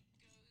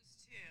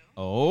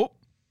 Oh.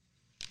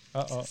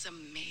 Uh-oh. It's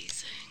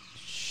amazing.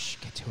 Shh,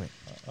 get to it.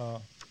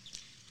 Uh-oh.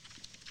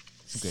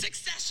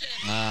 Succession.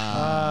 We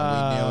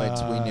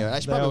knew it. I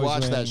should They probably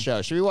always watch that win.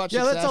 show. Should we watch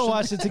Yeah, let's all Succession?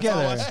 watch it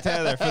together. Watch it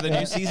together for the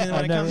new season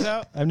when it comes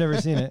out. I've never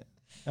seen it.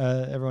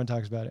 Everyone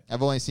talks about it.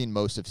 I've only seen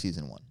most of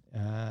season 1.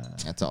 Ah.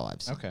 That's all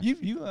I've seen. Okay.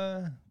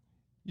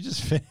 You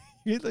just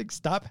you like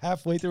stop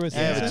halfway through a I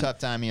season. have a tough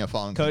time,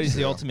 following Cody's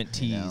the through,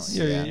 ultimate you know? tease.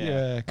 Yeah, Yeah.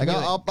 yeah. Like,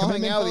 I'll hang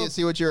commitment out with you and vote?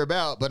 see what you're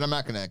about, but I'm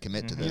not going to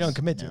commit to this. You don't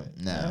commit to it.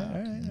 No, All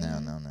right.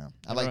 no.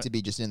 I like to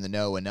be just in the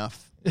know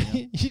enough.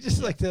 You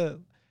just like to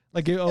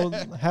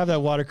have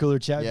that water cooler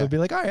chat, Yeah. but be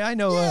like, all right, I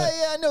know.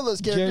 I know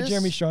those characters.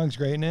 Jeremy Strong's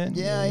great in it.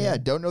 Yeah.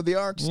 Don't know the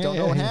arcs. Don't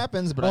know what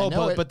happens, but I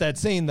know it. But that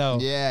scene though.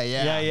 Yeah.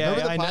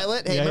 Remember the I know.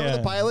 pilot? Hey, Yeah, remember yeah.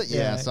 the pilot?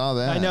 Yeah, I saw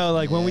that. I know.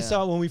 Like when we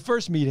Yeah. when we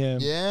first meet him,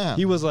 Yeah.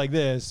 he was like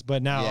this,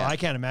 but now Yeah. I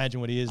can't imagine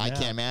what he is. I now.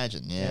 can't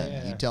imagine. Yeah,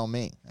 Yeah. you tell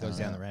me. Goes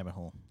down the rabbit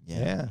hole.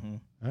 Yeah.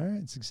 All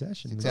right,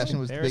 Succession. Succession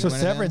was the Very big So winner.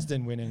 Severance then?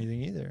 didn't win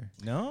anything either.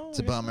 No. It's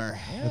a bummer.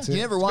 That's You it.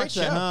 never It's a watched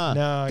great that, show. huh?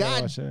 No, I gotta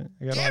God watch it.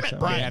 I gotta damn watch it, that.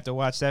 Brian. You have to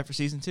watch that for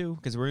season 2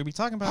 because we're gonna be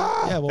talking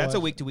about it. Yeah, well, That's a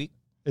week to week.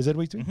 Is it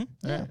week 2? Mhm.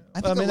 All right. I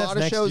Well, think that's a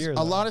next lot year,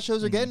 of though.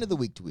 shows are getting to the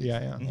week to week. Yeah.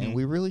 And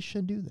we really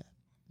should do that.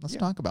 Let's Yeah.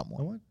 talk about I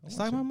more. want- I Let's want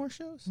talk to. about more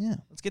shows. Yeah.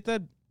 Let's get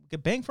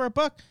bang for our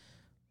buck.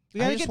 We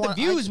I gotta just get the want-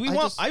 views.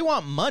 I I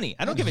want money.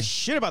 I don't give a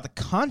shit about the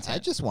content. I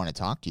just want to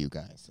talk to you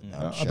guys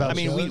about shows. About I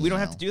mean, shows, we don't you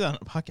have know. to do that on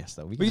a podcast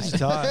though. We can just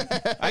talk.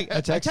 I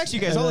text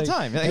you guys all the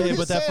time. Hey, You're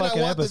but just that saying fucking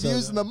I want episode, the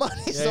views and the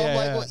money, so I'm yeah,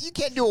 like, yeah. well, you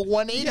can't do a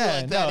 180 Yeah,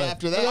 like that no.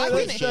 after that. Well, Why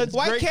that's- can't, that's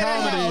why great can't I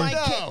have comedy. my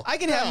No, I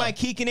can have no. my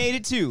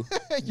Keekinated too.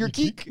 Your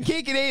Keek-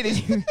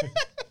 Keekinated.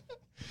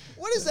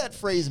 What does that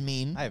phrase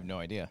mean? I have no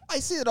idea. I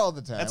see it all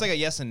the time. That's like a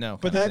yes and no.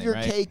 but kind of have thing, your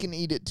right? cake and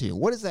eat it too.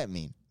 What does that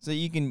mean? So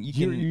you can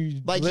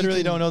You Like, you literally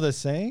can- don't know the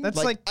saying?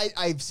 That's like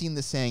I've seen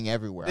the saying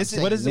everywhere. This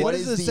I'm is- saying, what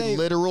is the the saying?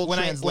 literal When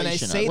I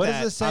translation say of What it?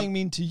 does the saying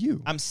mean to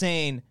you? I'm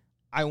saying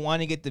I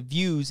want to get the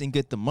views and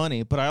get the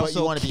money, but I But also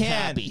you wanna be can.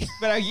 happy.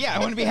 But I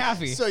want to be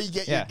happy. So you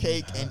get Yeah. your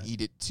cake and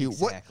eat it too.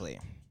 What? Exactly.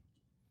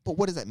 But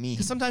what does that mean?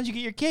 Because sometimes you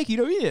get your cake, you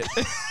don't eat it.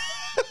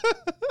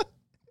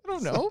 I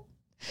don't know.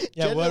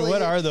 Yeah, what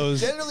Generally- are those?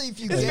 Generally, if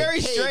you It's get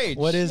very cake, strange.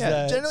 What is Yeah.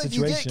 that Generally, if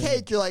you get situation?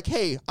 cake, you're like,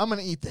 "Hey, I'm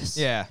gonna eat this."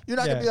 Yeah. You're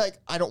not gonna Yeah. be like,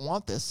 "I don't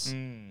want this."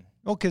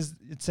 Well, because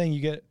it's saying you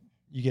get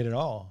it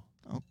all.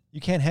 Oh. You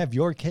can't have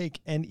your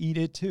cake and eat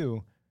it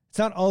too. It's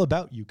not all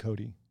about you,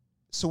 Cody.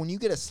 So when you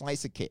get a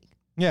slice of cake,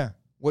 Yeah,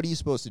 what are you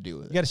supposed to do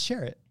with you it? got to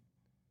share it.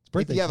 It's If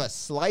birthday. you have cake. a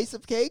slice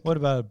of cake, What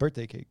about a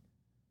birthday cake?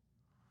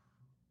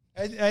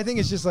 I think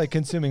it's just like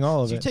consuming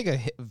all of Did you it. take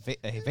a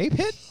vape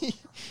hit?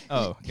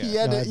 Oh, okay. he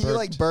had No, I to, he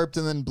like burped. burped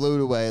and then blew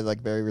it away like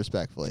very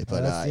respectfully.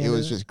 But That's the it end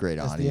was of just great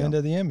That's audio. the end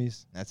of the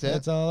Emmys. That's it?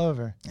 That's all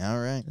over. All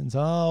right. It's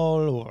all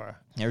over.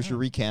 There's your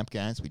recap,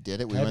 guys. We did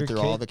it. We Have went your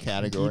through all the cake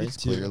and eat it categories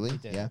too. clearly. We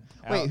did. Yeah.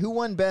 Out. Wait, who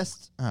won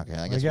best? Okay,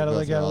 I guess gotta we'll go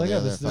look through at- all look the at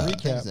other this, the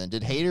things recap. then.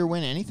 Did Hader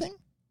win anything?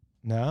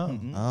 No.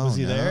 Oh, Was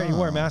he there? He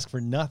wore a no. mask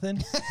for nothing.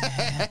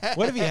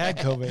 What if he had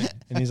COVID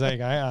and he's like,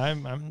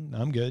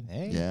 I'm good.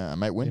 Hey. Yeah, I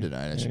might win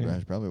tonight. I should Yeah.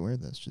 probably wear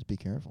this. Just be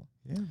careful.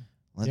 Yeah.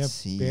 Let's Yeah,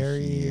 see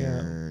Barry,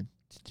 here.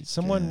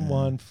 Someone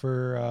won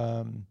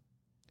for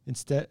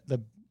instead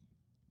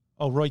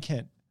Roy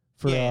Kent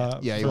for Yeah.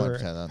 Yeah, he for, won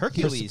for that. for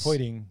Hercules.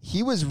 supporting.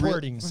 He was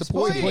Supporting.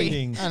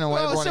 supporting. I don't know why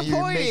Oh, everyone of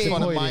you makes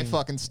fun of my supporting.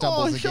 fucking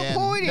stumbles again.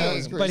 supporting. That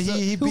was great. But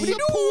he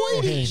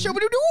beat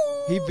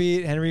Shoo-ba-doo-doo. he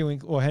beat Henry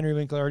Winkler. Well, Henry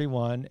Winkler already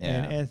won,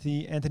 and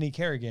Yeah. Anthony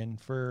Kerrigan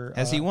for.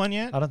 Has he won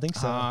yet? I don't think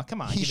so.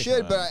 Come on. He give it to should,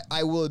 him. but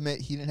I will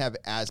admit he didn't have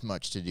as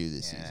much to do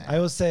this Yeah. season. I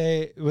will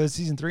say it was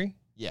season 3.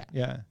 Yeah.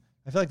 Yeah,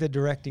 I feel like the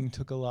directing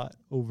took a lot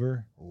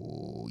over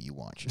Oh, you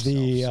watch yourself.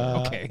 the.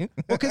 sir. Okay.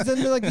 Well, because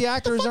then like the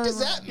actors aren't. does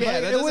that mean? Yeah,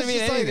 like, that it doesn't was mean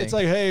just like anything. it's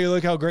like, hey,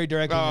 look how great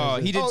directing Oh,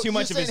 is. he did Oh, too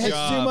much you're of his saying It's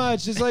job. too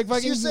much. Just like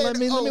fucking you're saying, let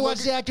me oh, watch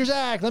look the actors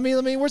act. Let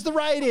me. Where's the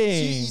writing?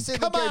 You said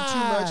Come they on. cared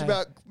too much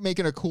about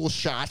making a cool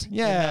shot.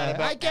 Yeah,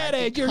 About I get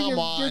acting. it. You're Come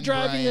on,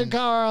 driving Brian. your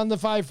car on the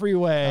 5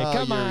 freeway. Oh,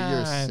 Come you're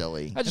on.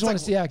 silly. I just want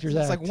to see actors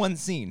It's act. like one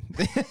scene.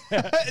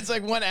 It's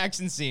like one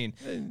action scene.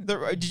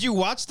 Did you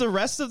watch the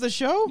rest of the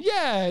show?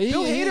 Yeah,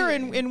 Bill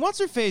Hader and what's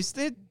her face?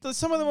 They had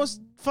some of the most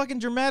fucking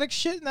dramatic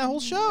shit in that whole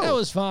show. That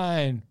was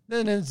fine.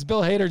 Then it's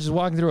Bill Hader just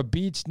walking through a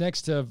beach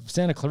next to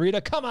Santa Clarita.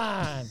 Come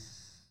on.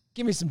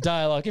 Give me some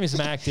dialogue. Give me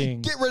some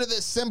acting. Get rid of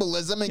this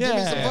symbolism and give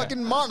me some Yeah.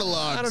 fucking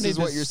monologues. I don't need is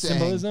what this you're saying.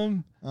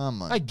 symbolism. Oh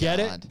my I get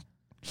God. it.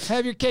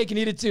 Have your cake and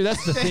eat it too.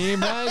 That's the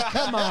theme, right?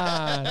 Come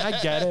on. I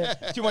get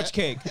it. Too much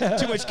cake.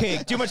 Too much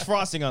cake. Too much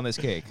frosting on this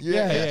cake. You're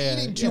Yeah,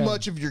 eating too yeah.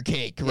 much of your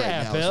cake right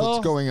Yeah, now. Bill. Is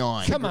what's going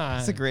on? Come on.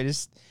 That's the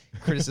greatest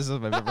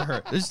criticism I've ever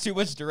heard. There's too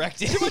much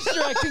directing. Too much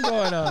directing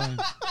going on.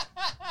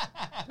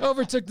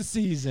 Overtook the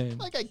season.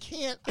 Like I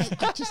can't.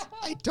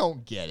 I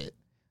don't get it.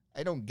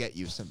 I don't get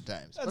you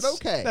sometimes. But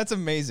okay. That's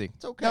amazing.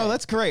 It's okay. No,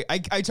 that's great.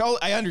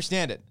 I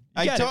understand it.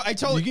 I get it.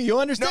 totally. You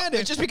understand No,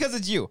 it. Just because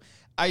it's you.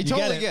 I You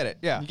totally get it.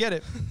 Yeah. You get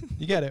it.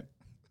 You get it.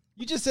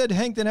 You just said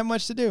Hank didn't have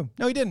much to do.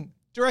 No, he didn't.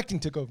 Directing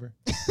took over.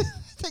 I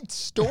think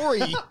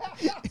story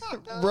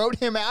wrote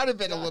him out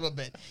of it a little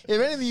bit. If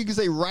anything, you could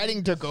say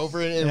writing took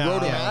over it and No.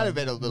 wrote him Yeah. out of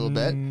it a little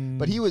bit.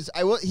 But he was.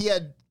 He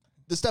had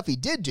the stuff he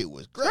did do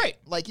was great. Right.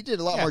 Like he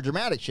did a lot more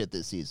dramatic shit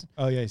this season.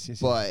 Oh yes.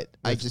 But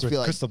I just feel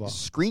like Crystal Ball.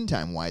 screen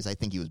time wise, I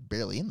think he was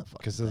barely in the fucking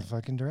Because of the thing.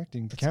 fucking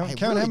directing. I Count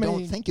really how many,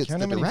 don't think it's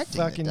count the how many directing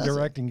that fucking does it.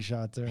 directing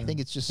shots are. I think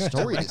it's just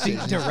story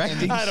decisions.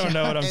 directing. I don't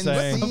know what I'm and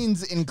saying.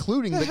 scenes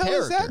including the What the hell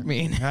does character. that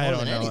mean? I more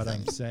don't than know what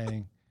anything. I'm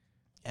saying.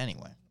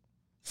 Anyway.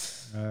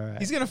 All right.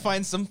 He's gonna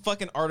find some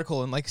fucking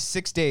article in like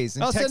 6 days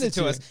and I'll text send it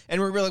to you. us,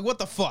 and we're like, "What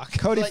the fuck?"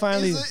 Cody Like,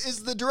 finally.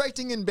 is the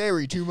directing in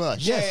Barry too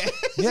much? Yes.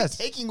 Is Yes.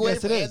 it taking away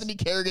Yes, from it is. Anthony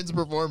Kerrigan's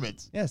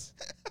performance? Yes.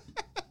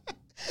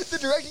 The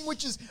directing,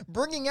 which is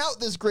bringing out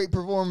this great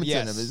performance in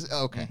him, Yes. is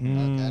okay. Okay, I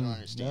don't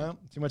understand. No,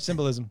 too much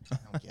symbolism. I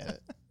don't get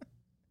it.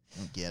 I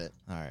don't get it.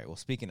 All right. Well,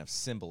 speaking of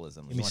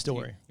symbolism, Give me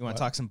story. You want What?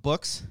 to talk some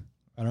books?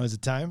 I don't know. Is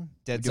it time?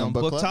 Dead doing Zone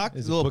book book club? talk.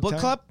 Is A it little book book time?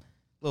 club.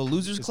 Little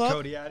losers Is club.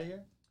 Cody out of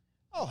here?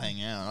 I'll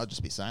hang out. I'll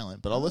just be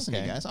silent, but I'll listen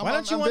to you guys. Why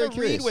don't you want want to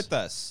read with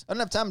us? I don't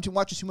have time to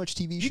watch too much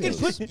TV You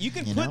shows.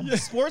 can put the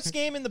sports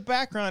game in the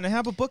background and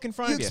have a book in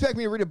front You of you. expect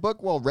me to read a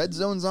book while Red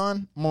Zone's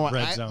on?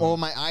 Red Zone. While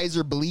my eyes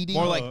are bleeding?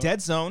 More like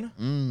Dead Zone.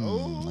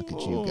 Look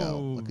at you go.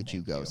 Look at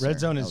you go, sir.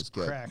 Red Zone That is was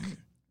good. crack.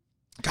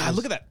 God,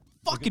 look at that.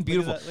 Fucking look at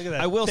beautiful. that- look at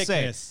that I will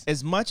thickness. say,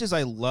 as much as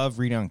I love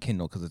reading on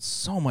Kindle because it's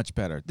so much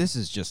better, this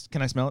is just.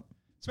 Can I smell it?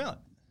 Smell it.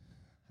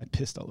 I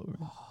pissed all over.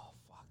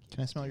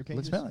 Can I smell your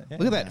pages? Smell it. Yeah.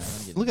 Look at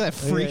that. Look at that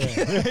freak.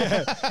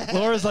 Yeah.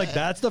 Laura's like,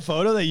 that's the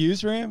photo they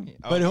used for him.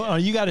 But yeah.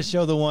 you got to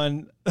show the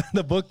one,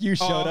 the book you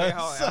showed okay,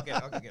 us. I'll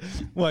get it.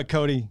 What,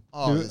 Cody?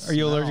 Oh, the Are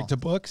you smell. allergic to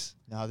books?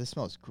 No, this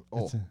smells.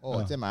 It's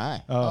It's in my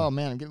eye. Oh. Oh,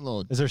 man, I'm getting a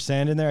little. Is there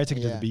sand in there? I took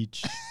it to Yeah. the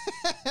beach.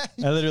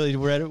 I literally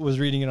was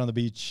reading it on the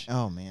beach.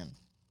 Oh, man.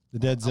 The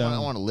Dead I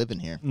Zone. want to live in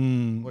here.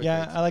 What a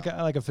Yeah, great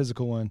I like a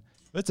physical one.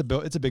 It's a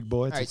big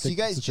boy. It's All a right, so you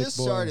thick- guys it's a thick just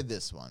boy. started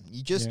this one.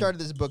 You just Yeah. started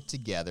this book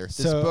together. This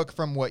So- book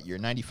from what year?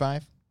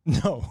 95?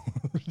 No.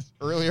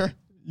 Earlier?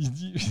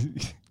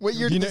 What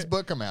year Do you did this know-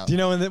 book come out? Do you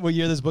know what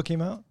year this book came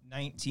out?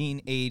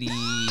 1980.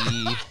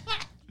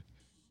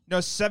 No,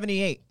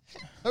 78.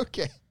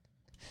 Okay.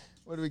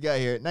 What do we got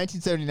here?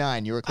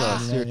 1979. You were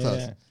close. You were Yeah, close.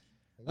 yeah.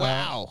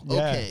 Wow. Yeah,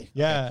 Okay.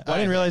 Yeah. Okay. I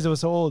didn't realize it was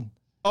so old.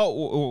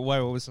 Oh, what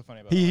was so funny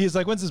about He's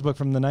like, when's this book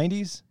from the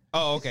 90s?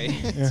 Oh, okay.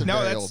 It's a no,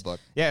 very that's old book.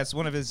 Yeah, it's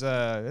one of his.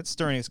 That's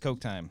during his coke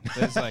time.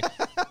 It's like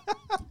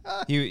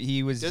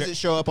he was. Does it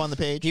show up on the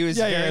page? He was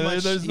very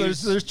much.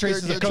 There's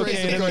traces There of are cocaine.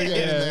 traces of in it. cocaine in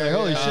Yeah, there, like,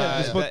 holy yeah.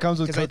 shit, this book comes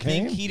with because I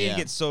cocaine. think he didn't Yeah.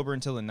 get sober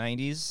until the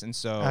 90s, and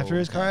so After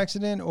his car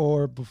accident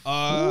or before?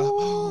 That's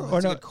or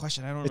a no, good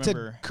question. I don't it's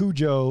remember.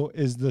 Cujo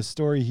is the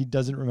story he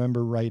doesn't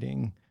remember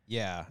writing.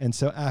 Yeah, And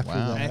so after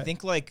Wow. that. and I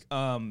think like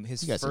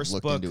his You guys have first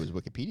looked book. into his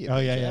Wikipedia. Oh,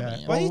 page, yeah, haven't yeah.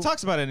 you? Well, he Oh.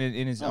 talks about it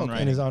in his own Okay.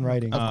 writing. in his own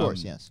writing. Of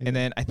course, yes. And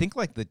then I think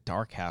like the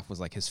Dark Half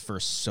was like his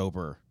first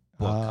sober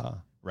book Ah.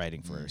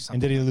 writing for something.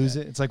 And did he like lose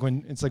that. it? It's like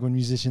when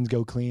musicians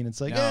go clean. It's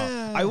like, No.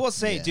 yeah. I will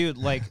say, Yeah. dude,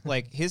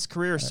 like his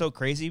career is so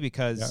crazy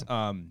because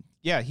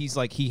he's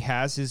like he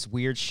has his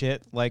weird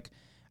shit. Like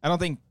I don't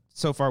think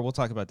so far we'll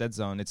talk about Dead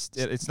Zone. It's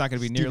not going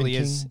to be Stephen nearly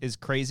King. as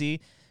crazy,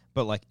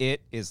 but like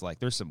it is like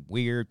there's some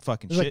weird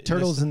fucking There's shit. like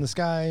turtles in the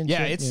sky. And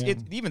yeah, shit.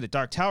 it's even the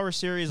Dark Tower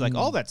series, like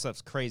all that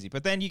stuff's crazy.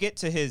 But then you get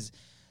to his.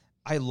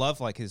 I love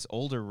like his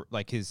older,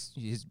 like his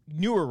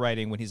newer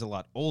writing when he's a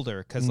lot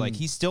older, because like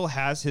he still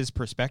has his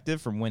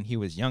perspective from when he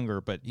was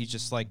younger, but he's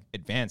just like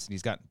advanced and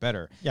he's gotten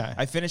better. Yeah.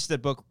 I finished the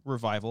book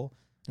Revival,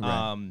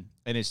 Right.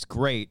 and it's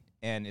great,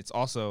 and it's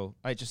also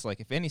I just like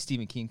if any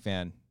Stephen King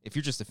fan, if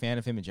you're just a fan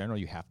of him in general,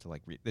 you have to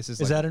like read. This is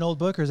Is like, that an old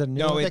book or is that a new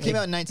No, one? That came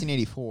out in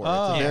 1984.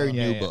 Oh. It's a very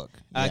Yeah, new yeah. book.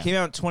 It came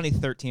out in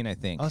 2013, I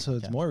think. Also,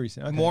 it's more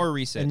recent. Okay. More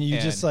recent, And you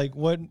just and- like,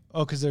 what?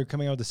 Oh, because they're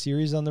coming out with a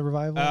series on the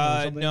revival?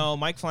 or something? No,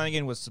 Mike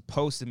Flanagan was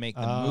supposed to make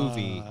the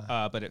movie,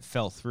 but it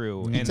fell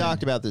through. He and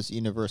talked about this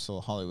Universal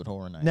Hollywood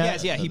Horror Night. Now-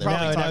 Yes, yeah, he So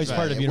probably now talked he's about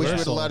part it. of Which would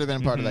Universal. have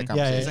been part of that Yeah,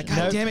 conversation. yeah. Like, God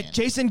No- damn it,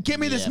 Jason,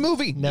 give me this Yeah.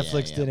 movie.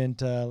 Netflix yeah.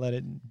 didn't let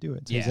it do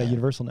it. So he's Yeah. at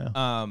Universal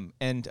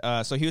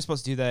now. So he was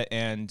supposed to do that,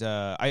 and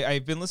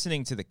I've been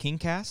listening to the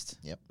Kingcast,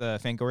 Yep. the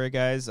Fangoria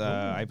guys.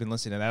 I've been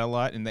listening to that a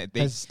lot, and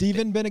Has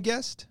Steven been a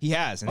guest? he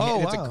has, and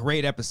Oh, it's wow. a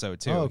great episode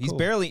too. Oh, He's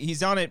cool.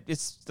 he's on it.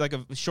 It's like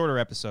a shorter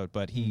episode,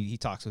 but he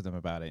talks with them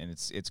about it, and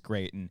it's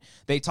great. And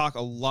they talk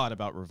a lot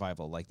about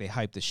Revival, like they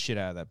hype the shit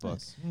out of that book,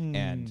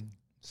 and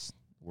it's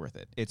worth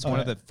it. It's one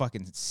of the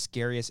fucking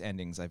scariest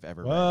endings I've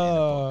ever read in a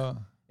book. Whoa.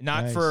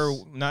 Not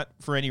Nice.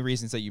 for any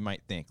reasons that you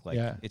might think. Like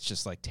Yeah. it's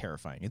just like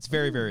terrifying. It's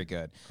very very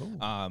good.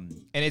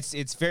 And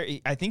it's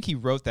very. I think he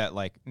wrote that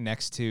like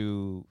next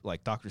to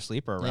like Doctor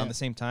Sleep or around Yeah. the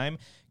same time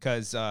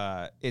because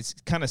it's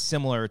kind of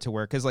similar to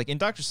where because like in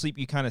Doctor Sleep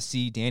you kind of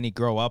see Danny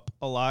grow up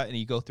a lot and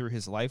you go through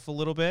his life a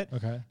little bit.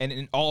 Okay. And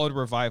in all of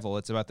Revival,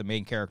 it's about the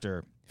main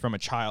character from a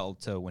child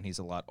to when he's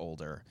a lot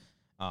older,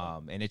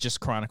 and it just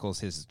chronicles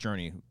his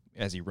journey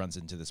as he runs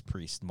into this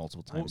priest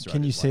multiple times.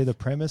 Can you say the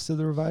premise of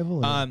the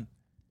revival? or-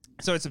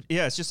 So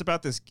it's just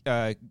about this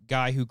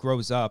guy who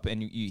grows up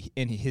and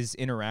in his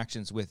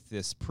interactions with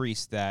this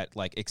priest that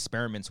like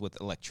experiments with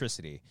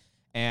electricity,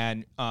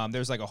 and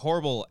there's like a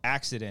horrible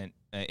accident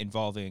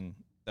involving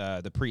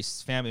the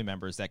priest's family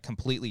members that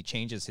completely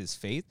changes his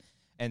faith,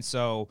 and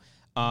so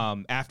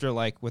after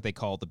like what they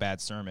call the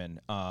bad sermon,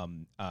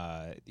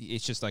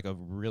 it's just like a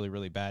really,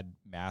 really bad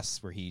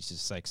mass where he's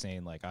just like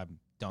saying like, I'm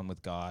done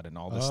with God and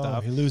all this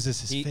stuff. He loses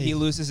his faith. He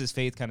loses his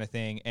faith kind of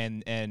thing.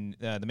 And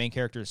the main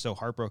character is so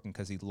heartbroken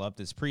because he loved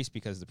his priest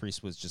because the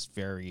priest was just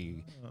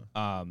very,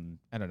 I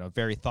don't know,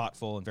 very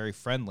thoughtful and very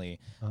friendly.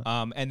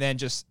 And then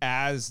just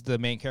as the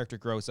main character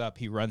grows up,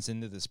 he runs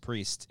into this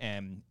priest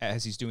and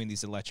as he's doing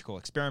these electrical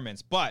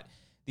experiments, but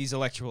these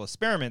electrical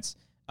experiments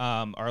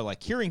are like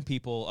curing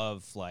people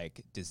of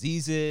like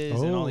diseases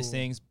and all these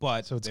things,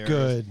 but so it's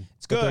good.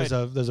 It's good.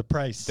 There's a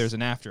price. There's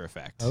an after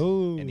effect.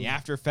 Oh, And the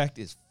after effect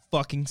is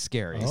fucking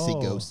scary. You see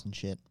ghosts and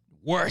shit.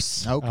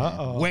 Worse.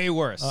 Okay. Way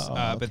worse.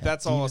 Okay. But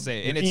that's all I'll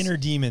say. And it's inner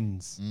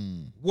demons.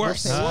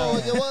 worse.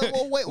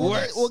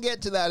 We'll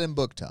get to that in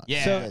book talk.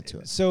 Yeah. So, Get to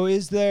it. so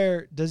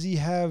does he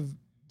have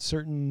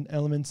certain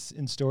elements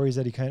in stories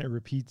that he kind of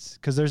repeats?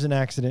 Because there's an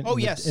accident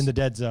in the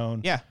dead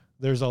zone. Yeah.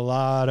 There's a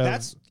lot of...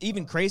 That's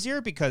even crazier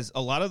because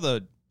a lot of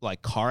the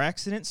like car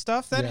accident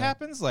stuff that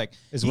happens like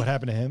is what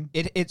happened to him.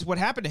 It's what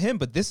happened to him,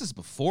 but this is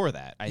before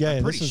that. I'm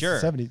this pretty was sure.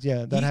 The 70s.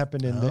 Yeah, that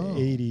happened in the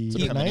 80s, It's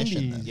a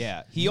premonition 90s. then.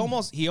 Yeah. He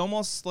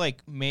almost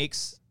like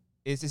makes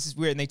this is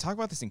weird, and they talk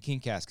about this in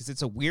Kingcast because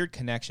it's a weird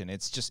connection.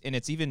 It's just, and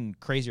it's even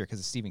crazier because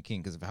it's Stephen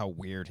King because of how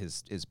weird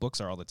his books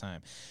are all the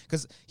time.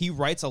 Because he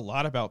writes a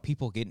lot about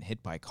people getting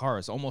hit by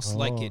cars, almost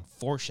like it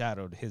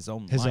foreshadowed his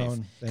own life.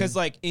 Because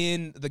like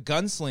in The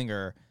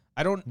Gunslinger,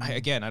 I don't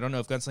know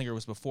if Gunslinger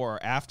was before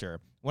or after.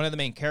 One of the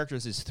main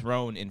characters is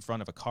thrown in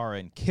front of a car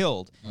and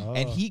killed,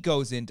 and he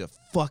goes into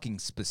fucking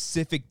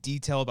specific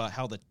detail about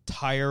how the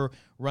tire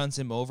runs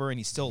him over, and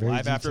he's still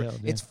alive after. Yeah.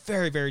 It's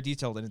very, very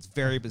detailed, and it's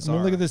very bizarre. I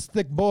mean, look at this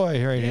thick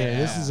boy right here. Yeah.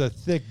 This is a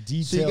thick, So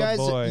detailed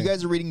boy. you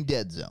guys are reading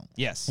Dead Zone.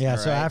 Yes. Yeah. All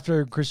So right.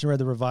 after Christian read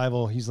the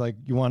revival, he's like,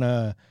 "You want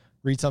to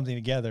read something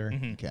together?"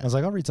 Okay. I was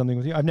like, "I'll read something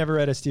with you." I've never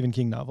read a Stephen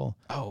King novel.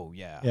 Oh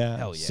yeah. Yeah.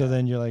 Hell yeah. So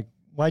then you're like,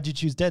 "Why'd you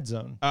choose Dead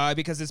Zone?"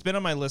 Because it's been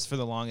on my list for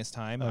the longest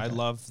time. I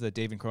love the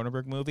David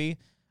Cronenberg movie,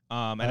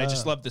 and I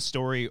just love the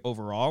story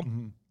overall.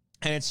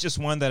 And it's just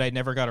one that I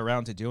never got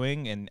around to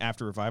doing. And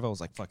after revival, I was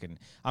like, "Fucking,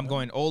 I'm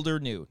going old or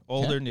new,"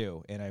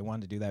 and I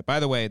wanted to do that. By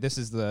the way, this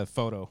is the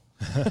photo.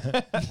 Hold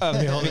it.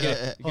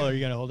 Oh, are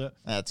you gonna hold it?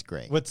 That's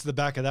great. What's the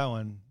back of that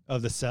one?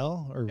 Of the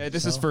cell? Or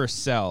This is for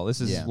Cell. This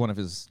is one of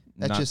his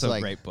That's not just so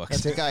like great books.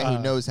 That's a guy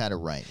who knows how to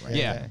write, right?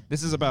 Yeah, Okay.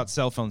 this is about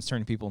cell phones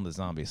turning people into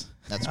zombies.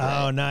 That's great.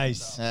 Oh,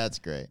 nice. That's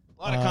great.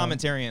 A lot of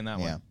commentary in that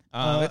yeah.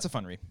 one. It's a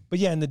fun read. But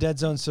yeah, in the Dead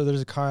Zone, so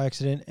there's a car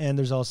accident, and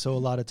there's also a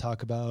lot of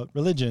talk about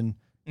religion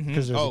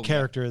because there's a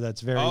character that's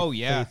very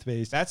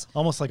faith-based. That's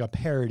almost like a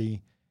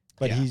parody,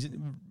 but he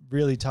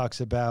really talks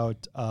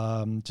about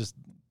just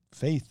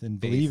faith and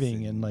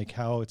believing and like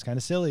how it's kind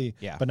of silly,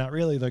 but not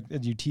really. Like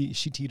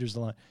she teeters the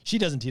line. She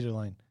doesn't teeter the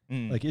line.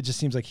 Like it just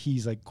seems like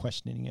he's like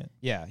questioning it.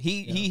 Yeah,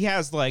 he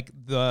has like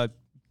the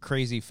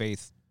crazy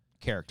faith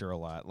character a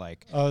lot.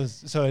 Like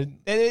so it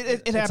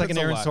it's happens like an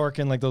a Aaron lot.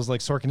 Sorkin, like those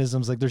like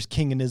Sorkinisms, like there's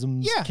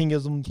Kingisms. Yeah.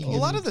 Kingism.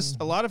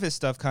 A lot of his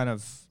stuff kind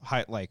of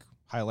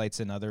highlights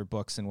in other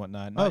books and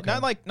whatnot.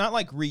 Not like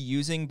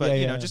reusing, but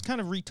you know, just kind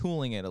of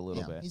retooling it a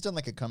little bit. He's done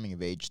like a coming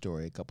of age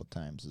story a couple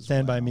times as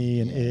Stand well. by Me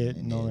and It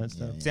and all that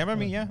stuff. Stand by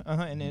Me,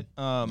 and it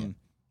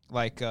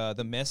like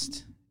The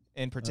Mist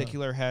in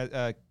particular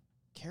has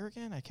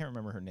Kerrigan. I can't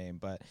remember her name,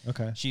 but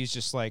she's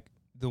just like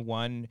the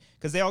one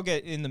because they all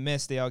get in The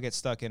Mist. They all get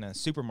stuck in a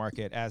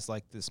supermarket as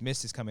like this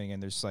mist is coming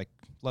and there's like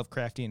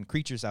Lovecraftian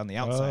creatures on the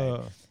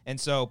outside, and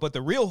so but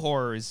the real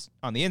horror is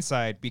on the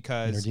inside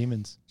because Inner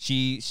demons.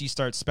 She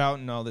starts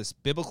spouting all this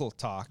biblical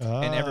talk,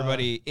 and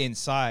everybody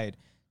inside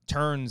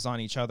turns on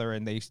each other,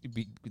 and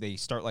they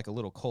start like a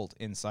little cult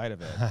inside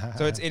of it.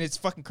 So it's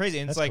fucking crazy,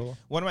 and it's like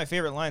one of my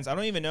favorite lines. I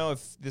don't even know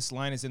if this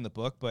line is in the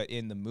book, but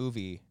in the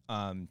movie,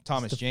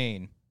 Thomas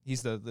Jane,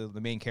 he's the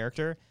main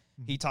character.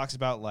 He talks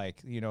about like,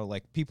 you know,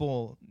 like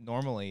people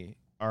normally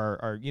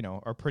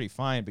are pretty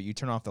fine, but you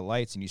turn off the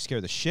lights and you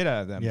scare the shit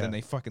out of them, then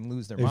they fucking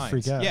lose their minds.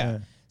 Freak out, yeah.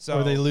 So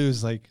or they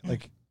lose like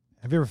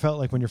have you ever felt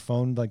like when your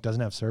phone like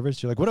doesn't have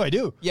service, you're like, what do I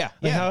do? Yeah.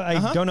 Like,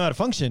 I don't know how to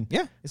function.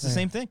 Yeah, it's the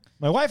same thing.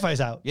 My Wi-Fi's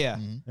out. Yeah.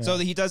 So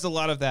he does a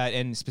lot of that,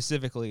 and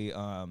specifically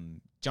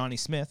Johnny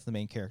Smith, the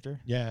main character.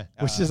 Yeah,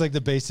 which is like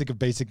the basic of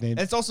basic names.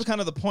 And it's also kind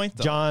of the point,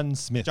 though. John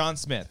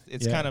Smith.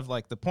 It's kind of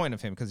like the point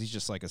of him because he's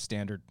just like a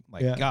standard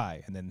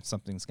guy, and then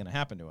something's going to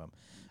happen to him.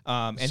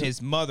 And his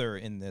mother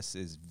in this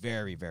is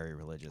very, very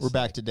religious. We're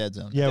back to Dead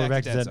Zone. Yeah, we're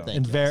back to Dead that. Zone.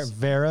 And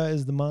Vera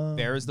is the mom.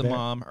 Vera's the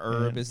mom.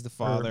 Herb is the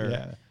father.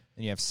 Yeah.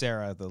 And you have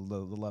Sarah, the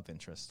love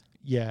interest.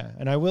 Yeah,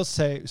 and I will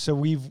say, so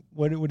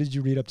what did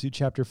you read up to?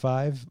 Chapter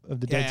 5 of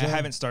the Dead Zone? I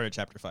haven't started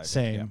chapter 5 yet.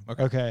 Same.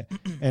 Yeah. Okay.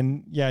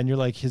 And you're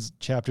like, his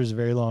chapters are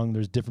very long.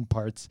 There's different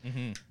parts.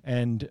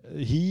 And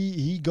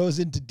he goes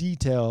into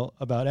detail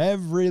about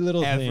every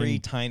little thing. Every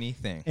tiny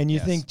thing. And you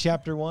think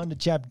chapter 1 to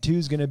chapter 2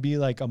 is going to be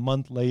like a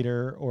month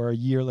later or a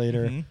year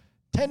later.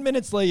 10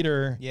 minutes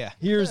later,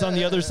 here's on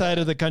the other side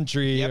of the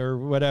country or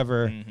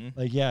whatever.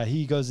 Like,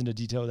 he goes into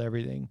detail with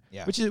everything,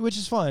 which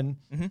is fun.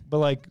 But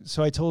like,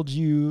 so I told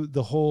you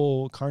the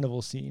whole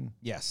carnival scene.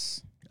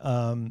 Yes.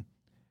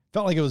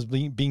 felt like it was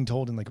being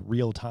told in like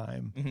real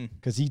time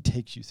because he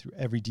takes you through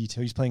every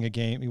detail. He's playing a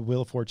game,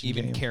 Wheel of Fortune,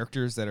 even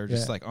characters that are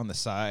just like on the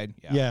side.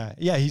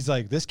 Yeah. He's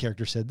like, this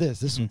character said this,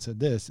 this one said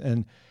this,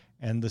 and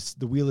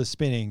the wheel is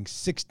spinning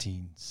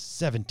 16,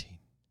 17,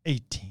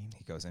 18.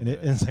 He goes into it.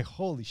 And it's like,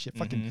 holy shit,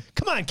 fucking,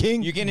 come on,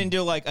 King. You get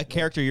into like a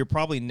character you're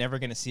probably never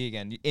going to see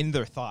again in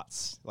their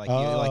thoughts. Like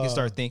you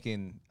start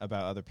thinking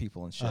about other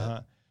people and shit.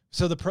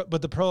 So the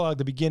prologue,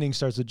 the beginning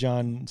starts with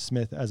John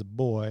Smith as a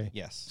boy.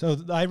 Yes. So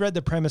I read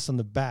the premise on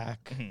the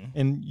back,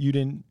 and you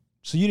didn't.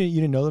 So you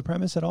didn't know the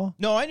premise at all?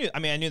 No, I knew. I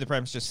mean, I knew the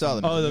premise. Just saw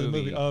the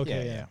movie. Oh,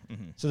 okay, yeah.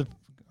 So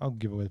I'll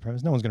give away the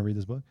premise. No one's gonna read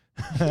this book.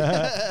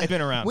 It's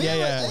been around.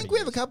 I think we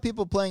have a couple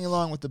people playing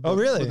along with the book. Oh,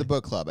 really? With the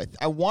book club.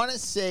 I want to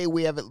say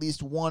we have at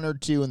least one or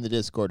two in the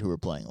Discord who are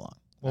playing along.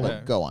 Well,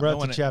 go on. We're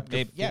up to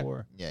chapter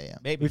 4. Yeah.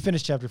 Maybe. We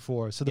finished chapter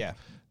 4. So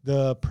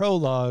the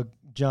prologue,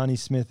 Johnny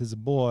Smith is a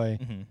boy,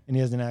 and he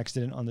has an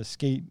accident on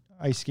the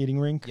ice skating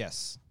rink.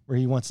 Yes. Where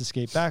he wants to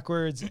skate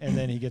backwards, and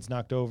then he gets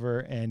knocked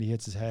over, and he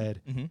hits his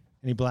head, and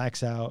he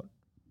blacks out.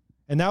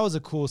 And that was a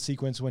cool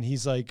sequence when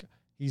he's like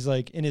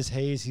in his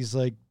haze, he's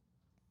like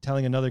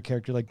telling another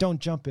character like, "Don't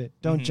jump it,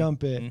 don't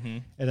jump it,"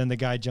 and then the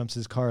guy jumps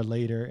his car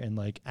later and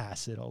like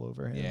acid all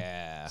over him.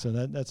 Yeah. So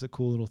that's a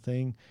cool little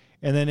thing.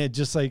 And then it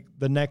just like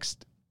the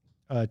next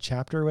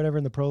chapter or whatever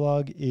in the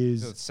prologue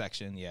is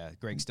section.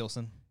 Greg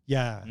Stilson.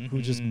 Yeah,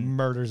 who just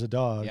murders a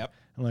dog. Yep.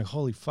 I'm like,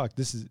 holy fuck,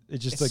 this is it.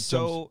 Just it's like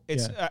so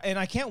jumps, it's and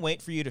I can't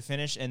wait for you to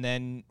finish and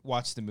then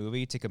watch the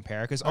movie to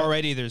compare because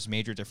already there's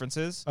major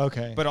differences.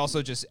 Okay, but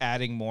also just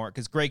adding more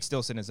because Greg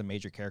Stilson is a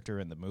major character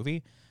in the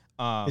movie.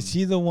 Is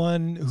he the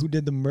one who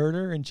did the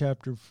murder in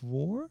chapter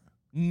 4?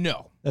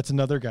 No, that's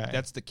another guy.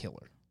 That's the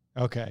killer.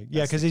 Okay,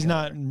 yeah, because he's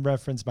not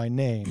referenced by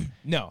name.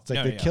 No, it's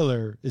like the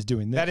killer is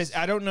doing this. That is,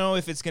 I don't know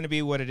if it's going to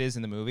be what it is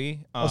in the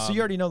movie. So you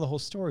already know the whole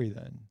story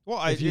then.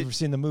 Well, if you've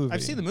seen the movie,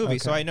 I've seen the movie,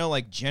 so I know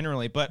like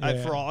generally. But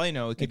for all I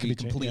know, it could be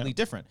completely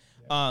different.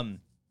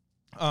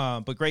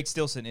 But Greg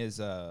Stilson is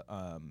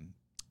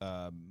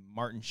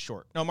Martin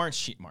Short. No, Martin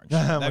Sheen.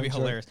 That'd be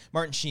hilarious.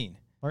 Martin Sheen.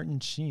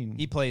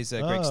 He plays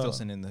Greg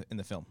Stilson in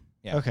the film.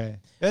 Yeah. Okay.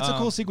 That's a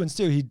cool sequence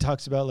too. He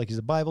talks about like he's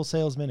a Bible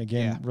salesman.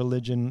 Again,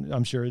 religion,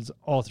 I'm sure is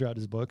all throughout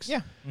his books.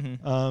 Yeah.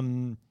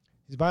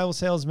 He's a Bible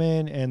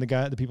salesman and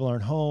the people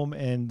aren't home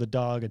and the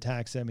dog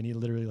attacks him and he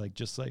literally like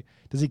just like,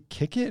 does he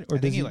kick it or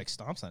does he like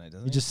stomps on it,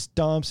 doesn't he? He just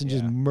stomps and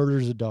just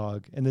murders a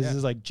dog. And this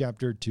is like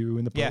chapter 2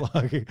 in the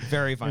prologue.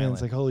 Very violent. And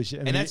it's like, holy shit.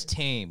 And that's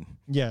tame.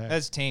 Yeah.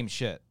 That's tame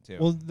shit too.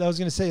 Well, I was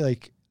going to say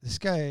like, this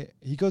guy,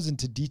 he goes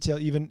into detail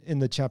even in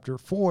the chapter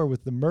 4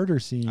 with the murder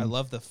scene. I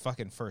love the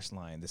fucking first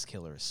line. This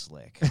killer is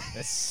slick.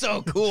 That's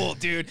so cool,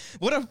 dude.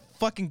 What a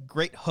fucking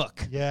great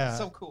hook. Yeah.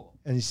 So cool.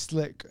 And he's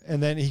slick.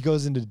 And then he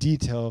goes into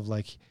detail of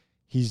like,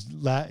 he's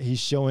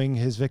showing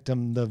his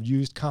victim the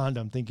used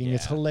condom, thinking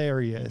it's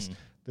hilarious.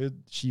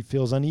 She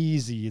feels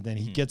uneasy. Then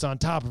he gets on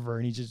top of her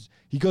and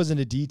he goes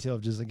into detail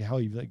of just like how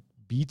he like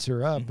beats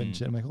her up and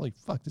shit. I'm like, holy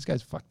fuck, this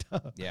guy's fucked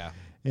up. Yeah.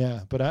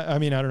 Yeah, but I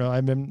mean, I don't know. I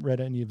haven't read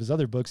any of his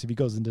other books. If he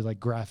goes into like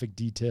graphic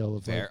detail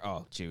of like,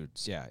 dude,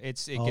 yeah, it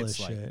gets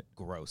like shit.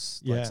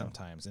 gross like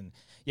sometimes, and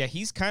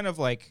he's kind of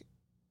like,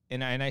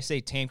 and I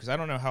say tame because I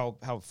don't know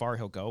how far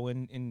he'll go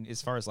in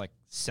as far as like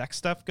sex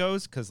stuff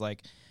goes, because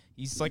like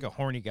he's like a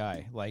horny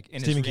guy, like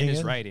in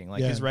his writing,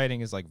 like his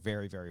writing is like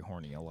very very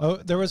horny. A lot. Oh,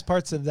 there was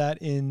parts of that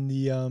in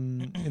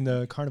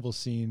the carnival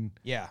scene.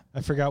 Yeah,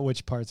 I forgot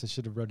which parts. I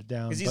should have wrote it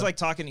down. Because he's like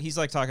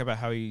talking about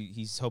how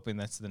he's hoping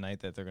that's the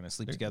night that they're gonna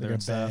sleep together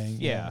and stuff.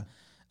 Yeah.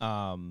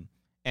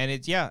 And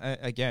it's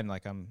again,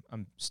 like I'm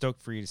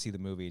stoked for you to see the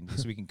movie and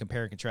so we can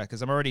compare and contrast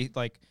because I'm already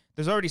like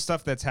there's already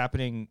stuff that's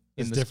happening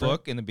in this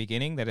book in the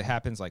beginning that it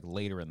happens like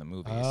later in the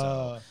movie.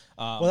 So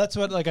well, that's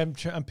what like I'm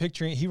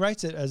picturing. He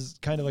writes it as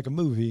kind of like a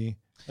movie,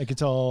 like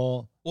it's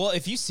all. Well,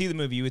 if you see the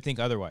movie, you would think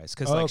otherwise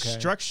because like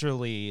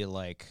structurally,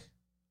 like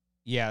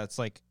it's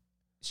like.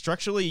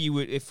 Structurally, you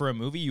would, if for a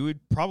movie, you would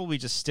probably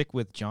just stick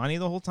with Johnny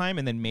the whole time,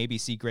 and then maybe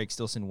see Greg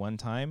Stilson one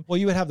time. Well,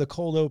 you would have the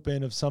cold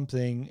open of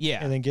something,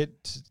 and then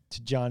get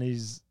to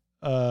Johnny's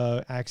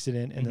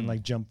accident, and then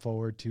like jump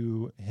forward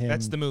to him.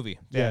 That's the movie.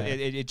 Yeah,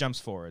 it jumps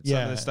forward.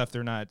 Some of the stuff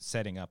they're not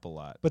setting up a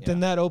lot. But then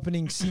that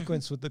opening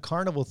sequence with the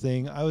carnival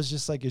thing, I was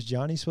just like, is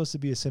Johnny supposed to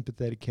be a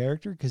sympathetic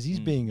character? Because he's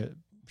being a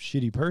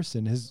shitty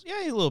person.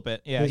 A little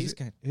bit. Yeah,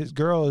 his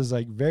girl is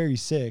like very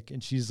sick,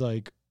 and she's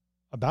like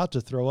about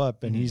to throw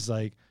up, and he's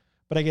like.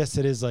 But I guess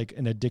it is like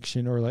an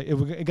addiction or like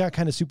it got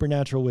kind of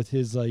supernatural with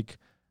his like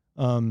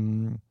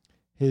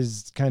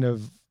his kind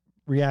of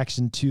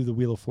reaction to the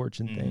Wheel of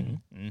Fortune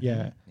thing.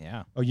 Yeah.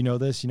 Oh, you know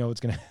this? You know what's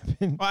going to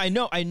happen?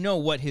 Well, I know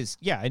what his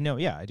I know.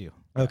 Yeah, I do.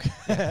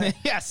 Okay.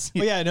 Yes.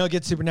 Well, yeah, no, it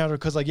gets supernatural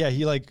because like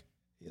he like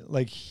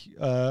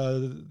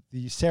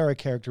the Sarah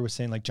character was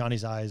saying like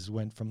Johnny's eyes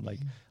went from like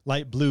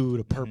light blue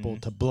to purple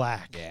to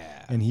black.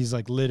 Yeah. And he's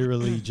like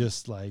literally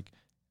just like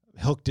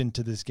hooked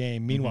into this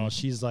game. Meanwhile,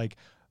 she's like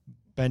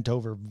bent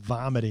over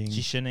vomiting.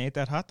 She shouldn't have ate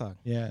that hot dog.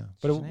 Yeah.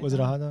 But was it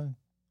a hot dog?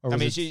 Or I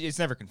mean, it's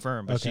never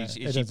confirmed, but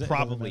she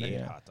probably ate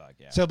a hot dog.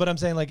 Yeah. So, but I'm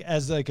saying like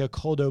as like a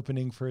cold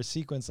opening for a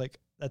sequence, like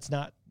that's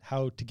not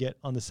how to get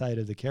on the side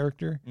of the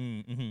character.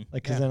 Mm-hmm.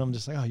 Like, because then I'm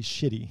just like, oh, he's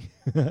shitty.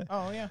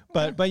 Oh yeah.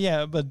 But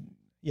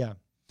yeah.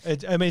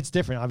 I mean, it's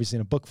different, obviously,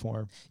 in a book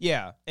form.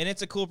 Yeah, and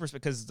it's a cool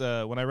perspective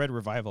because when I read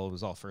Revival, it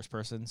was all first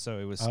person, so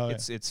it was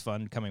it's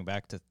fun coming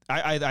back to.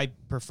 I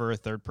prefer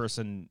third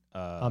person.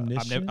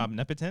 Omniscient.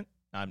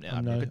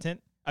 Omniscient.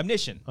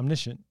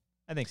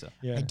 I think so.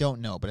 Yeah. I don't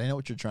know, but I know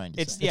what you're trying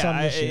to say.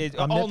 It's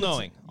all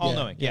knowing.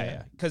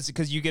 Yeah.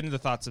 Because you get into the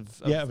thoughts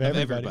of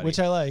everybody, which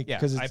I like. Yeah,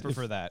 I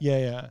prefer that.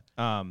 Yeah.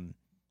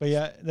 But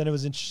yeah, then it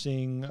was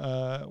interesting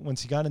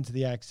once he got into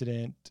the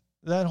accident.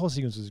 That whole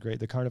sequence was great.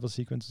 The carnival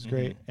sequence was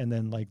great, and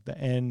then like the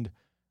end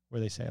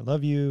where they say "I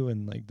love you"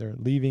 and like they're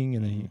leaving,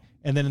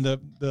 and then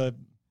the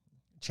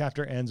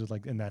chapter ends with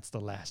like, and that's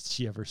the last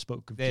she ever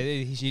spoke of.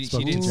 She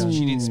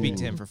didn't speak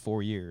to him for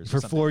 4 years.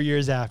 For 4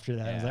 years after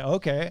that, I was like,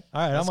 okay,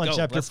 all right, I'm on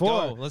chapter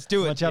 4. Let's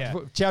do it.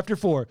 Chapter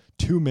 4.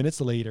 2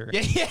 minutes later.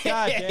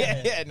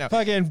 Yeah. No,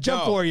 fucking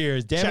jump 4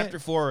 years. Damn chapter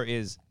it. 4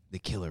 is the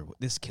killer.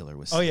 This killer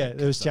was. Oh yeah, it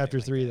was chapter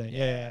like 3 then.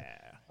 Yeah.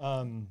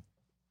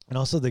 And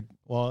also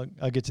I'll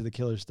get to the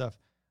killer stuff.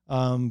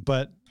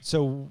 But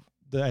so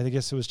I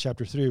guess it was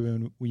chapter 3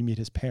 when we meet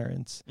his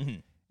parents,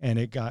 and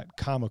it got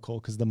comical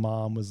because the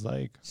mom was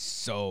like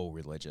so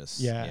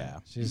religious. Yeah.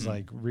 She's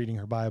like reading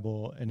her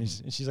Bible, and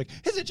she's like,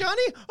 "Is it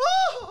Johnny?"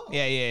 Oh,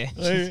 yeah.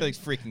 She's like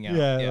freaking out.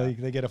 Yeah, like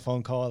they get a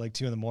phone call at like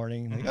 2 a.m.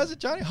 Like, "Oh, is it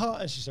Johnny?" Oh,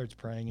 and she starts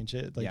praying and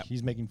shit. Like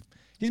he's making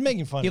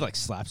fun. He like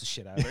slaps the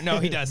shit out of her. No,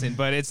 he doesn't.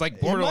 But it's like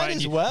borderline.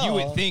 You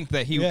would think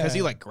that because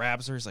he like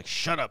grabs her. He's like,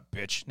 "Shut up,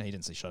 bitch." No, he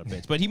didn't say "shut up,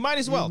 bitch," but he might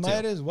as well.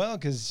 Might as well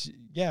because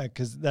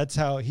that's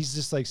how he's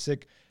just like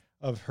sick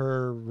of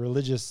her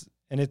religious,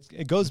 and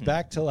it goes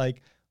back to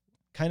like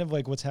kind of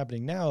like what's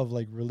happening now of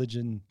like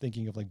religion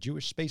thinking of like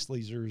Jewish space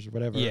lasers or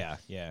whatever. Yeah.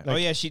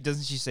 Like, she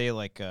say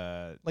like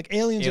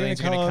aliens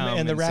are gonna come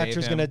and the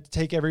rapture's gonna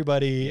take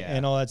everybody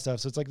and all that stuff.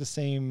 So it's like the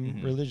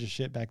same religious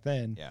shit back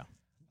then.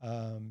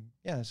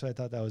 Yeah. So I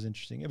thought that was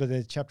interesting. But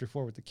then chapter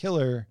 4 with the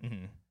killer,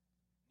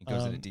 he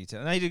goes into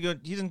detail. And he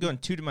doesn't go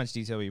into too much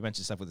detail. But he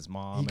mentions stuff with his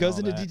mom. He goes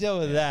into detail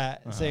with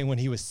that, saying when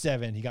he was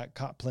 7, he got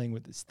caught playing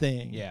with this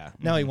thing. Yeah.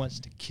 Now he wants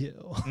to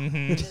kill.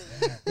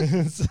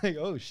 It's like,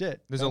 oh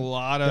shit. There's a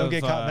lot of don't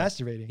get caught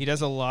masturbating. He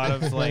does a lot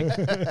of like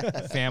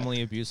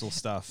family abusal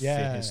stuff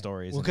in his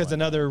stories. Well, because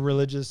another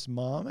religious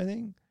mom, I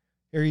think,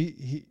 or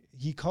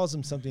he calls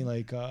him something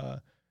like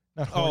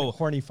not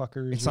horny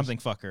fuckers. It's something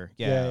fucker.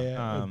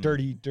 Yeah.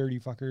 Dirty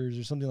fuckers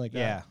or something like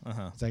that.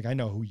 Yeah. It's like, I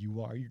know who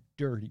you are. You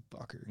dirty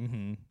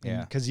fucker.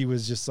 Yeah. Because he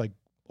was just like,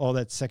 all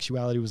that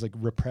sexuality was like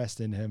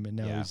repressed in him. And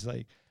now he's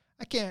like,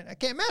 I can't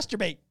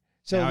masturbate.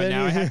 So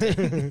now I have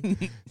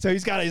to. So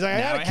he's like,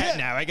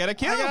 I gotta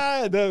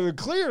kill.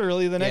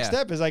 Clearly the next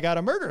step is I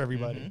gotta murder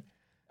everybody.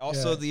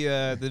 Also,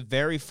 the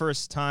very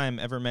first time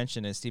ever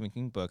mentioned in a Stephen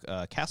King book,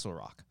 Castle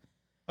Rock.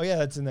 Oh yeah,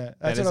 that's in that.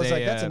 That's what I was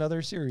like. That's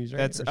another series,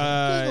 right? Did you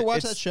ever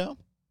watch that show?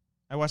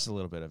 I watched a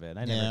little bit of it.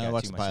 I never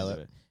got too much of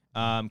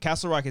it.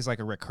 Castle Rock is like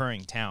a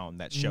recurring town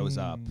that shows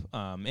up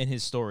in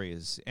his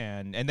stories,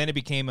 and then it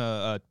became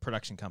a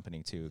production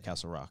company too,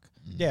 Castle Rock.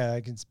 Yeah,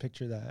 I can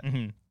picture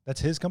that.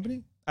 That's his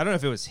company? I don't know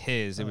if it was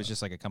his. It was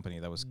just like a company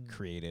that was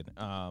created.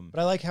 But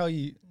I like how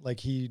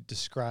he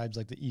describes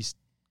like the East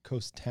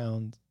Coast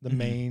towns, the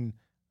Maine.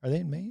 Are they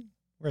in Maine?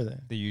 Where are they?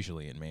 They're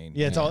usually in Maine.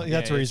 Yeah,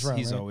 that's where he's from.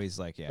 He's right? always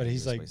like, but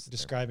he's like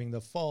describing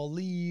the fall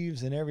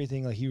leaves and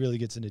everything. Like he really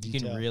gets into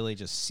detail. You can really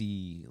just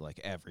see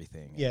like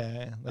everything.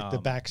 Yeah, like the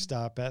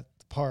backstop at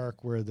the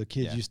park where the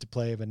kids used to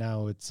play, but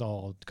now it's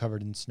all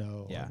covered in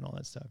snow and all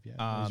that stuff.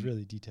 Yeah, he's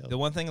really detailed. The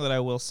one thing that I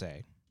will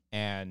say,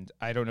 and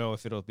I don't know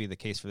if it'll be the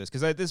case for this,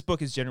 because this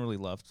book is generally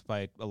loved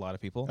by a lot of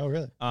people. Oh,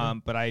 really?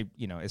 But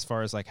as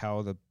far as like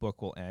how the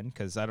book will end,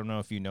 because I don't know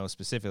if you know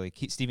specifically,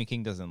 Stephen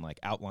King doesn't like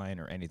outline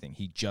or anything.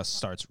 He just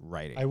starts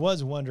writing. I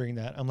was wondering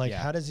that. I'm like,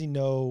 how does he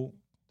know?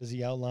 Does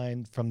he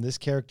outline from this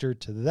character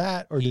to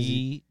that, or does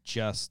he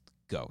just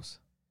goes?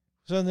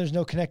 So then there's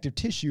no connective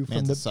tissue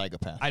from the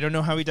psychopath. I don't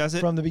know how he does it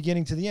from the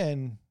beginning to the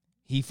end.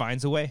 He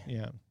finds a way.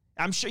 Yeah,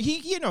 I'm sure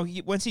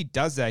once he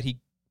does that, he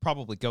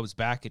probably goes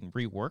back and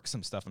reworks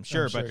some stuff, I'm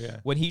sure.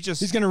 But when he's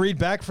going to read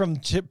back from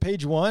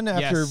page 1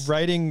 after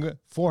writing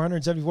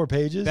 474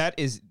 pages.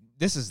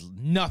 This is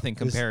nothing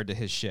compared to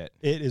his shit.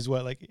 It is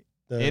what, like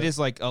it is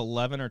like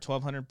 11 or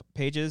 1,200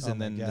 pages,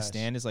 and then the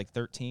stand is like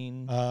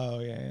 13. Oh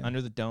yeah. Under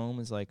the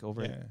Dome is like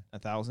over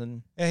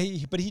 1,000.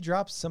 Yeah, but he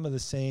drops some of the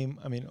same.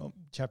 I mean,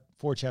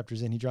 4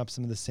 chapters in, he drops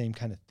some of the same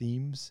kind of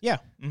themes. Yeah.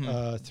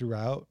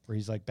 Throughout, where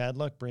he's like, bad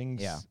luck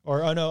brings.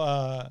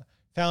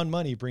 Found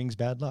money brings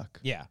bad luck.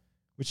 Yeah.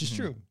 Which is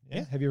true.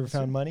 Yeah. Have you ever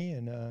found money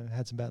and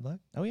had some bad luck?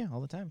 Oh yeah, all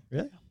the time.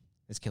 Really?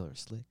 This killer is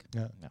slick.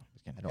 Yeah. No,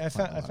 I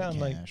found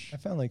like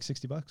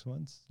 $60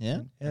 once. Yeah.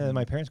 And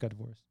my parents got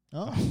divorced.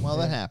 Oh, well,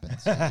 that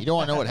happens. You don't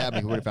want to know what happened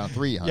if you would have found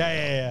 300.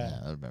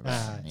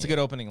 Yeah. It's a good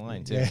opening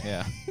line, too.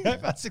 Yeah. I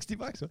found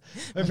 $60.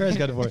 My parents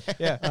got it for it.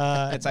 Yeah.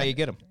 That's how you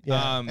get them.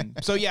 Yeah.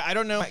 So, yeah, I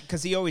don't know.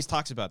 Because he always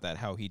talks about that,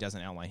 how he doesn't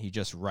outline. He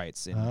just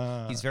writes.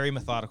 And he's very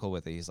methodical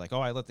with it. He's like,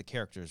 I let the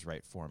characters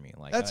write for me.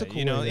 Like, that's a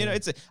cool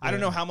I don't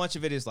know how much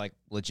of it is, like,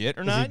 legit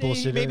or not.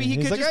 Maybe he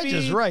could just like, be. I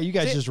just write. You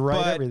guys just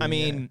write everything. I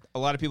mean, a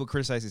lot of people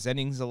criticize his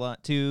endings a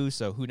lot, too.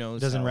 So, who knows?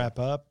 Doesn't wrap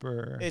up?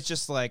 Or it's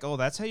just like,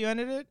 that's how you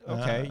ended it?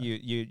 Okay.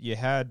 You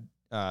had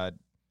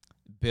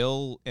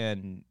Bill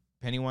and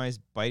Pennywise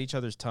bite each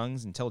other's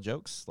tongues and tell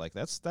jokes. Like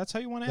that's how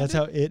you want to end it? That's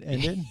how it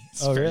ended?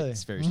 Really?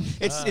 It's very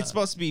it's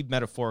supposed to be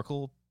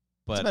metaphorical,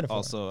 but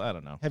also I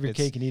don't know. Have your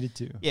cake and eat it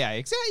too. Yeah,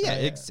 exactly. Yeah,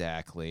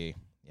 exactly.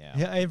 Yeah.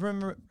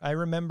 Yeah, I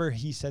remember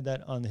he said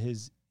that on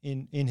his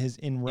on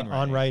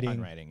writing. On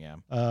writing, yeah.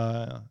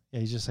 Yeah,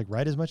 he's just like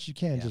write as much as you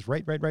can. Yeah. Just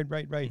write.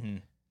 Mm-hmm.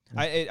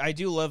 I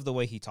do love the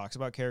way he talks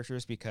about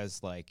characters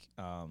because like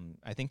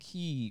I think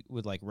he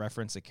would like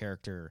reference a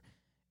character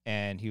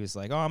and he was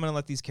like, I'm going to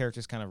let these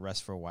characters kind of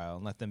rest for a while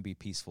and let them be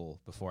peaceful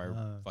before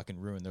I fucking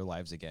ruin their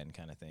lives again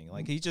kind of thing.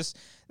 Like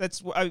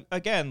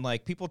again,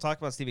 like people talk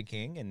about Stephen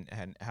King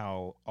and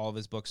how all of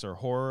his books are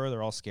horror.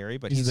 They're all scary,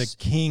 but he's the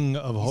king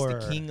of horror.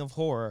 He's the king of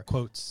horror.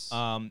 Quotes.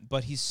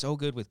 But he's so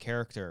good with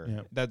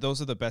character that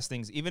those are the best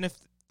things. Even if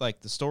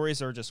like the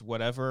stories are just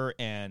whatever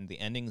and the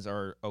endings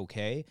are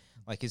okay,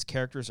 like his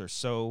characters are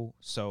so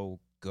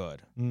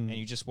good. And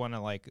you just want to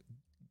like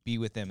be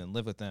with them and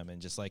live with them and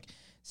just like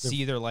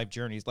see their life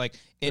journeys, like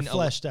in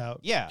fleshed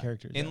out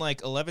characters. In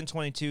like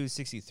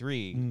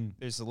 11/22/63,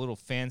 there's a little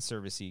fan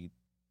servicey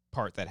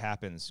part that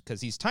happens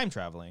because he's time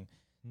traveling,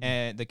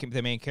 and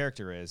the main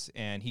character is,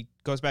 and he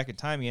goes back in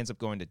time. He ends up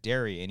going to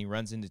Derry, and he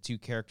runs into 2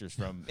 characters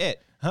from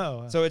It.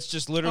 So it's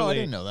just literally. I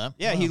didn't know that.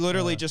 Yeah, he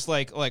literally just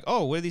like what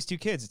are these 2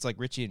 kids? It's like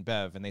Richie and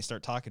Bev, and they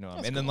start talking to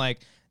him, and then like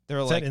they're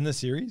is like that in the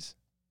series.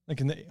 Like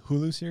in the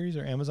Hulu series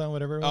or Amazon,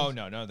 whatever it was? Oh,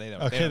 no, they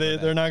don't. Okay,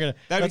 they're not going to.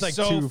 That'd be like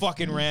so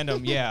fucking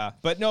random, yeah.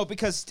 But no,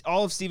 because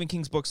all of Stephen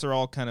King's books are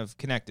all kind of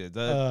connected.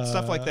 The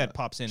stuff like that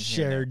pops in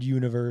shared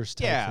universe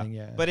type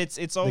thing, But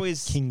it's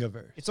always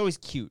Kingiverse. It's always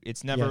cute.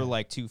 It's never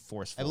like too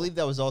forceful. I believe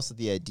that was also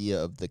the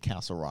idea of the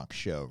Castle Rock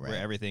show, right? Where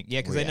everything,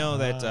 because I know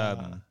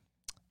that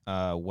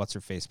what's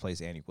her face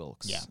plays Annie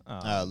Wilkes.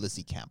 Yeah,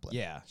 Lizzie Kaplan.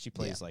 Yeah, she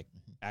plays like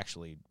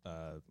actually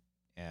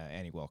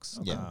Annie Wilkes.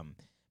 Yeah.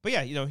 But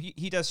yeah,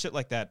 he does shit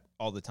like that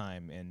all the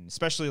time, and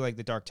especially like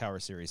the Dark Tower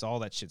series, all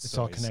that shit's it's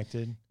all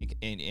connected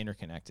and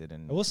interconnected.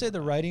 And I will say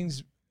the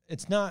writing's,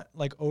 it's not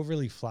like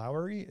overly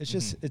flowery. It's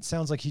just it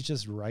sounds like he's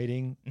just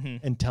writing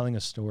and telling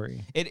a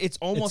story. It's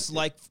almost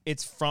like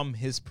it's from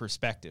his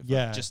perspective,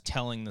 just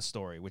telling the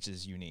story, which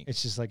is unique.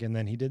 It's just like, and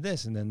then he did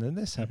this, and then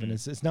this happened.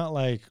 It's not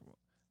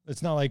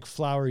like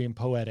flowery and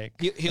poetic.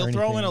 He'll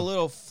throw in a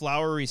little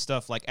flowery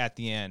stuff like at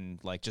the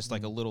end, like just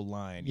like a little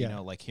line,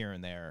 like here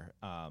and there.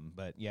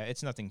 But yeah,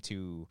 it's nothing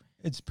too.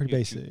 It's pretty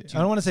basic. I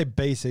don't want to say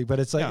basic, but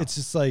it's like it's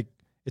just like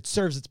it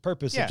serves its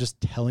purpose of just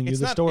telling you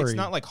the story. It's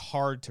not like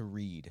hard to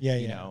read.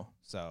 You know.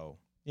 So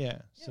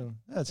so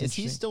that's Is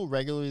he still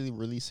regularly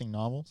releasing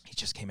novels? He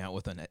just came out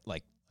with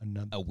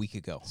a week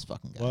ago. This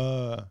fucking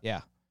guy.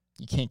 Yeah.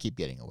 You can't keep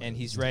getting away. And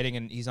he's writing,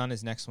 and he's on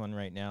his next one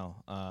right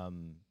now.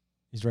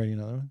 He's writing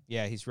another one?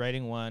 Yeah, he's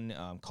writing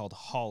one called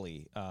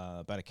Holly,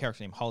 about a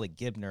character named Holly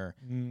Gibner,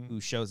 who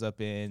shows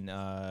up in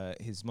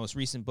his most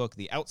recent book,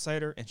 The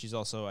Outsider, and she's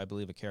also, I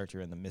believe, a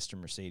character in the Mr.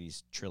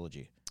 Mercedes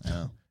trilogy.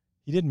 Oh.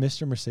 He did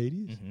Mr.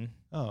 Mercedes? Mm-hmm.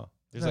 Oh.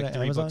 There's like an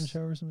 3 Amazon books.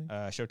 show or something?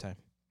 Showtime.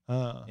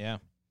 Oh. Yeah.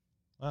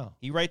 Wow.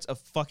 He writes a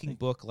fucking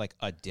book like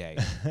a day.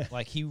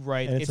 Like he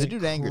writes, it's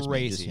dude angers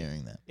me just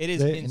hearing that. It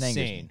is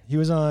insane. He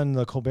was on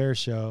the Colbert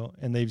Show,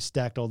 and they've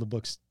stacked all the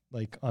books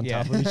like on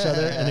top of each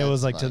other, and it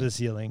was like to the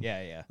ceiling.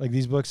 Yeah. Like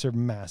these books are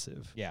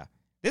massive. Yeah.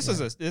 This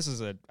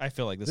is a I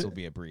feel like this will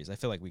be a breeze. I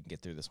feel like we can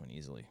get through this one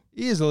easily.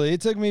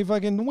 It took me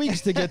fucking weeks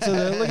to get to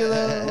the look at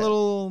that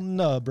little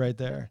nub right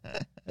there.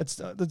 That's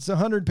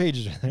 100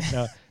 pages.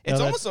 No, it's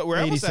almost we're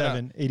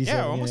 87. 87.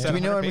 Yeah, almost. Do we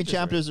know how many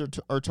chapters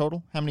are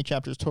total? How many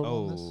chapters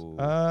total in this?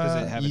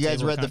 Does it have you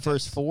guys read the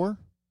first 4?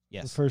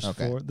 Yes. The first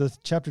 4. The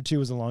chapter 2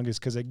 was the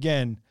longest because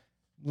again,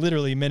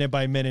 literally minute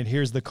by minute,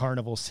 here's the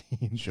carnival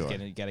scene. Sure.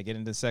 You got to get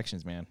into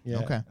sections, man. Yeah.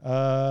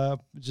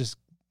 Okay. Just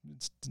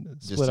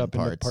split up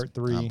into part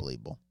 3.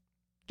 Unbelievable.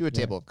 Do a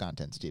table of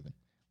contents, Stephen.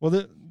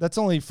 Well, that's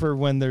only for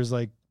when there's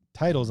like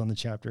titles on the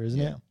chapter, isn't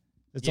it?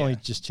 It's only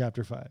just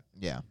chapter 5.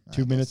 Yeah.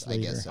 2 minutes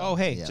later. I guess so. Oh,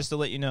 hey, just to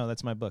let you know,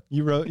 that's my book.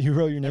 You wrote your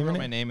name I wrote in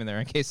my it? name in there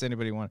in case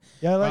anybody wanted.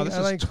 Yeah, this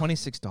was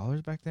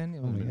 $26 back then.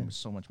 It was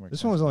so much more.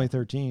 This one was only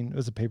 $13. It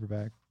was a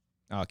paperback.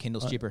 Oh,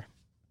 Kindle's cheaper.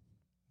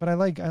 But I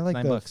like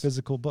the books.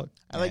 physical book.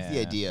 I like the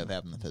idea of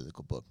having the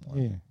physical book more.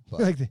 Yeah.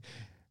 But,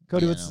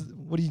 Cody,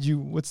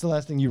 what's the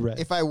last thing you read?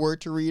 If I were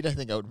to read, I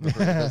think I would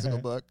prefer the physical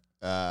book.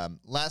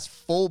 Last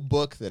full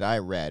book that I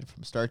read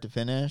from start to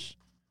finish.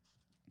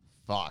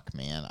 Fuck,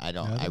 man.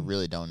 I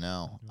really don't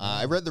know.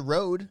 I read The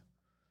Road.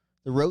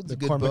 The Road's a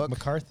good Cormac book.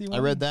 McCarthy one?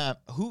 I read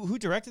that. Who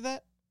directed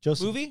that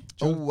Joseph movie?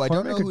 I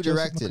don't know who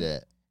directed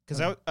it.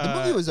 Because the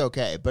movie was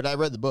okay, but I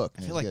read the book.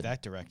 I feel like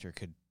that director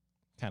could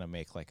kind of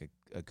make like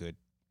a good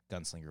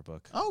gunslinger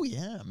book. Oh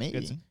yeah,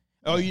 maybe.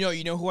 Oh,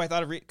 you know who I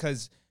thought of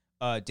because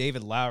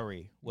David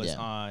Lowery was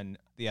on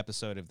the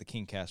episode of the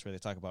Kingcast where they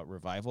talk about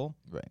revival.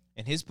 Right.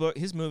 And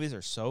his movies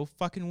are so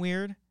fucking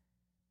weird.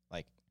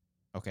 Like,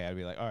 okay, I'd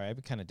be like, all right, I'd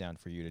be kind of down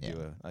for you to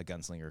do a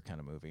gunslinger kind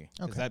of movie.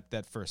 Because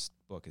that first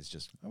book is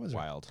just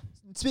wild.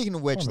 Speaking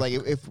of which, like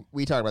if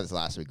we talked about this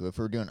last week, if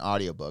we're doing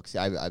audiobooks,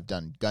 I've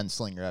done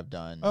Gunslinger, I've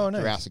done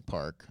Jurassic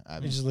Park.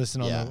 You just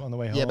listen on the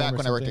way home. Yeah, back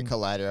when I worked at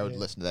Collider, I would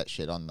listen to that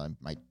shit on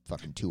my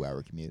fucking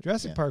 2-hour commute.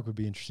 Jurassic Park would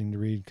be interesting to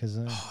read because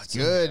it's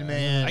good,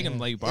 man. I can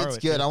let you borrow it. It's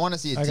good. I want to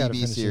see a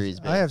TV series.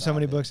 I have so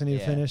many books I need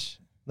to finish.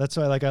 That's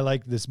why I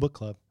like this book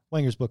club.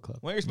 Wanger's Book Club.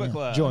 Wanger's Book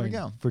Club. Join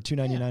for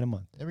 $2.99 a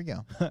month. There we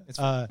go. It's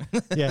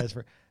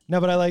for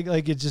no, but I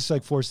like it. Just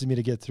like forces me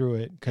to get through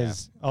it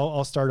because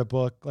I'll start a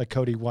book like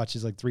Cody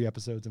watches like 3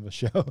 episodes of a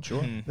show,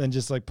 then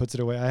just like puts it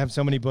away. I have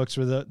so many books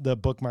where the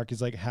bookmark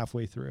is like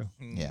halfway through.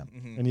 Yeah,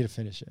 I need to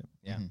finish it.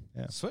 Yeah,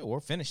 Sweet, we're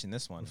finishing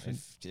this one.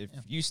 If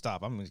you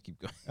stop, I'm going to keep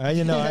going.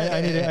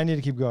 I need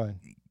to keep going,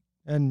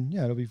 and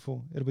it'll be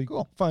full. It'll be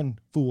cool, fun,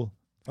 cool,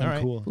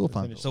 cool,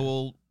 fun. So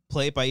we'll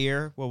play it by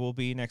ear. What will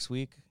be next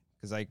week?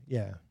 Because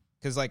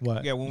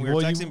when we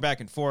were texting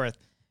back and forth,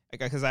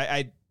 because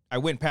I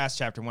went past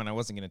chapter 1. I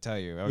wasn't going to tell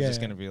you. I was just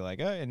going to be like,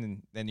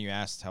 and then you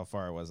asked how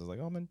far I was. I was like,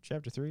 I'm in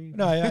chapter 3.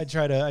 No, I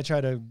try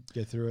to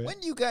get through it. When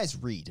do you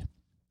guys read?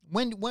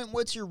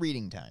 What's your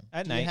reading time?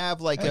 At do night. You have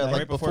like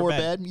right before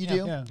bed? You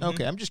do? Yeah.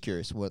 Okay, I'm just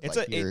curious what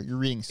your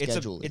reading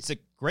schedule is. It's a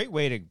great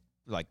way to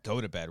like go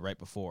to bed right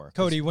before.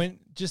 Cody,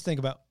 just think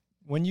about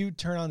when you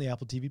turn on the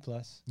Apple TV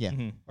Plus,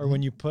 or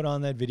when you put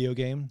on that video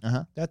game.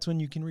 That's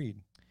when you can read.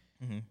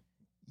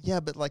 Yeah,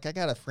 but like I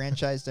got a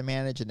franchise to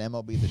manage and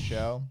MLB The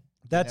Show.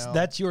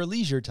 That's your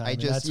leisure time.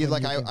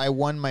 I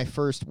won my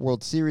first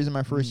World Series in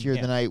my first year.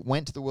 Then I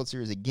went to the World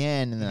Series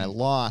again, and then I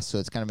lost. So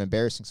it's kind of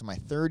embarrassing. So my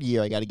third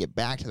year, I got to get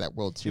back to that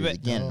World Series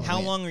again. How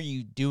long are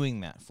you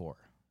doing that for?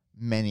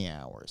 Many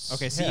hours.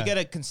 Okay, so you got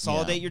to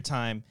consolidate your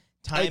time.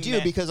 I do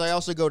because I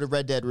also go to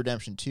Red Dead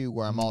Redemption 2,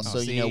 where I'm also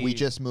we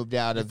just moved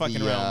out of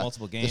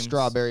the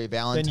Strawberry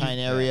Valentine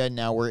area.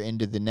 Now we're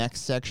into the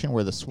next section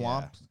where the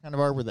swamps kind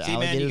of are, where the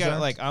alligators man, you gotta, are.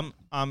 like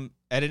I'm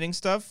editing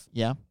stuff.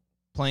 Yeah.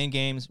 Playing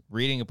games,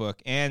 reading a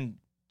book, and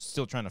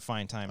still trying to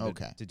find time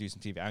to do some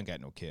TV. I ain't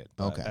got no kid.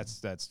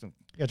 That's you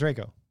got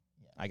Draco.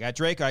 I got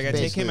Draco. I got to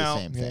take him out.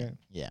 Same thing.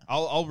 Yeah.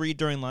 I'll read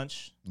during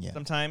lunch.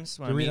 Sometimes.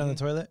 You read on the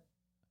toilet.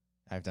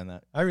 I've done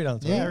that. I read on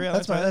the toilet. Yeah,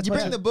 that's fine. You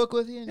bring the book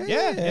with you?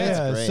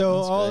 Yeah.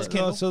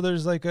 So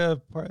there's like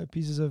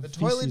pieces of the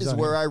toilet is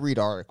where I read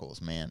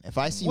articles, man. If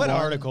I see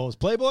articles,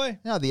 Playboy?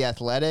 No, The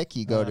Athletic.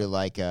 You go to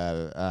like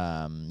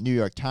New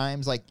York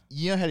Times. Like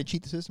you know how to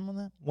cheat the system on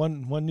that?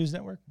 One News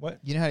Network. What?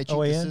 You know how to cheat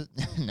the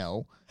system?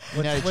 No.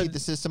 You know how to cheat the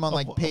system on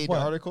like paid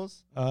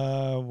articles?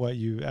 What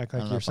you act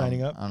like you're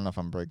signing up? I don't know if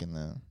I'm breaking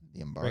the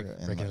embargo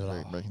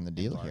breaking the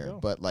deal here,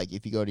 but like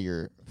if you go to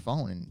your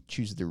phone and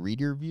choose the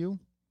reader view.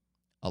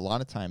 A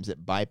lot of times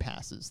it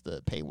bypasses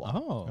the paywall.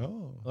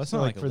 Oh, that's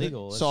not like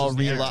illegal. So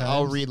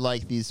I'll read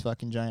like these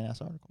fucking giant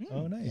ass articles.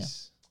 Oh,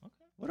 nice.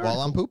 Okay.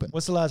 While I'm pooping.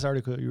 What's the last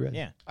article you read?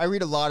 Yeah, I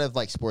read a lot of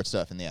like sports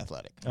stuff in The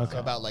Athletic. Okay.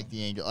 About like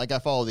the Angel. Like I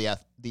follow the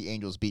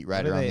Angels beat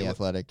writer on The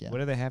Athletic. Yeah. What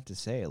do they have to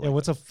say? Like,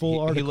 what's a full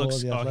article?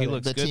 He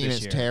looks the good team this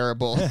is year.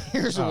 terrible.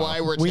 Here's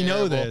why we're terrible. We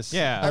know this.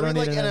 Yeah. I read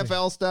like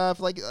NFL stuff,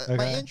 like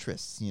my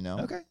interests. You know.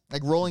 Okay.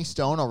 Like Rolling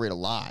Stone, I'll read a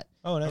lot.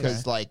 Oh, nice.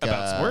 Because like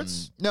about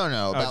sports? No,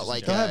 about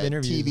like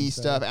TV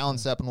stuff. Alan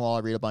Sepinwall, I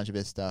read a bunch of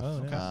his stuff. Oh,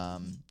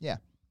 nice. Yeah.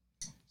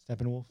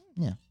 Steppenwolf.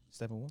 Yeah.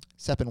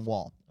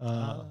 Sepinwall.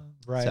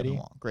 Variety.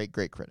 Sepinwall. Great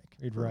critic.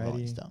 Read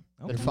Variety.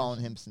 Been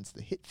following him since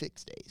the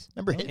HitFix days.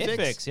 Remember HitFix?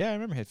 HitFix, yeah, I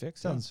remember HitFix.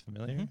 Sounds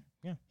familiar. Mm-hmm.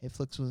 Yeah.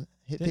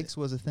 HitFix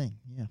was a thing.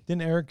 Yeah.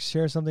 Didn't Eric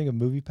share something of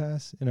Movie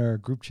Pass in our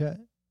group chat?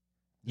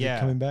 Is it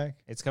coming back?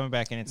 It's coming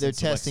back, and they're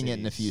testing it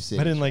in a few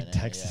cities. I didn't like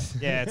Texas.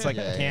 Yeah, it's like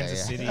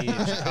Kansas City,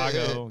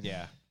 Chicago.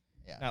 Yeah.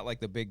 Not like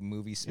the big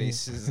movie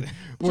spaces.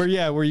 where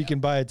you can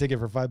buy a ticket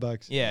for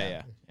 $5.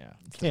 Yeah.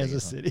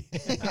 Kansas City.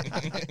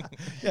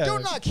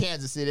 Don't knock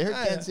Kansas City. I heard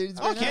Kansas City's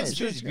very nice. Kansas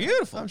City's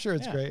beautiful. I'm sure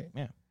it's great.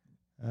 Yeah.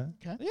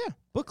 Okay. Yeah.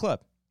 Book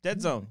club.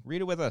 Dead Zone.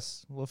 Read it with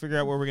us. We'll figure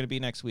out where we're going to be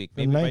next week.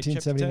 Maybe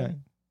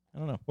 1979. I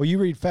don't know. Well, you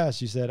read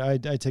fast. You said I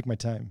take my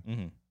time.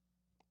 Mm-hmm.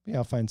 Yeah,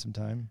 I'll find some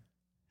time.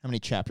 How many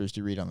chapters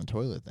do you read on the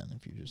toilet then?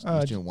 If you're just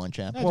doing one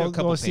chapter,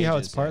 we'll see how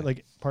it's part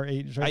 8.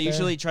 Right, I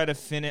usually try to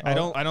finish. I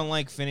don't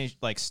like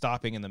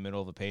stopping in the middle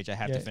of a page. I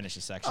have to finish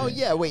a section. Oh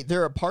yeah, wait.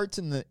 There are parts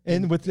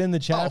within the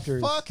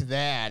chapters. Oh fuck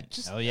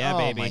that! Oh yeah,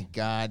 baby. Oh my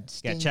god.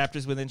 Got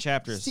chapters within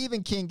chapters.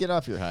 Stephen King, get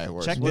off your high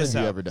horse. Check what this have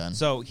out. you ever done?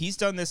 So he's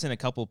done this in a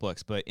couple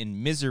books, but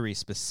in Misery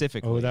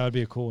specifically. Oh, that would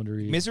be a cool one to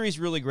read. Misery's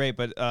really great,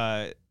 but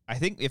I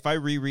think if I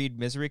reread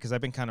Misery, because I've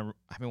been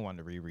wanting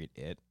to reread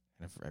it,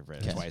 and I've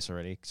read it twice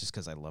already, just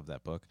because I love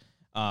that book.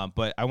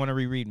 But I want to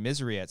reread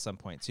Misery at some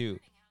point too.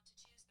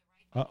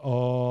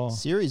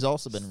 Siri's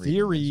also been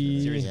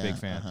reading. Siri's a big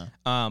fan.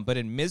 But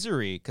in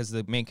Misery, because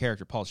the main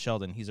character, Paul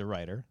Sheldon, he's a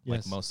writer.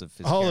 Like most of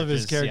his all of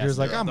his characters,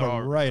 like, I'm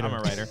a writer. I'm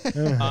a writer.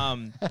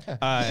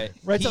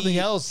 Write something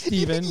else,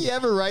 Steven. He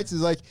ever writes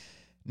is like,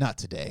 not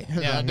today.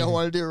 Yeah. I don't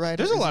want to do a writer.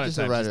 There's a lot of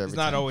times. It's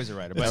not always a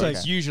writer, but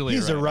it's usually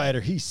he's a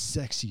writer. He's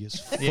sexy as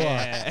fuck.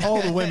 Yeah.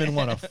 All the women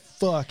want to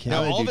fuck him.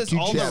 No, all the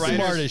writers,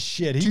 smart as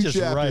shit. He just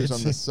writes.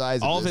 On the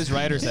size all of of his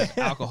writers have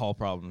alcohol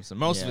problems, and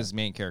most of his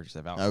main characters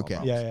have alcohol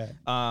problems.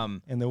 Yeah.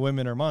 And the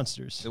women are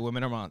monsters. The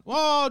women are monsters.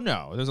 Well,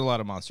 no, there's a lot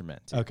of monster men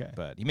too. Okay.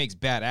 But he makes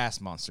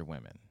badass monster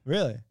women.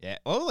 Really? Yeah.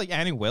 Oh, like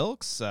Annie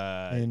Wilkes,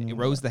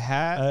 Rose the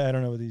Hat. I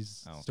don't know what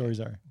these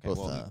stories are.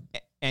 Okay,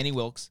 Annie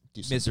Wilkes,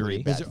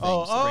 Misery. Bring it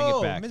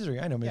back. Misery.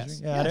 I know Misery.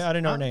 Yes. Yeah, Yes. I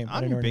didn't know her name.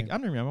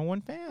 I'm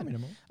one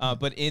fan.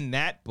 But in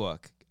that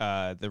book,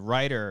 the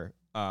writer,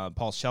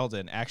 Paul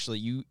Sheldon, actually,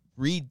 you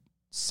read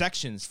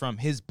sections from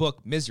his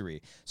book,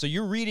 Misery. So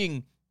you're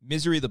reading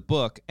Misery, the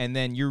book, and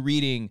then you're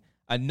reading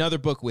another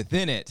book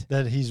within it.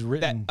 That he's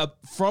written.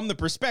 From the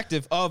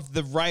perspective of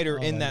the writer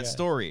in that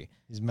story.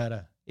 He's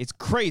meta. It's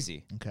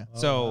crazy. Okay.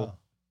 So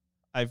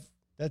I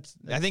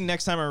think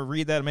next time I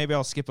read that, maybe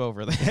I'll skip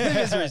over the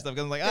Misery stuff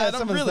because I'm like, I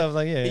don't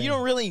really. You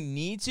don't really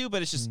need to,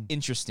 but it's just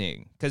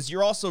interesting because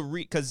you're also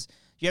because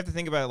you have to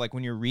think about it, like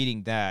when you're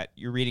reading that,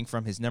 you're reading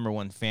from his number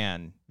one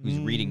fan who's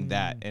reading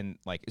that, and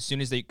like as soon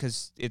as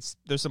because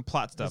there's some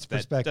plot stuff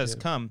that does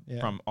come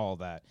from all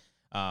that,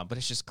 but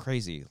it's just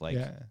crazy. Like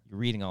you're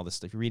reading all this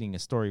stuff, you're reading a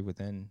story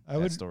within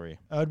that story.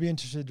 I would be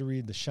interested to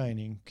read The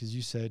Shining because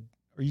you said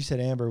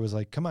Amber was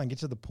like, come on, get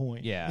to the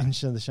point. Yeah. In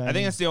The Shining. I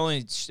think that's the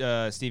only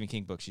Stephen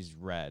King book she's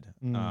read.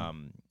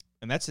 And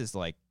that's his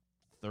like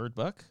third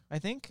book, I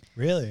think.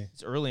 Really?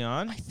 It's early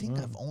on. I think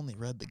I've only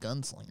read The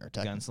Gunslinger.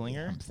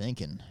 Gunslinger? I'm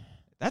thinking.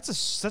 That's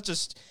such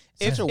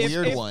a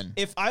weird one.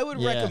 If I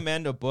would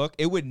recommend a book,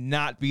 it would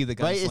not be The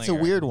Gunslinger. Right? It's a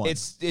weird one.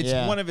 It's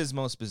one of his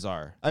most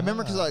bizarre. I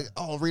remember because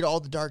I'll read all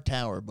the Dark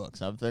Tower books.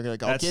 I'm thinking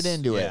like I'll get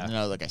into it, and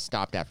I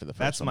stopped after the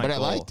first one. But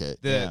goal. I liked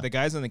it. The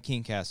guys on the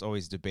Kingcast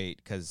always debate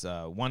because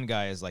one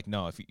guy is like,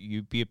 no, if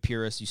you be a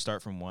purist, you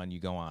start from one, you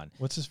go on.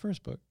 What's his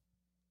first book?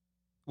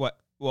 What?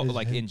 Well,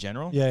 in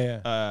general?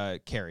 Yeah.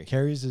 Carrie.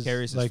 Carrie's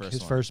like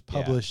his first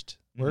published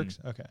works.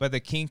 Okay. But the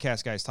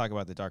Kingcast guys talk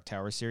about the Dark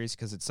Tower series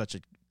because it's such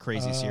a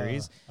crazy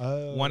series.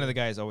 One of the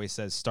guys always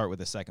says start with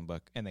the second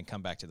book and then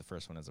come back to the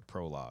first one as a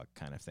prologue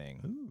kind of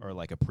thing, or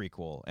like a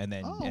prequel, and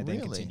then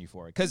then continue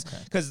forward.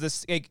 Because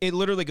this it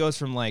literally goes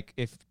from like,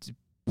 if to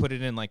put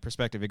it in like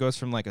perspective, it goes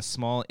from like a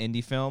small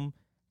indie film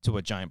to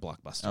a giant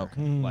blockbuster.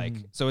 Okay. Like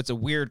so, it's a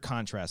weird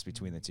contrast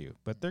between the two,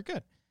 but they're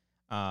good.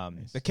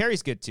 But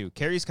Carrie's good too.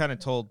 Carrie's kind of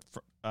told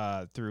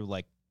through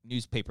like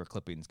newspaper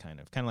clippings, kind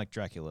of like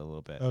Dracula a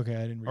little bit. Okay,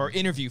 I didn't read or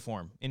interview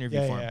form.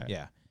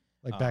 Yeah.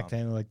 Like back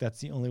then, like that's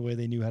the only way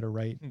they knew how to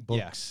write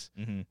books.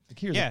 Yeah. Mm-hmm. Like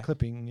here's a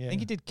clipping. Yeah. I think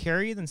he did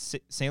Carrie, then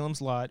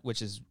Salem's Lot,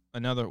 which is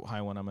another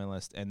high one on my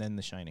list, and then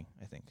The Shining.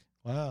 I think.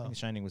 Wow. I think The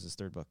Shining was his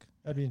third book.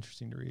 That'd be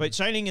interesting to read. But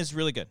Shining is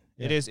really good.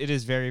 Yeah. It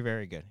is very,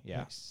 very good. Yeah.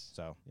 Nice.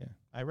 So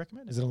I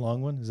recommend it. Is it a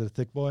long one? Is it a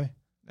thick boy?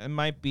 It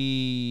might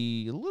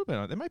be a little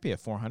bit. It might be a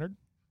 400.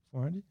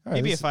 400?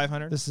 Maybe a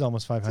 500. This is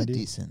almost 500.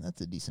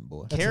 That's a decent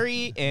boy.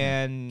 Carrie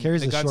and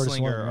Carrie's The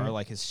Gunslinger one, right? are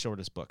like his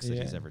shortest books that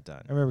he's ever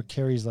done. I remember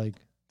Carrie's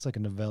it's like a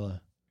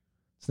novella.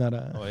 It's not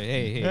a... Oh,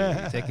 hey,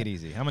 take it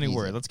easy. How many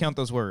words? Let's count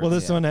those words. Well,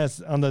 this one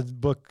has, on the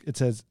book, it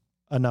says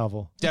a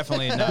novel.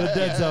 Definitely not. The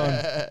Dead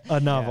Zone, a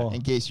novel.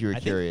 In case you were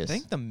curious. I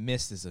think The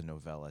Mist is a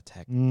novella,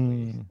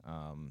 technically.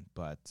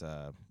 But... you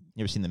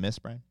ever seen The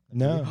Mist, Brian?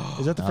 No.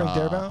 Is that the Frank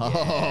Darabont?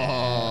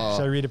 Yeah.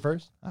 Should I read it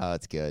first? Oh,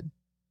 it's good.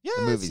 Yeah,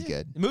 the movie's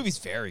good. The movie's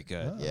very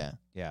good. Oh.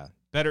 Yeah.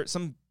 Better.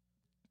 Some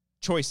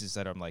choices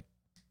that I'm like,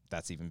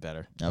 that's even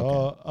better.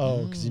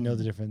 Okay. Because you know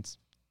the difference.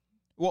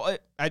 Well,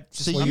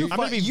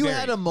 you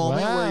had a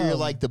moment where you're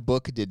like, the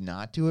book did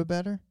not do it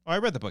better? Oh, I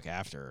read the book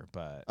after,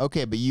 but...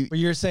 Okay, but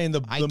you're saying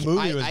the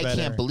movie was better. I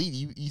can't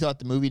believe you thought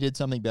the movie did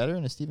something better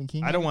in a Stephen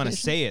King I don't want to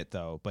say it,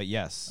 though, but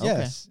yes.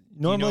 Yes.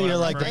 Okay. Normally you're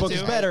like, the book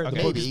is better.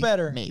 The book is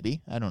better.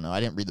 Maybe. I don't know. I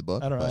didn't read the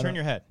book. I don't know. Turn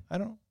your head.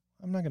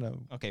 I'm not gonna.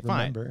 Okay,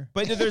 remember. Fine.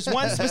 But there's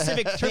one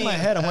specific thing. Turn my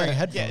head. I'm wearing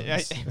headphones.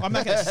 Yeah, I'm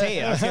not gonna say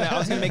it. I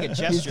was gonna make a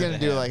gesture. He's gonna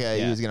do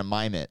he was gonna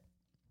mime it.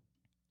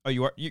 Oh,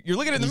 you are. You're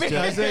looking in the mirror.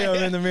 I say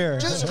I'm in the mirror.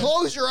 Just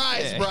close your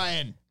eyes,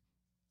 Brian.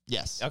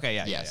 Yes. Okay.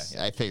 Yeah. Yes.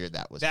 Yeah. I figured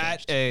that was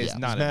that is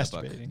not in the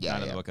book. Yeah,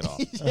 not in the book at all.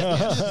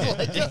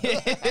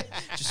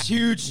 Just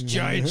huge,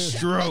 giant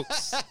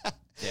strokes.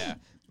 Yeah.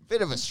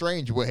 Bit of a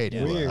strange way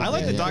to. Weird. I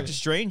like the Doctor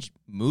Strange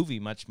movie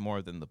much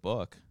more than the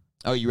book.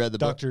 Oh, you read the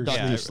book?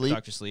 Doctor Sleep?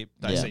 Doctor Sleep.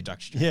 I say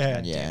Doctor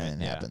Strange. Yeah.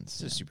 It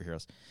happens. It's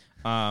superheroes.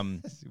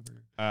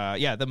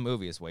 The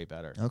movie is way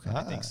better. Okay.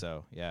 I think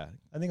so. Yeah.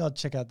 I think I'll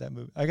check out that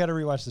movie. I got to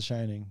rewatch The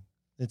Shining.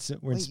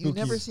 We're in spooky. You've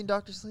never seen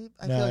Doctor Sleep?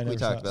 I No, feel I like we never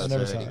talked saw it. about I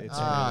never this saw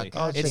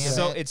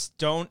already. it. It's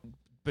don't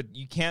but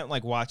you can't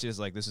like watch it as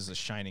like this is a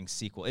shining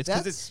sequel. It's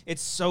because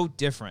it's so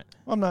different.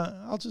 Well, I'm not.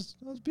 I'll just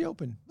be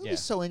open. It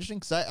was so interesting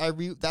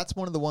because that's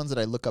one of the ones that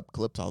I look up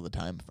clips all the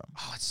time from.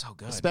 Oh, it's so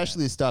good.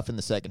 Especially the stuff in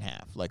the second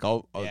half. Like,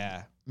 I'll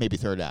maybe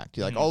third act.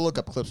 You're like, I'll look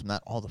up clips from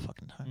that all the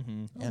fucking time.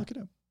 Mm-hmm. I'll look it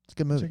up. It's a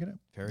good movie. Check it out.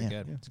 Very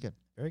good. Yeah, it's good.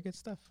 Very good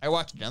stuff. I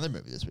watched another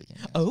movie this weekend.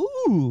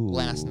 Oh.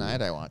 Last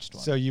night I watched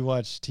one. So you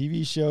watch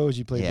TV shows,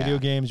 you play video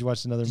games, you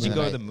watched another movie. You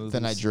go to the movies.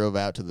 Then I drove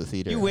out to the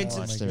theater. You went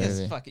to the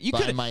movie. You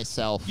by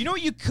myself. You know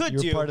what you could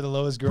do? You're part of the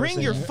lowest grossing.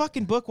 Bring your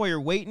fucking book while you're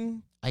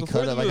waiting. I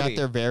could have. I got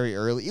there very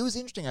early. It was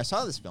interesting. I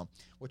saw this film,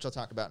 which I'll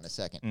talk about in a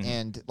second.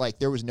 And like,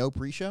 there was no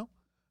pre-show.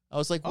 I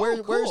was like, where's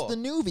the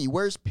newbie?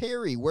 Where's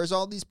Perry? Where's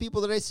all these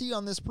people that I see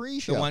on this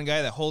pre-show? The one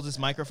guy that holds his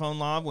microphone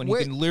lob when he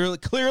can literally,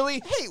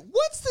 clearly. Hey,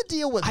 what's the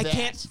deal with that? I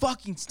can't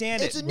fucking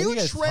stand it. It's a new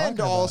trend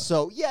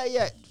also.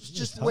 Yeah.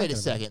 Just wait a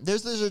second.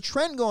 There's a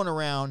trend going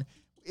around,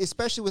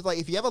 especially with like,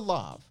 if you have a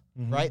lav,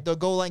 right? They'll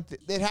go like,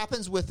 it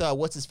happens with,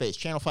 what's his face?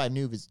 Channel 5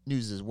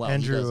 News as well.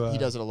 Andrew, he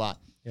does it a lot.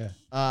 Yeah.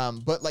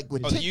 But like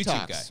with the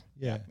YouTube guy.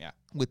 Yeah.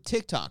 With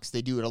TikToks,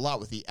 they do it a lot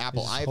with the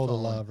Apple iPhone. Hold a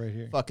lav right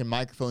here. Fucking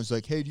microphones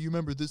like, hey, do you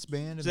remember this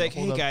band? It's like,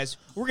 hey guys,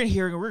 we're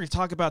gonna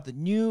talk about the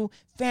new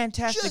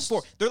Fantastic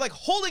Four. They're like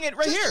holding it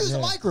right here. Use a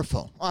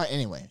microphone. All right,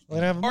 anyway.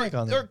 Well, have a mic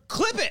on there. Or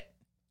clip it.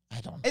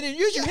 I don't. And then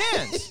use your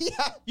hands.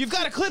 You've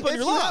got a clip on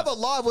your lav. If you have a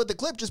lav with the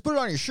clip, just put it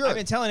on your shirt. I've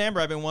been telling Amber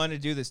I've been wanting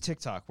to do this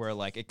TikTok where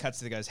like it cuts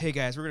to the guys, hey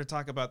guys, we're gonna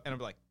talk about, and I'm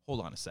like, hold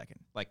on a second,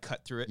 like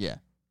cut through it. Yeah.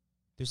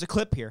 There's a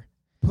clip here.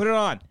 Put it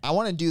on. I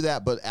want to do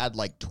that, but add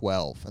like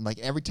 12. And like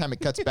every time it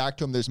cuts back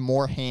to him, there's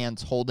more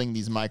hands holding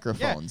these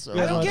microphones.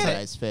 I don't get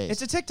it. Face.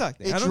 It's a TikTok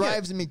thing. It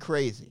drives me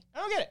crazy. I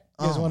don't get it.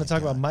 You guys want to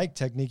talk about mic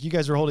technique? You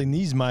guys are holding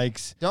these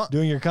mics,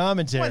 doing your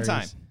commentary. One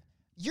time.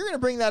 You're going to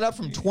bring that up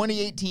from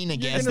 2018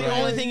 again. It's the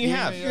only thing you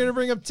have. You're going to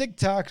bring up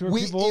TikTok. It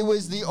was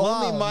the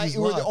only mic. It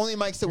were the only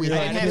mics that we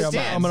had.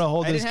 I'm going to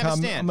hold this.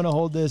 I'm going to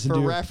hold this. For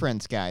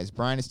reference, guys,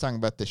 Brian is talking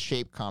about the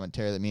shape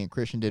commentary that me and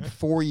Christian did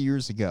 4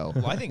 years ago,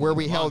 where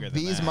we held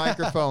these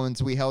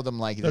microphones. We held them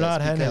like this. They're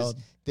not handheld.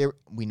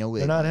 We know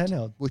they're not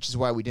handheld, which is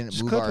why we didn't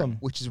move our.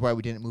 Which is why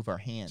we didn't move our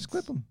hands. Just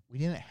clip them. We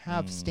didn't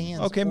have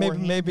stands. Okay,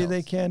 maybe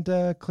they can't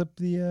clip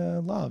the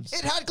lavs.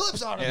 It had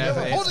clips on it.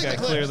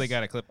 It's clearly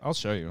got a clip. I'll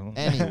show you.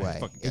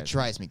 Anyway, it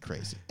drives me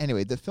crazy.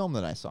 Anyway, the film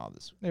that I saw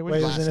this. Wait,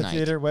 was it in a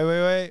theater?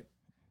 Wait.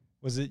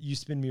 Was it You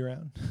Spin Me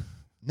Around?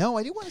 No,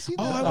 I didn't want to see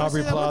that.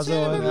 Aubrey Plaza.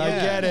 I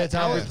get it.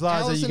 Aubrey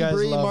Plaza. You guys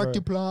love Mark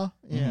her. Duplass.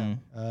 Yeah,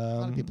 a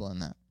lot of people in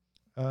that.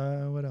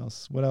 What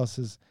else? What else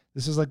is?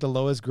 This is like the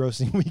lowest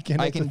grossing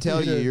weekend. I can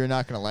tell you're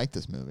not going to like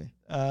this movie.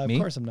 Of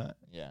course I'm not.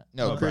 Yeah.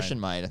 No, Christian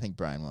might. I think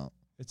Brian won't.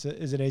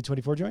 Is it a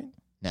A24 joint?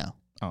 No.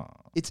 Oh.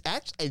 It's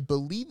actually, I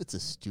believe it's a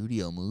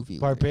studio movie.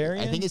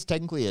 Barbarian? I think it's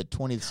technically a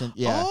 20th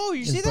century. Yeah. Oh,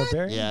 you see that?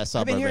 Barbarian? Yeah, I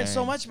saw I've been Barbarian. hearing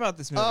so much about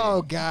this movie.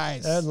 Oh,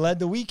 guys. That led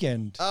the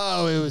weekend.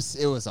 Oh, it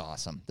was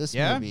awesome. This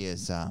movie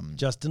is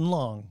Justin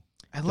Long.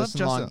 I love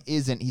Justin Long.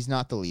 He's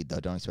not the lead though.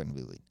 Don't expect him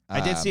to be the lead.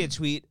 I did see a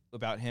tweet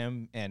about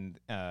him, and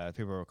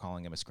people were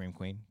calling him a scream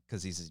queen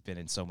because he's been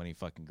in so many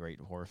fucking great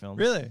horror films.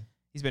 Really?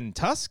 He's been in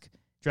Tusk,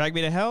 Drag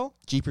Me to Hell,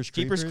 Jeepers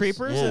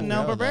Creepers, and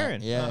now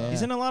Barbarian. Yeah,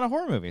 he's in a lot of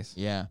horror movies.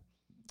 Yeah.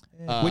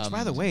 Which,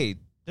 by the way,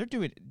 they're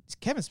doing.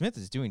 Kevin Smith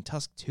is doing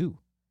Tusk too.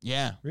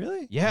 Yeah.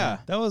 Really? Yeah.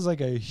 That was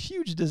like a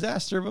huge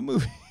disaster of a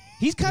movie.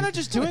 He's kind of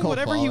just doing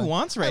whatever he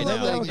wants right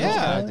now.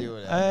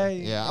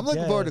 Yeah. I'm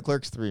looking forward to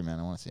Clerks 3, man.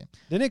 I want to see him.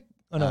 Didn't it?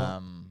 Oh,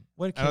 no.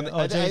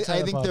 I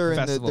think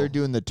they're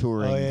doing the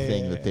touring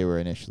thing that they were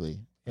initially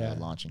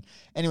launching.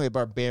 Anyway,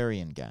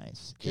 Barbarian,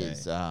 guys,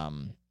 is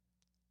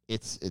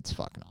it's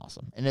fucking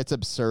awesome, and it's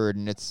absurd,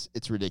 and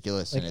it's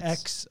ridiculous, like and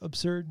it's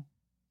absurd.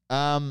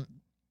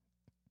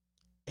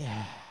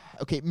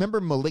 Okay, remember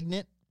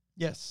Malignant?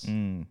 Yes.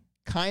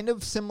 Kind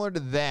of similar to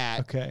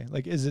that. Okay,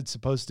 like is it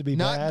supposed to be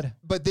bad?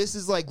 But this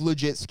is like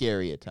legit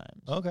scary at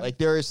times. Okay, like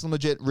there is some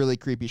legit really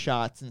creepy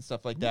shots and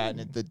stuff like that,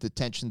 and the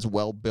tension's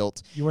well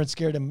built. You weren't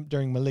scared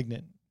during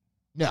Malignant?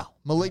 No,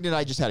 Malignant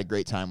I just had a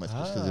great time with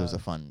just because it was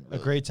a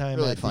great time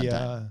really at fun the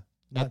time.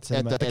 At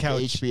the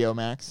couch. HBO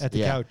Max. At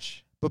the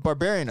couch. But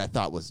Barbarian I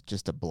thought was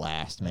just a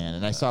blast, man.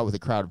 And I saw it with a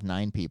crowd of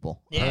 9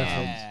 people.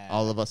 Yeah.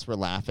 All of us were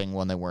laughing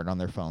when they weren't on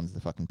their phones,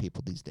 the fucking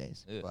people these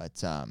days. Ugh.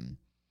 But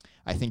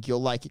I think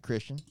you'll like it,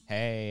 Christian.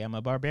 Hey, I'm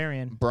a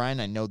barbarian. Brian,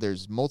 I know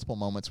there's multiple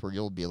moments where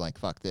you'll be like,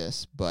 fuck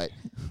this. But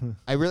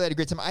I really had a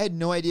great time. I had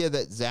no idea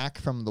that Zach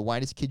from The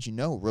Whitest Kids You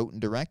Know wrote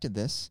and directed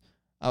this.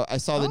 I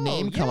saw the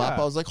name come up.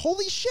 I was like,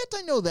 holy shit,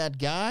 I know that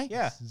guy.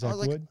 Yeah. Zach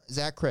Wood?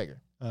 Zach Krager.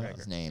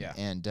 His name. Yeah.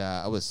 And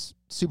I was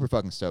super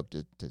fucking stoked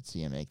to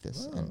see him make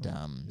this. Whoa. And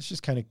this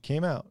just kind of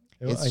came out.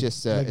 It's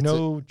just like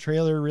no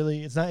trailer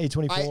really. It's not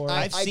A24.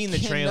 I've seen the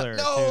trailer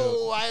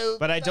too,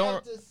 but I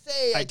don't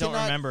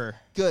remember.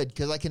 Good,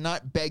 because I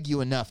cannot beg you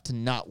enough to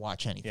not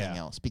watch anything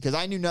else because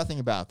I knew nothing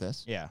about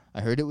this. Yeah,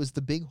 I heard it was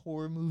the big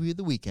horror movie of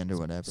the weekend or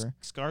whatever.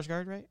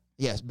 Skarsgård, right?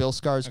 Yes, Bill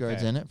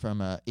Skarsgård's in it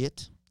from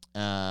It.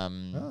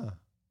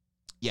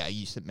 Yeah,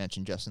 you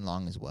mentioned Justin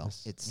Long as well.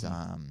 Yes. It's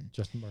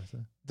Justin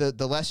Bartha.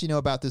 The less you know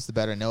about this, the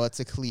better. No, it's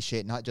a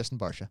cliche, not Justin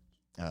Barsha.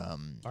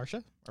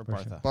 Barsha or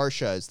Bartha?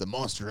 Barsha is the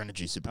Monster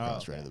Energy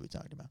Supercross rider that we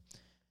talked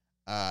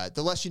about.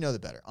 The less you know, the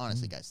better.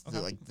 Honestly, guys.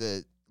 Okay.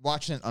 The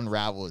watching it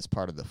unravel is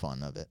part of the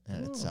fun of it,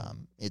 and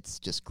it's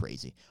just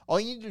crazy. All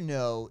you need to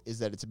know is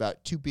that it's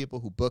about two people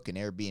who book an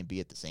Airbnb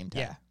at the same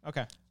time. Yeah.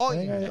 Okay. All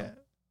you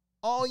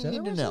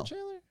need to know.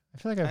 I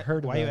feel like I've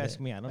heard about it. Why are you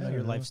asking me? I don't know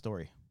your life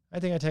story. I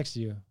think I texted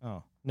you.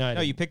 Oh.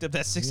 No, you picked up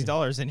that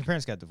 $60 and your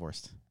parents got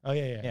divorced. Oh,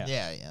 yeah.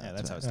 Yeah,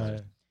 that's how it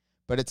started.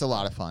 But it's a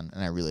lot of fun,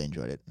 and I really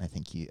enjoyed it. And I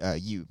think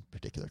you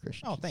particular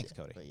Christian. Oh, thanks,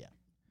 Cody. But yeah.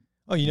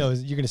 Oh, you're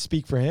going to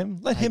speak for him?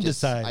 Let him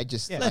decide.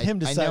 Let him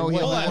decide. I know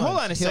hold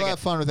on a second. He'll have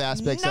fun with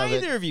aspects of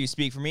it. Neither of you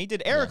speak for me.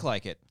 Did Eric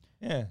like it?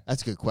 Yeah.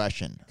 That's a good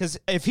question. Because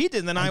if he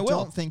did, then I will. I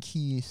don't think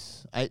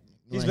he's...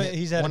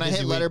 When I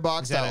hit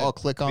Letterboxd, I'll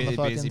click on the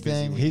fucking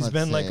thing. He's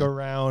been like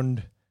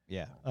around...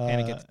 Yeah.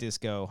 Panic at the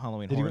Disco,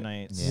 Halloween Horror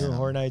Nights.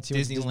 Horror Nights.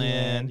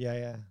 Disneyland.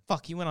 Yeah.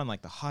 Fuck, you went on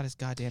like the hottest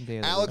goddamn day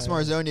of the Alex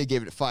Marzonia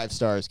gave it 5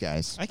 stars,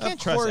 guys. I can't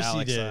trust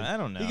Alex. I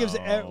don't know. He gives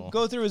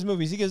go through his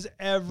movies. He gives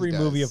every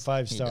movie a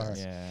 5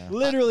 stars. Yeah.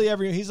 Literally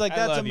every. He's like,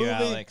 that's a movie.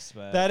 Alex,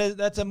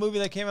 that's a movie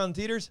that came out in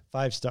theaters.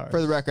 5 stars.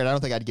 For the record, I don't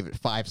think I'd give it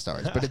 5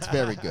 stars, but it's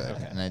very good,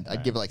 and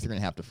I'd give it like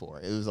 3.5 to 4.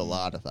 It was a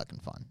lot of fucking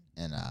fun,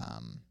 and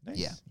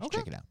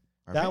check it out.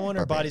 That one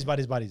or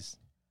Bodies.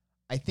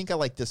 I think I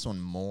like this one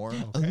more.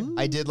 Okay.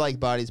 I did like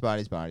Bodies a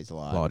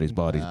lot. Bodies.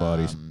 But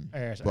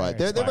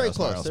they're very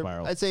close.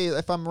 Spiral. I'd say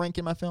if I'm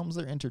ranking my films,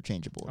 they're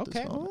interchangeable. At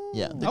this moment.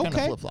 Yeah, they're kind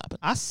of flip flopping.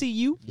 I see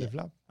you.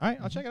 Flip-flop. All right,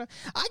 I'll check it out.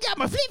 I got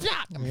my flip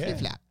flop.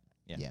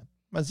 Yeah.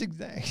 My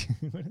zigzag.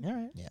 All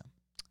right. Yeah.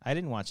 I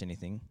didn't watch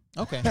anything.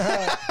 Okay.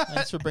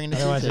 Thanks for bringing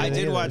it to watch the I anything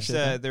did either, watch.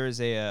 shit. There is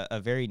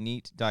a very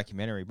neat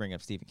documentary. Bring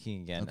up Stephen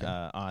King again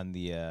on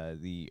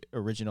the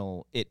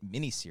original It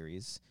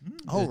miniseries.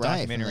 Oh, the right.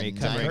 documentary From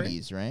the covering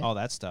 90s, right? all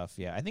that stuff.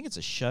 Yeah, I think it's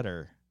a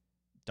Shudder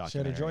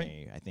documentary. Shudder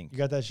joint? I think. You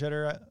got that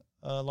Shudder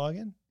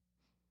login?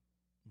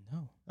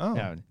 No. Oh.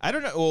 No. I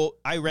don't know. Well,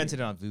 I rented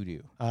it on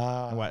Vudu.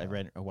 I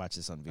I watched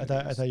this on Vudu.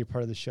 I thought you're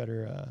part of the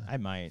Shudder. I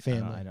might.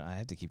 family. I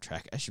have to keep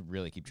track. I should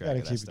really keep track Gotta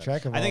of that keep stuff.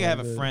 track of I think I all have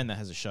of a it. friend that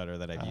has a Shudder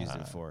that I've used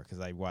it for because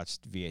I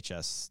watched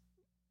VHS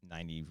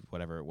 90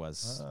 whatever it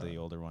was, the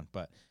older one.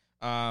 But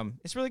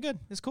it's really good.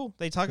 It's cool.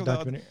 They talk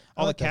about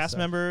all the cast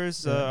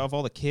members of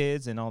all the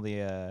kids and all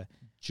the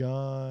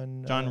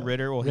John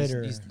Ritter. Well,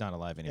 Ritter. He's not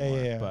alive anymore.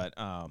 Yeah.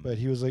 But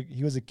he was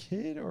a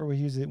kid, or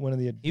he was one of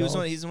the adults?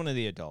 He's one of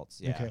the adults.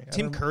 Yeah. Okay.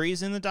 Tim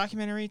Curry's in the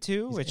documentary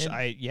too, He's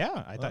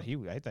I thought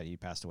he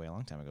passed away a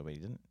long time ago, but he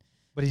didn't.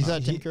 But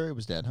Tim Curry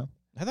was dead, huh?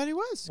 I thought he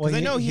was. Well, I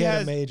know he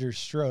had a major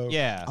stroke.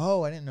 Yeah.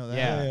 Oh, I didn't know that.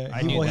 Yeah.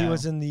 I knew he that.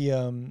 was in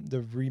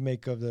the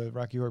remake of the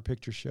Rocky Horror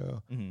Picture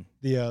Show. Mm-hmm.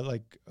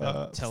 The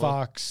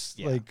Fox,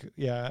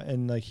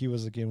 and like he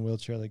was like in a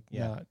wheelchair,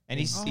 not. And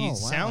he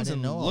sounds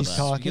and looks. He's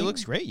talking. He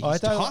looks great. He's I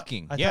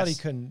talking. I thought he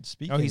couldn't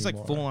speak. Oh, he's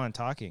anymore. like full on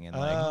talking and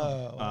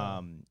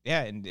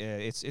and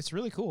it's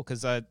really cool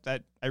because I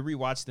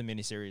rewatched the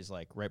miniseries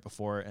like right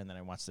before, and then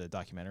I watched the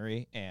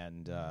documentary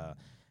and.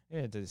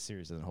 The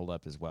series doesn't hold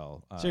up as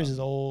well. Series is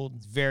old.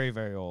 It's very,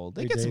 very old.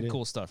 They get some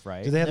cool stuff,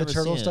 right? Do they have the Never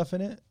turtle seen it. stuff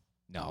in it?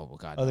 No, well,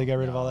 God. Oh, they got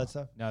rid of all that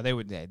stuff? No, they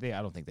would. I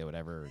don't think they would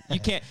ever. You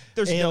can't.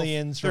 There's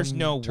aliens. There's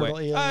no turtle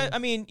way. aliens? I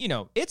mean,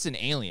 it's an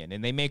alien,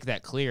 and they make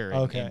that clear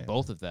in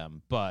both of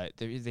them. But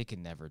they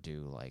can never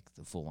do like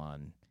the full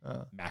on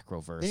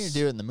macroverse. They didn't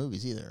do it in the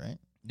movies either, right?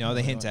 No,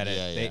 they hint at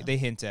it. Yeah. They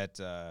hint at,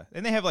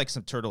 and they have like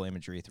some turtle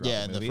imagery throughout.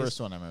 Yeah, the in movies. the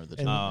first one, I remember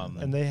the.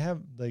 And they have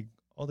like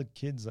all the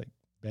kids like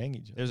bang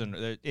each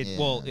other.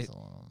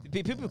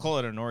 People call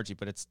it an orgy,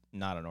 but it's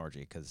not an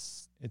orgy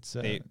because it's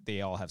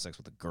they all have sex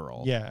with a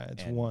girl. Yeah,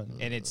 it's one,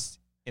 and it's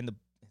in the.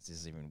 This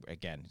is even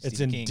again. It's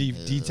Stephen in King. deep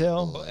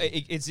detail.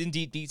 It's in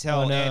deep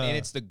detail, and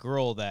it's the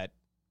girl that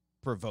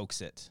provokes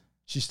it.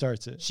 She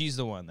starts it. She's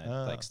the one that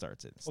like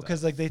starts it. Well,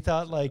 because like they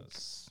thought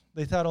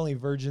only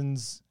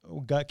virgins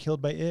got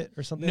killed by it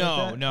or something.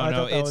 No.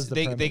 It's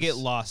they get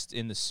lost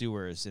in the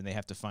sewers and they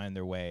have to find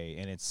their way,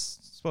 and it's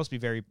supposed to be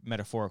very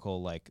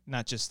metaphorical, like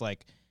not just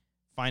like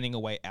finding a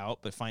way out,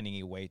 but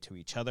finding a way to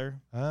each other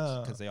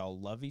because they all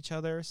love each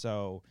other.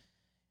 So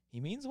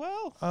he means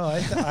well. Oh, I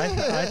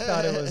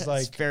thought it was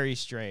like it's very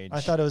strange.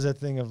 I thought it was a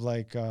thing of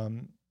like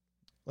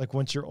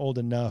once you're old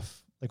enough,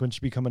 like once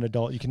you become an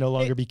adult, you can no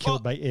longer be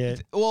killed by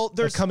it. Well,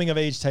 there's a coming of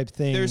age type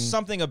thing. There's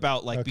something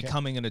about like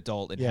becoming an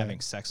adult and having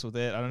sex with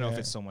it. I don't know if Yeah.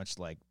 it's so much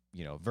like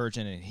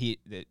virgin and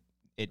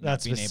it Not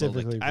not being able to.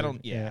 specifically I don't.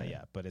 virgin.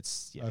 Yeah. But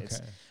it's Okay.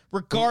 it's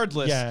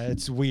regardless. Yeah,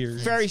 it's weird.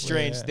 Very It's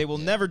strange. weird, They will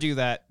never do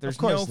that. There's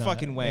course no not.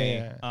 fucking way.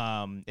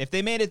 Yeah. If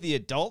they made it the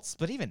adults,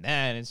 but even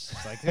then, it's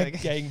just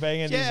like gang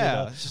banging.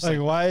 Yeah, These it's just like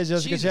why is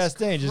Jessica Jesus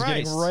Chastain just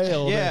getting Christ.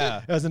 railed?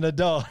 Yeah. as an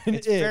adult.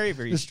 It's very,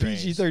 very this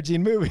strange.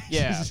 PG-13 movie.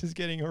 Yeah. She's just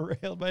getting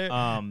railed by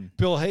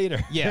Bill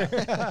Hader. Yeah.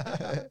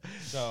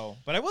 So,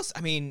 but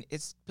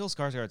it's Bill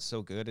Skarsgård's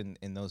so good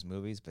in those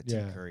movies, but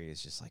Tim Yeah. Curry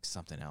is just like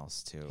something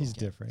else too. He's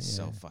different.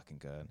 So yeah. fucking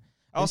good.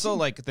 Also,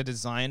 like the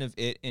design of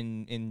it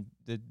in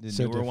the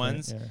So newer different,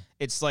 ones, yeah.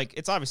 it's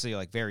obviously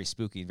like very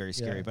spooky, very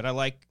scary. Yeah. But I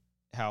like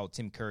how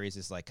Tim Curry's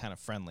is like kind of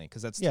friendly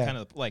because that's Yeah, kind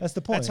of like that's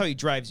the point. That's how he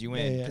drives you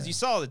in Yeah, because yeah. you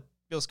saw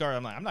Bill Skarsgård,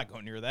 I'm like, I'm not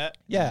going near that.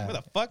 Yeah. Where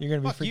the fuck? You're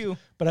gonna be fuck freaked. you.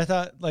 But I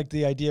thought like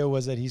the idea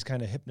was that he's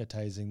kind of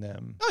hypnotizing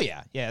them. Oh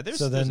yeah, yeah.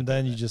 So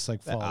then you just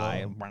like that follow.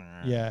 eye.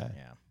 Yeah.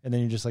 Yeah. And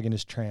then you're just like in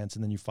his trance,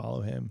 and then you follow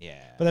him.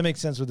 Yeah. But that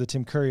makes sense with the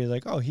Tim Curry.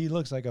 Like, oh, he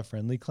looks like a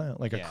friendly clown,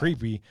 like a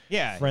creepy,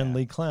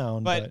 friendly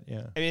clown. But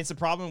yeah, I mean, it's a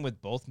problem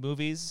with both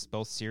movies,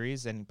 both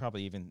series, and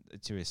probably even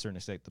to a certain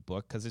extent the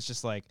book, because it's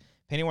just like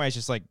Pennywise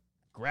just like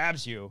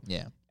grabs you,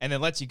 and then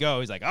lets you go.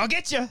 He's like, "I'll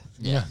get you."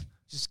 Yeah.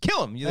 Just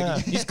kill him.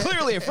 He's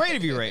clearly afraid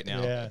of you right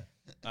now.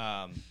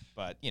 Yeah.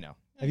 But you know.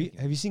 Have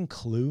you seen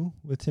Clue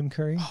with Tim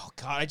Curry? Oh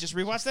God, I just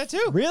rewatched that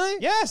too. Really?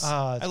 Yes.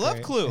 I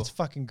love Clue. It's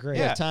fucking great.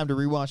 You got time to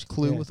rewatch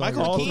Clue with all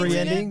McKean's three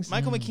in endings. It.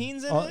 Michael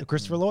McKean's in it.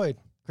 Christopher Lloyd.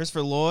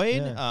 Christopher Lloyd.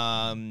 Yeah.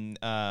 I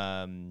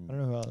don't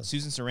know who else.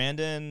 Susan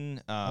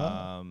Sarandon.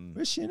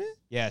 Was she in it?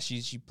 Yeah,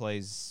 she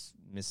plays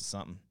Mrs.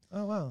 Something.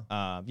 Oh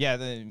wow. Yeah,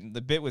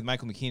 the bit with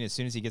Michael McKean, as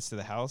soon as he gets to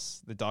the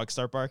house, the dogs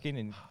start barking,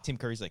 and Tim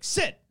Curry's like,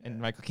 "Sit!" And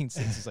Michael McKean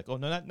sits. He's like, "Oh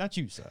no, not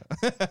you, sir."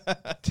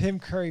 Tim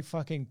Curry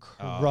fucking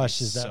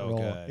crushes that so role.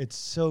 good. It's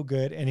so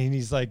good, and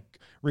he's like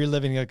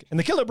reliving like, and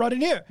the killer brought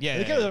in here. Yeah,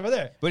 the killer's over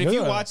there. But if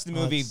you watch the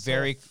movie it's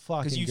very, so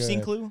because you've fucking seen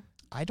good. Clue.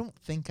 I don't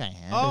think I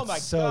have. Oh It's my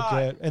so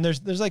God. good. And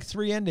there's like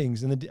 3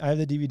 endings, and I have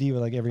the DVD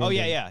with like every. Oh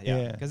ending.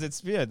 yeah. Because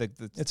it's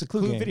It's a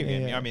Clue game. video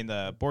game. Yeah. I mean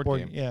the board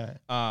game. Yeah.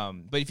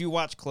 But if you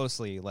watch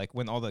closely, like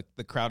when all the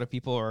crowd of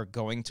people are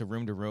going to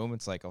room,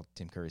 it's like, oh,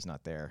 Tim Curry's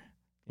not there.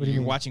 What do you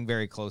You're mean? watching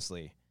very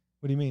closely.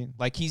 What do you mean?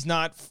 Like he's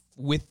not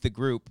with the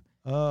group.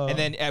 Oh. And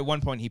then at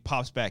one point he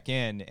pops back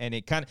in, and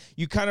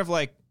you kind of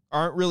like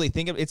aren't really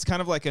thinking. It's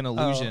kind of like an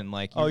illusion.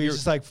 Like you're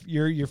just like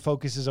your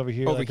focus is over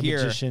here, over like a here,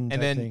 magician and type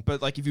then thing.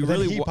 but like if you But then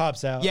really he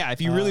pops out. yeah,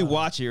 if you really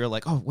watch it, you're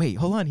like, oh wait,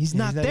 hold on, he's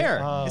not not there. there.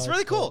 Oh, it's that's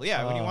really cool. cool.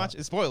 Yeah, when you watch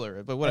it,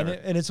 spoiler, but whatever.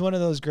 And it's one of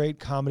those great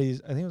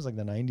comedies. I think it was like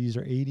the 90s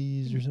or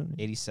 80s or something.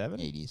 87.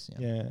 80s.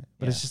 Yeah,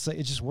 but it's just like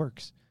it just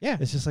works. Yeah.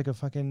 It's just like a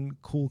fucking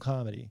cool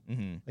comedy,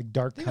 like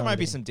dark. I think comedy. there might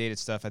be some dated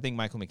stuff. I think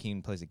Michael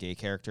McKean plays a gay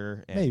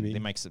character. And Maybe. they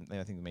make some.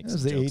 I think they make It some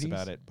was the jokes 80s.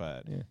 about it,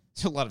 but Yeah.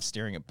 there's a lot of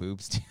staring at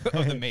boobs too,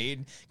 of the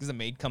maid, because the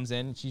maid comes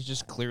in and she's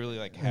just clearly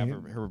like have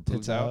her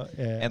boobs Tits out,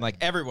 yeah. and like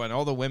everyone,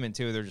 all the women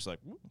too, they're just like,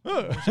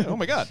 oh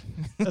my God.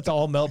 That's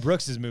all Mel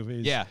Brooks's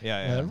movies. Yeah.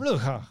 Really,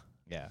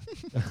 Yeah.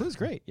 Clue's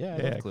great. Yeah, I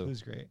love Clue.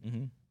 Clue's great.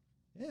 Mm-hmm.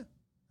 Yeah,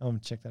 I'm gonna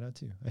check that out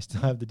too. I still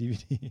have the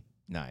DVD.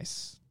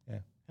 Nice. Yeah.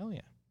 Hell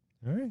yeah.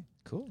 All right.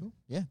 Cool.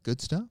 Yeah, good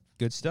stuff.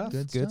 Good stuff.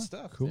 Good Good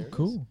stuff. stuff. Cool. There it is.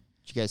 Cool.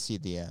 Did you guys see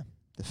the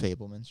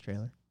Fablemans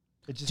trailer?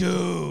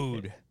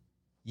 Dude.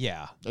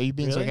 Yeah. Are you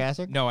being Really?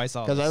 sarcastic? No, I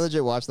saw Because I this.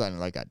 legit watched that and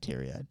like got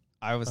teary eyed.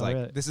 I was Oh, like,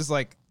 really? this is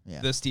like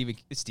Yeah. the Stephen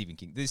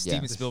King, this Yeah.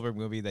 Steven Spielberg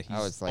movie that he's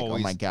I was like,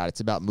 always, oh my god, it's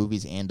about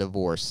movies and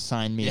divorce.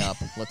 Sign me up.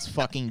 Let's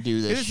fucking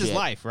do this. This is his shit.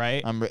 life,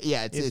 right?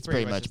 Yeah, it's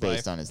pretty much his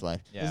based life. on his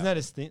life. Yeah. Isn't that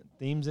his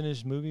themes in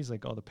his movies?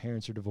 Like all the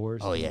parents are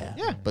divorced. Oh and- yeah,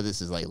 Yeah. But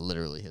this is like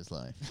literally his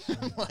life.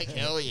 I'm like,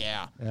 hell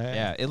yeah.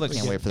 Yeah, it looks.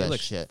 Can't wait for it that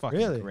looks shit. Fucking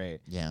Really?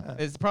 great. Yeah,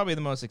 It's probably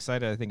the most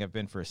excited I think I've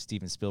been for a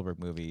Steven Spielberg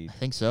movie. I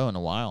think so in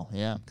a while.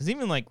 Yeah. Because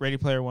even like Ready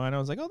Player One, I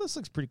was like, oh, this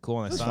looks pretty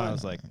cool, and I saw it, I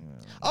was like,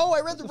 Oh,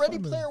 I read the Ready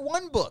Player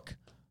One book.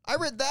 I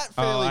read that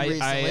fairly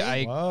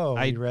recently. Whoa,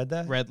 I you read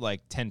that? read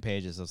like 10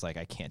 pages. I was like,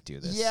 I can't do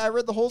this. Yeah, I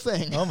read the whole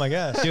thing. Oh my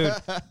gosh, Dude,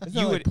 It's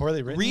you not, like, would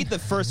poorly written. read the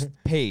first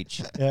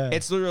page. Yeah.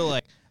 It's literally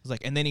like, I was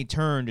like, and then he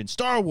turned in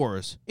Star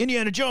Wars,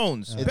 Indiana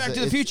Jones, Back to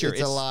the Future.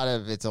 It's a lot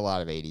of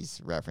 80s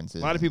references.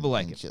 A lot of people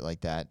like and it. shit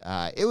like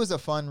that. It was a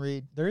fun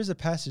read. There is a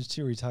passage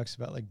too where he talks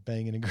about like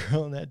banging a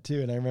girl in that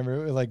too, and I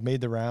remember it like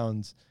made the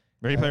rounds.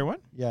 Ready Player One?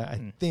 Yeah,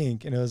 I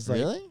think, and it was like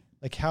Really?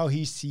 like how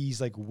he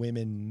sees like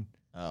women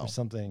Oh. or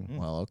something.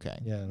 Well, okay.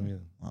 Yeah, let me,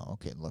 Well,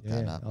 okay. Look yeah,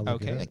 that up. I'll look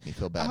Okay. it up. Make me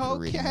feel bad for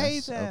reading Okay,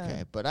 this. then.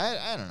 Okay, but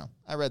I don't know.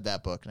 I read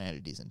that book and I had a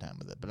decent time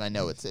with it. But I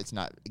know it's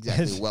not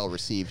exactly well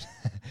received.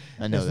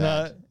 I know it's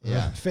that.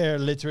 not fair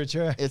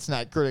literature. It's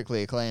not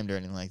critically acclaimed or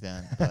anything like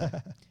that.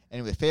 But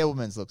anyway,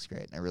 Fablemans looks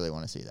great. And I really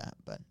want to see that.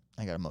 But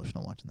I got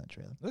emotional watching that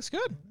trailer. Looks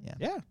good. Yeah.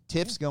 Yeah.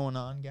 TIFF's going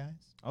on, guys.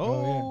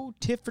 Oh,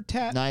 tit for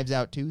tat. Knives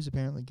Out 2 is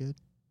apparently good.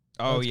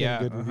 Oh, That's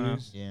yeah. getting good uh-huh.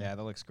 reviews. Yeah. Yeah,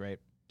 that looks great.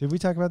 Did we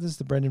talk about this?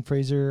 The Brendan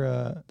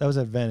Fraser, that was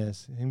at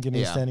Venice. Him getting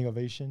a Yeah. standing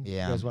ovation.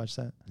 Yeah. You guys watch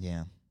that?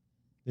 Yeah.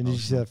 And did you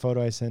see that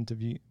photo I sent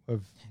of you? Of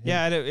him?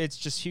 Yeah, it's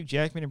just Hugh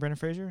Jackman and Brendan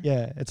Fraser.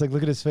 Yeah, it's like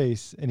look at his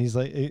face, and he's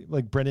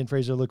like Brendan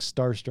Fraser looks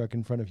starstruck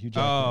in front of Hugh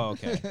Jackman. Oh,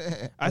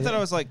 okay. I thought I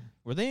was like,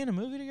 were they in a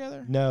movie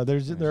together? No,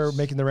 they're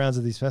making the rounds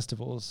of these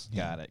festivals.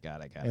 Got it.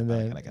 And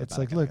then it's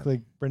like, look,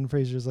 like Brendan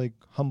Fraser's like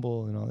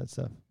humble and all that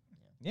stuff.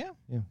 Yeah.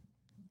 Yeah.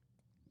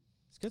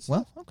 It's good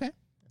stuff. Well, okay.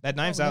 That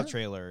Knives yeah. Out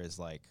trailer is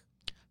like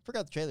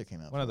Forgot the trailer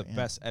came out. one of the for it, yeah.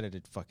 best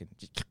edited fucking.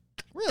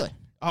 Really?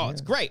 Oh, it's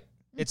great.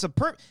 It's a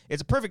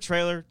perfect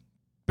trailer.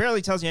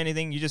 Barely tells you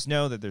anything. You just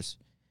know that there's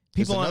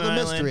people There's on another an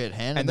island, mystery at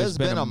hand, and there's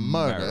been a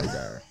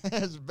murder.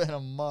 There's been a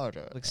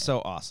murder. It looks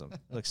so awesome. It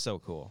looks so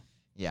cool.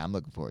 Yeah, I'm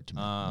looking forward to it.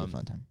 It'll be a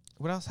fun time.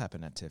 What else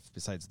happened at TIFF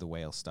besides the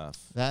whale stuff?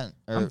 That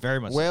I'm very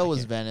much Whale I was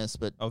can't- Venice,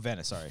 but Oh,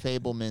 Venice. Sorry.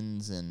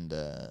 Fablemans and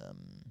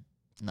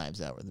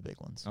Knives Out were the big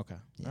ones. Okay.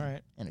 Yeah. All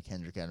right. And a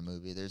Kendrick had a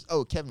movie.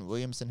 Kevin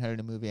Williamson had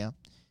a movie out.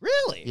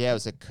 Really? Yeah,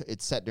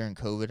 it's set during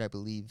COVID, I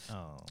believe.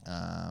 Oh.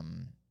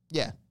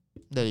 Yeah,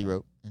 that he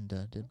wrote and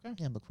did. Okay.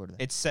 Yeah, look forward to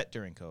that. It's set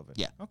during COVID.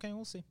 Yeah. Okay,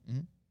 we'll see.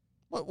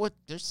 What?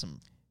 There's some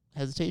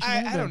hesitation.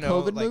 I don't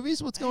know. COVID like,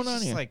 movies. What's going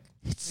on here? Like,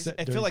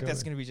 I feel like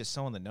that's going to be just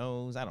so on the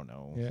nose. I don't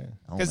know. Yeah.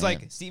 Because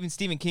like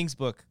Stephen King's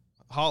book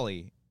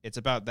Holly, it's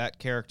about that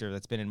character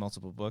that's been in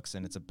multiple books,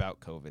 and it's about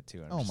COVID too.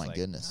 And I'm Oh just my like,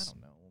 goodness. I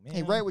don't know. Man.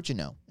 Hey, write what you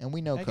know, and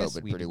we know I guess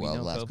COVID we pretty well the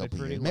know last COVID couple of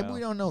pretty years. Maybe well. we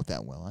don't know it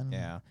that well. I don't know.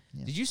 Yeah.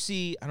 Did you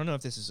see? I don't know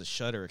if this is a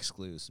Shudder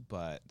exclusive,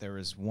 but there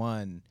was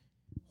one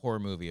horror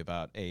movie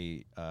about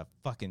a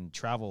fucking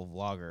travel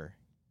vlogger,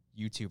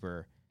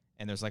 YouTuber,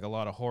 and there's like a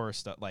lot of horror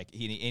stuff. Like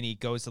he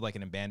goes to like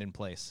an abandoned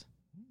place.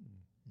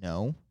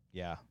 No.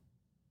 Yeah.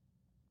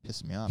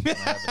 Pissing me off. I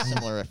have a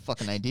similar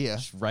fucking idea.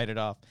 Just write it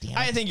off. Damn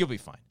I it. think you'll be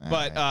fine. All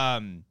But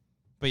right.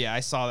 but yeah, I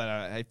saw that.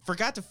 I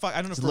forgot to fuck. I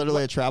don't know. It's if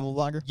literally a travel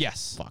vlogger?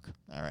 yes. Fuck.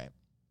 All right.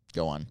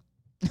 Go on.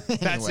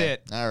 That's Anyway.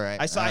 it. All right.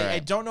 I saw. All I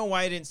right. don't know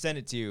why I didn't send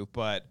it to you,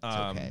 but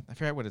okay. I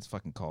forgot what it's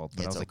fucking called.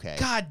 But I It's was okay. like,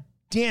 God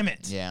damn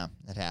it! Yeah,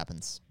 it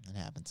happens. It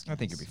happens. I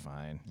think guys. you'll be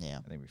fine. Yeah.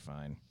 I think you'll be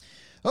fine.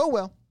 Oh,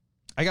 well.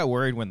 I got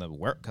worried when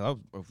cause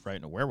I was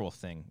writing a werewolf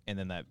thing, and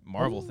then that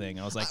Marvel thing.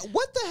 I was like,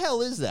 What the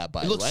hell is that,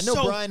 by It the way? looks I know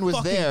so Brian was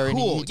fucking there,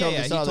 cool. and he told Yeah,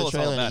 us he all told the us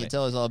all trailer, about and he it.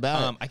 told us all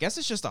about it. I guess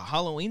it's just a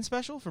Halloween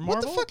special for What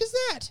Marvel. the fuck is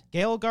that?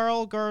 Gail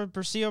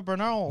Garcia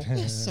Bernal.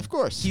 Yes, of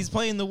course. He's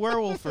playing the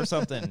werewolf or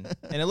something,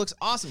 and it looks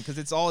awesome because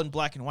it's all in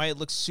black and white. It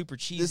looks super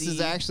cheesy. This is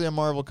actually a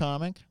Marvel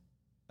comic.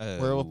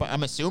 Werewolf.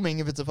 I'm assuming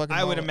if it's a fucking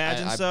I would Marvel-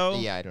 imagine so.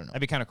 Yeah, I don't know.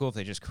 That'd be kind of cool if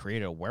they just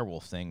created a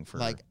werewolf thing for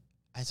Like,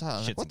 I saw. I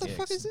was shits like, what and the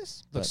fuck gigs. is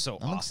this? Looks But so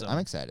I'm awesome. I'm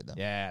excited though.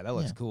 Yeah, that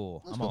looks Yeah.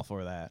 cool. That's I'm cool. all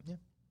for that. Yeah.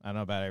 I don't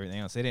know about everything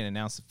else. They didn't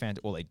announce the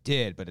well, they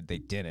did, but they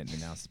didn't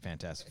announce the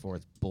Fantastic Four.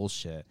 It's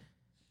bullshit.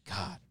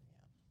 God.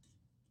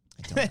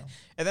 I don't know.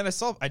 And then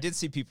I did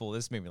see people.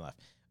 This made me laugh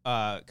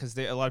because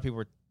a lot of people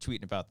were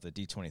tweeting about the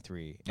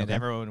D23, and Okay.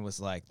 everyone was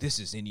like, "This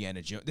is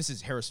Indiana Jones. This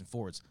is Harrison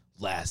Ford's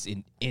last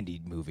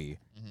indie movie."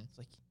 It's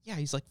like, yeah,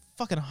 he's like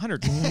fucking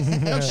 100.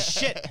 No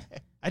shit.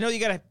 I know you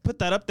gotta put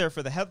that up there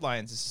for the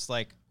headlines. It's just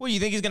like, what do you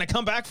think he's gonna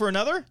come back for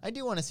another? I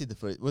do want to see the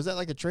footage. Was that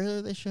like a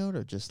trailer they showed,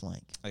 or just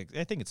like I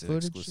think it's an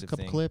footage, exclusive a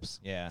couple thing. clips?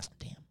 Yeah.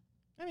 Damn.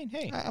 I mean,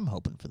 hey, I'm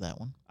hoping for that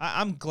one.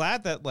 I'm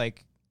glad that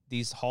like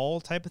these haul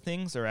type of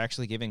things are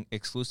actually giving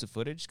exclusive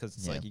footage because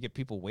it's Yeah. like you get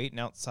people waiting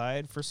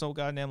outside for so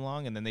goddamn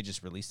long, and then they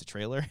just release the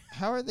trailer.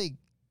 How are they?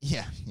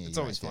 Yeah, It's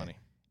you're always right there. funny.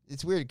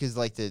 It's weird because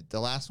like the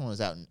last one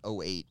was out in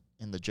 2008,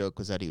 and the joke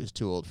was that he was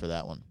too old for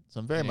that one. So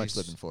I'm very And much he's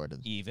looking forward to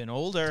Even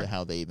older.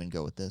 how they even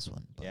go with this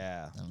one. But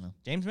Yeah. I don't know.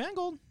 James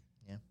Mangold.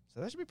 Yeah. So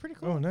that should be pretty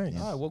cool. Oh, nice.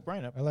 Oh, I woke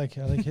Brian up. I like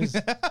his. He's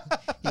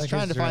like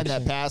trying his to find that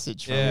direction.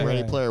 passage from Yeah.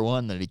 Ready Player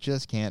One that he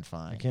just can't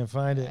find. I can't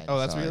find it. Oh,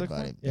 that's what Sorry, you're looking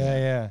buddy. for?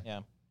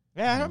 Yeah.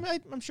 Yeah,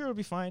 I'm sure it'll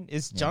be fine.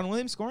 Is Yeah. John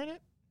Williams scoring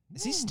it?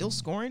 Is he still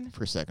scoring?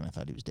 For a second, I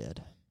thought he was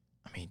dead.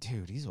 I mean,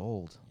 dude, he's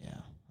old. Yeah.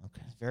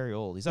 Okay. He's very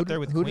old. He's up there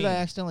with Who Queen. did I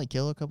accidentally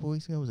kill a couple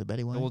weeks ago? Was it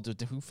Betty White? Well,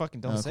 who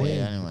fucking don't No, say Queen.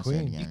 it? I didn't want to say it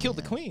Queen. again. You killed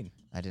the Yeah. Queen.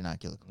 I did not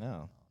kill the Queen.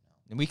 No.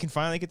 And we can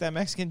finally get that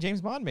Mexican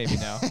James Bond maybe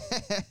now.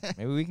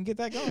 Maybe we can get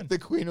that going. The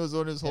Queen was the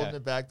one who was holding Yeah.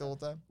 it back the whole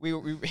time. We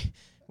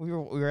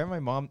were at my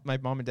mom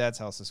and dad's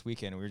house this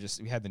weekend. And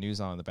we had the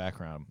news on in the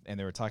background, and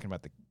they were talking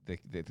about the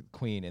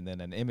Queen, and then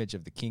an image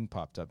of the King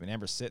popped up, and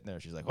Amber's sitting there.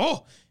 She's like,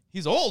 "Oh,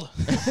 he's old.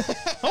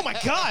 Oh my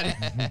God,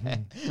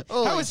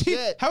 Oh,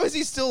 how is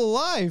he still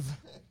alive?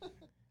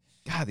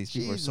 God, these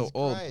people Jesus are so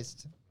old."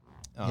 Christ.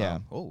 Yeah.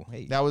 Oh,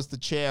 hey. That was the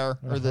chair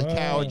or the Uh-huh.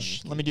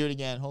 couch. Let me do it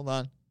again. Hold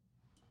on.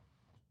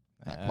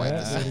 Not quite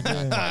the same. Not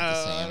quite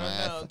the same.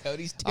 I don't know.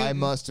 Cody's I tooting.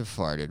 must have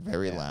farted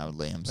very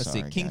loudly. I'm Let's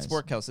sorry. see. King guys.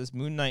 Sporthouse says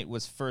Moon Knight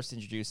was first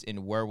introduced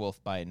in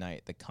Werewolf by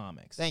Night, the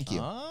comics. Thank you.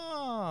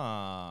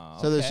 Oh,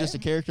 So there's okay. just a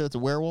character that's a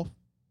werewolf?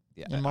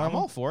 Yeah, in I'm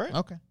Marvel? all for it.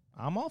 Okay.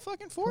 I'm all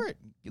fucking for it.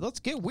 Let's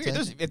get weird. Take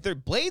There's, it. if their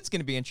Blade's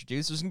going to be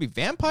introduced, there's going to be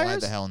Why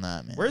vampires. the hell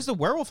not, man? Where's the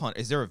werewolf hunt?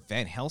 Is there a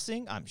Van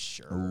Helsing? I'm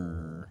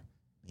sure.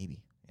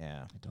 Maybe.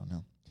 Yeah. I don't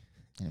know.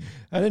 Anyway.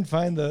 I didn't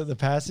find the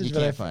passage, You but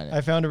can't find it.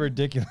 I found it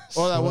ridiculous.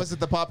 Oh, that was it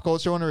the pop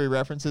culture one where he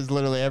references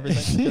literally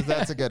everything? 'Cause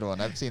that's a good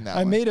one. I've seen that I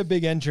one. made a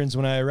big entrance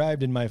when I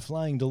arrived in my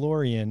flying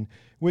DeLorean,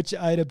 which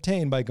I'd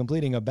obtained by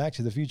completing a Back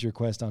to the Future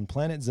quest on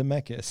planet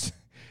Zemeckis.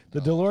 The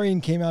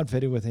DeLorean came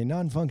outfitted with a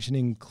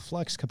non-functioning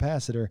flux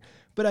capacitor,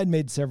 but I'd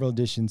made several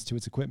additions to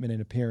its equipment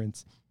and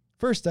appearance.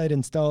 First, I'd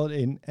installed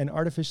an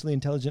artificially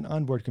intelligent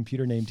onboard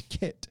computer named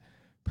Kit,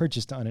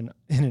 purchased in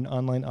an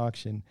online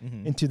auction,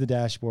 into the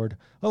dashboard,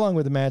 along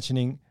with a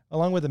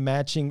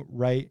matching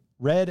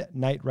red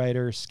Knight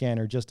Rider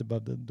scanner just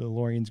above the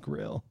DeLorean's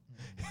grill.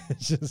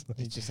 It's just like,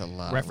 It's just a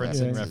lot Reference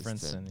of and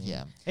references reference. that-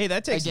 yeah. Hey,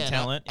 that takes Again, some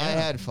talent. I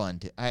Yeah. had fun.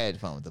 I had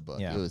fun with the book.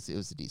 Yeah. It was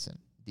a decent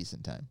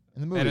time.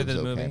 And the movie Better was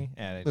than the okay. movie.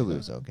 Yeah, it- Movie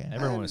was okay.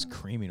 Everyone was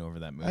creaming over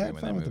that I movie had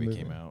when fun that with the movie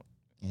movie. came out.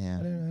 Yeah.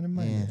 I didn't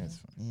mind Yeah. it. That's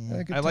fun. I had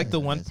a good I like the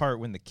time. one part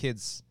when the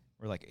kids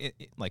were like,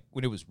 like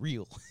when it was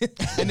real,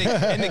 and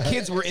the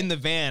kids were in the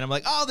van. I'm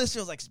like, oh, this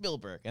feels like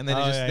Spielberg, and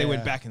then they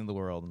went back into the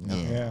world.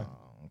 Yeah.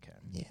 Oh, okay.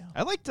 Yeah.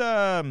 I liked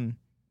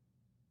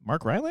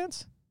Mark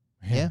Rylance.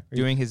 Yeah.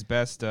 Doing his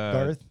best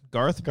Garth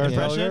impression.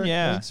 Gallagher.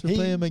 Yeah. Thanks for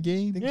playing my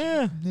game.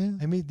 Yeah.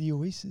 I made the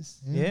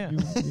Oasis. Yeah.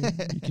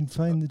 You can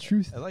find the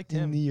truth I liked in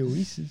him. the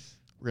Oasis.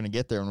 We're going to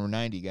get there when we're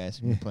 90,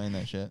 guys. We're playing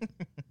that shit.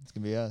 It's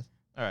going to be us.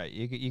 All right,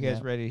 you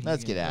guys ready?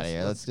 Let's get out of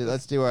here. Let's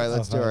do our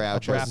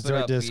outro. wrap it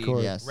up. Discord.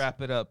 B. Yes.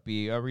 Wrap it up.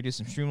 B. We do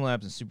some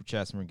Streamlabs and Super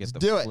Chats, and we're gonna get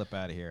Do the it. flip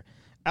out of here.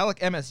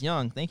 Alec MS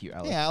Young, thank you,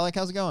 Alec. Yeah, Alec,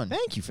 how's it going?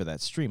 Thank you for that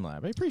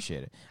Streamlab. I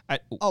appreciate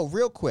it. Oh,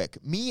 real quick.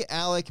 Me,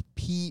 Alec,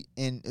 Pete,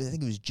 and I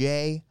think it was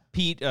Jay.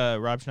 Pete,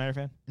 Rob Schneider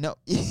fan. No.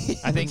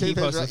 I think he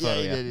posted a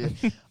photo. Yeah,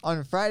 he did.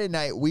 On Friday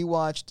night, we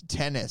watched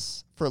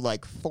tennis for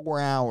like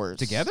 4 hours.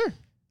 Together?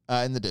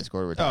 In the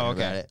Discord, we're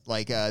talking about it.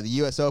 Like the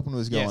U.S. Open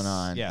was going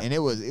on, and it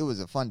was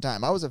a fun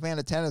time. I was a fan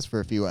of tennis for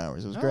a few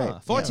hours. It was great.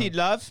 14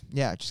 love.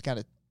 Yeah, just got to.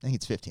 I think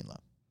it's 15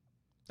 love.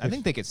 I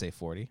think they could say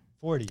 40.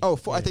 40. Oh,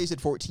 I thought you said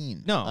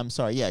 14. No. I'm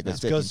sorry. Yeah, it goes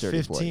 15, goes 30,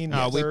 15,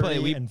 40. we play-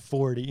 30, and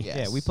 40. Yeah.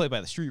 Yeah, we play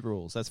by the street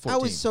rules. That's 14.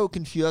 I was so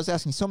confused. I was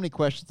asking so many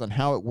questions on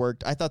how it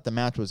worked. I thought the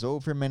match was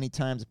over many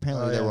times.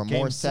 Apparently, there were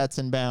more sets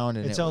inbound.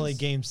 And It's only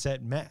game,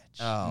 set, match.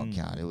 Oh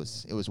God, it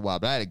was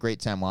wild. But I had a great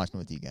time watching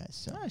with you guys.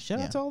 So,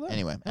 shout out to all them.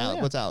 Anyway, Hell Alec,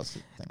 yeah. what's Alex?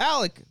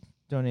 Alec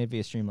donated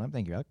via Streamlab.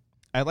 Thank you, Alec.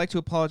 I'd like to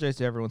apologize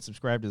to everyone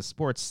subscribed to the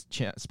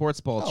sports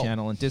ball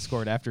channel in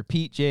Discord after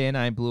Pete, Jay, and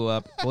I blew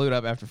it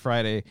up after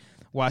Friday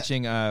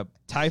watching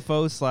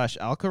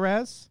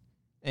Typho/Alcaraz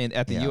and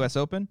at the U.S.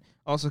 Open.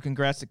 Also,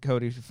 congrats to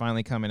Cody for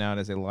finally coming out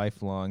as a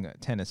lifelong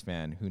tennis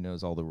fan who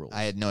knows all the rules.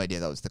 I had no idea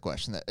that was the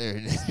question that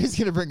he's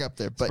going to bring up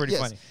there. But pretty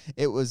yes, funny.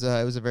 It was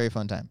a very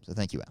fun time. So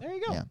thank you, Al. There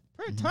you go. Yeah.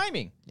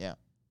 Timing. Yeah.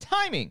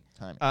 Timing.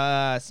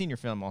 Senior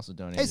Film also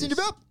donated. Hey, Senior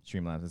Film.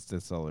 Streamlabs.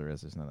 That's all there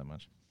is. There's not that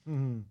much.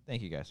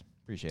 Thank you, guys.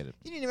 Appreciate it.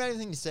 He didn't even have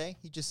anything to say.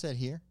 He just said,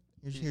 "Here,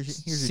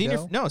 here's your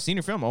dough." No,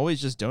 Senior Film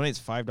always just donates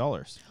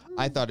 $5.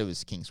 I thought it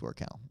was King's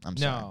Work, Al. I'm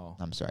sorry. No.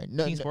 I'm sorry.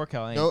 No, King's Work,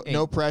 Al.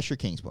 No pressure,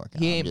 King's Work.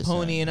 He ain't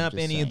ponying up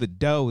any of the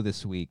dough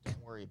this week.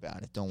 Don't worry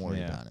about it. Don't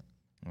worry about it.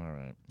 All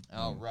right.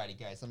 Alrighty,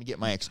 guys. Let me get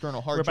my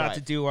external hard We're drive. about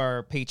to do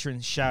our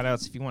patron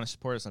shout-outs. If you want to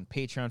support us on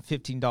Patreon,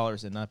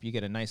 $15 and up, you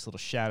get a nice little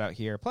shout-out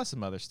here, plus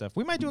some other stuff.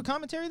 We might do a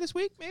commentary this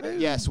week, maybe?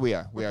 Yes, we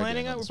are. We're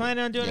planning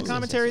on doing a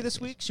commentary this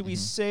week. Should we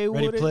say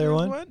Ready what Player it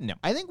One? is? No.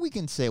 I think we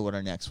can say what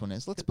our next one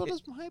is. Let's put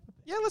some hype.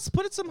 Yeah, let's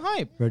put it some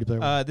hype. Ready Player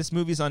One. This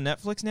movie's on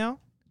Netflix now.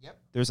 Yep.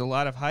 There's a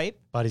lot of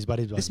hype. Bodies.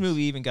 This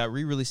movie even got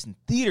re-released in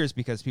theaters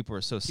because people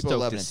are so People stoked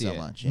loving to it see so it.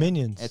 much. Yeah.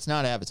 Minions. It's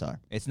not Avatar.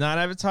 It's not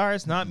Avatar.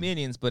 It's not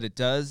Minions, but it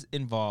does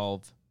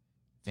involve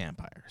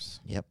vampires.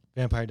 Yep.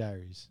 Vampire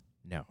Diaries.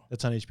 No.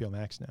 That's on HBO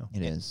Max now.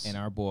 It is. And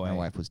our boy, my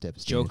wife was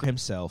devastated. Joker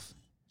himself,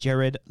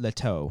 Jared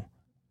Leto.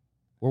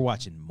 We're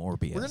watching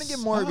Morbius. We're gonna give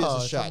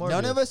Morbius a shot.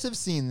 None of us have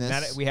seen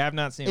this. We have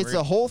not seen it. It's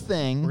a whole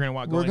thing. We're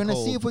gonna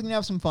see if we can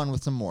have some fun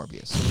with some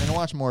Morbius. So we're gonna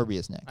watch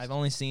Morbius next. I've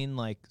only seen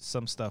like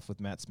some stuff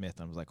with Matt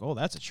Smith. I was like, oh,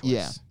 that's a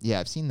choice.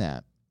 Yeah, I've seen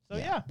that. So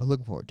yeah. But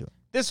looking forward to it.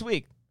 This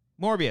week,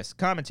 Morbius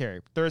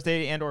commentary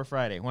Thursday and or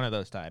Friday, one of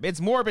those time.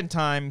 It's Morbin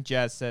time.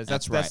 Jazz says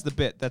that's the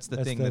bit. That's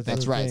the thing.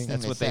 That's right.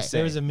 That's what they say.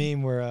 There was a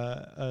meme where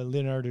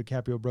Leonardo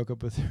DiCaprio broke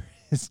up with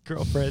his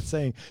girlfriend,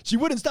 saying she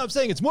wouldn't stop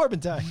saying it's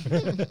Morbin time.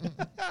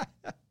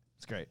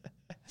 It's great.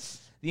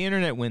 The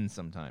internet wins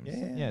sometimes.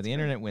 Yeah, the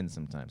internet wins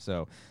sometimes.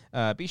 So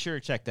be sure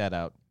to check that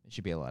out. It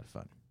should be a lot of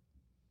fun.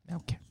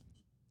 Okay.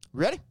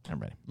 Ready? I'm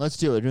ready. Let's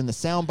do it. During the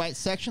soundbite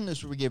section, this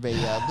is where we give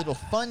a little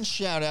fun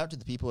shout out to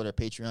the people at our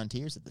Patreon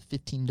tiers at the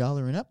 $15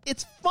 and up.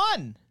 It's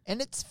fun.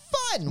 And it's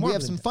fun. We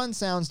have some fun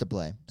sounds to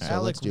play. So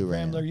Alec let's do it right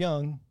Rambler now.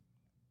 Young.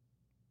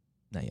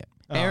 Not yet.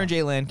 Oh. Aaron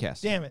J.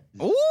 Lancaster. Damn it.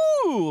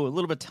 Ooh, a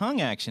little bit of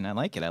tongue action. I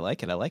like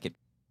it.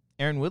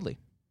 Aaron Woodley.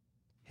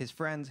 His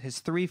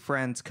 3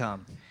 friends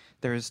come.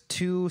 There's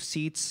 2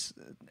 seats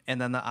and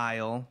then the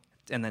aisle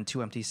and then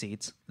 2 empty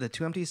seats. The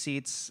 2 empty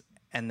seats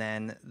and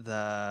then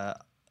the...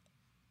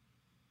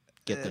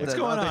 Get there. What's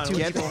going on?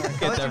 Get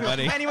there,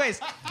 buddy. Anyways,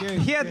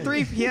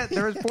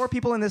 there was 4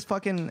 people in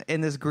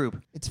this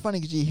group. It's funny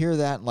because you hear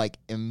that like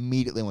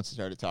immediately once he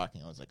started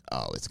talking, I was like,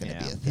 oh, it's going to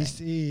be a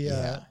thing. He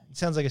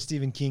sounds like a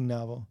Stephen King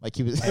novel. Like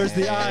he was. There's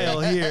the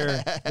aisle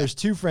here. There's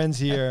 2 friends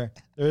here.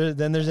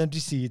 Then there's empty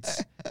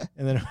seats.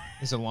 And then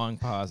There's a long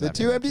pause. The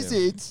after 2 that, empty too.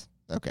 seats.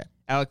 Okay.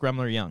 Alec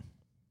Remler Young.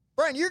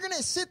 Brian, you're going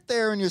to sit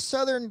there in your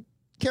Southern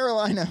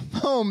Carolina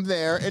home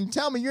there and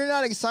tell me you're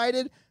not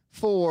excited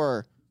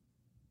for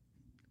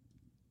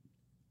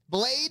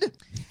Blade?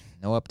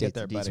 No update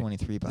there, to buddy.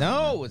 D23.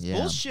 No, it's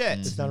bullshit.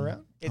 it's not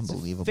around. It's a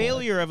Unbelievable.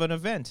 failure of an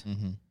event.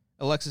 Mm-hmm.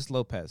 Alexis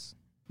Lopez.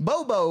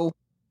 Bobo.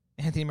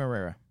 Anthony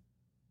Morera.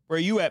 Where are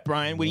you at,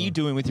 Brian? What are you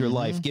doing with your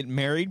life? Getting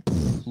married?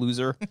 Pfft,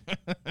 loser.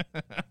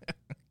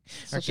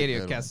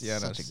 Arcadio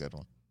Castellanos. Such a good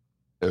one.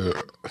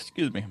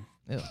 Excuse me.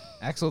 Ew.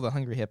 Axel the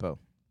Hungry Hippo.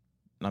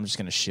 I'm just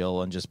going to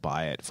shill and just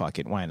buy it. Fuck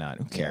it. Why not?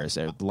 Who cares?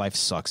 Life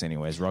sucks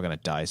anyways. We're all going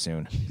to die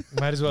soon.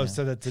 Might as well have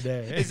said that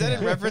today. Is that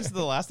in reference to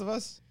The Last of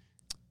Us?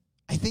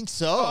 I think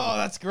so. Oh,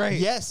 that's great.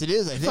 Yes, it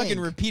is. I think. Fucking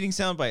repeating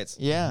sound bites.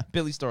 Yeah.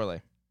 Billy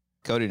Storley.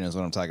 Cody knows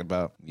what I'm talking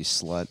about. You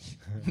slut.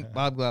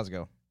 Bob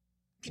Glasgow.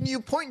 Can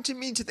you point to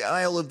me to the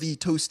aisle of the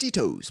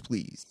Tostitos,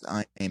 please?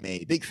 I am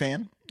a big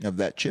fan of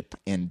that chip,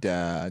 and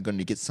I'm going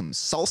to get some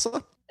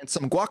salsa and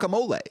some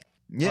guacamole.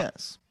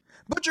 Yes.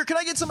 Butcher, can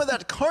I get some of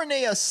that carne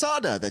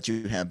asada that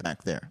you have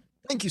back there?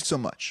 Thank you so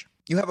much.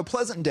 You have a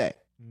pleasant day.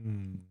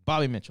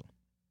 Bobby Mitchell.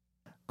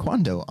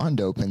 Cuando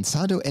ando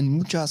pensado en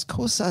muchas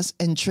cosas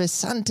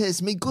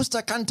interesantes, me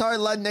gusta cantar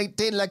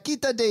la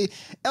quita de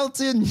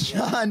Elton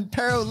John,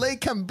 pero le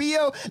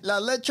cambio la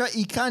letra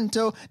y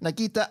canto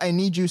Nakita, I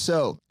Need You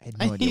So. I had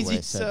no idea what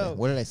I said there.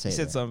 What did I say? You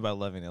said there? something about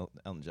loving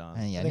Elton John.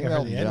 Yeah, I think I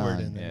heard the N-word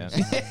in there.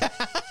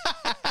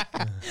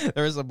 Yeah.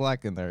 There is a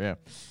black in there,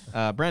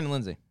 yeah. Brandon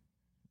Lindsay.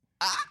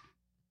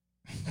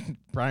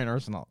 Brian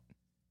Arsenault.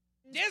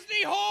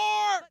 Disney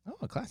whore! Oh,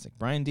 a classic.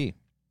 Brian D.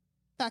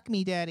 Fuck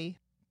me, daddy.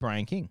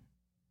 Brian King.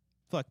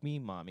 Fuck me,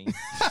 mommy.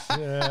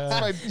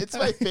 It's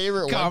my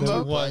favorite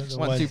Combo. one.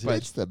 One, two punch.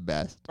 It's the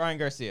best. Brian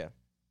Garcia.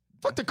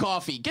 Fuck the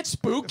coffee. Get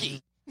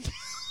spooky.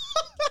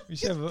 We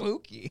should have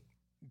Spooky.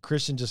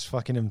 Christian just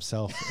fucking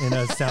himself in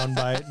a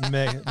soundbite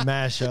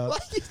mashup.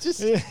 Like he's just,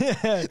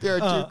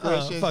 there are two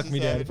Christians. Fuck me,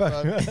 daddy.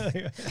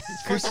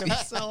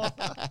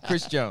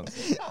 Chris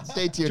Jones.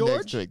 Stay tuned George?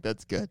 next week.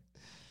 That's good.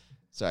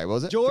 Sorry, what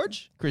was it?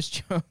 George? Chris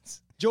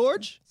Jones.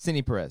 George?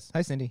 Cindy Perez.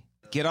 Hi, Cindy.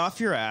 Get off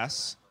your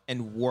ass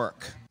and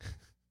work.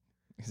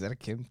 Is that a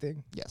Kim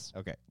thing? Yes.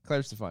 Okay.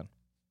 Claire Stefan.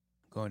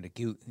 Going to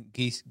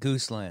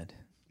Gooseland,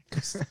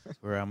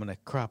 where I'm gonna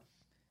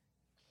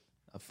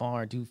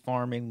do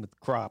farming with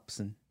crops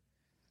and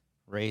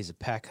raise a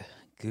pack of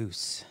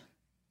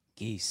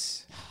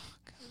geese.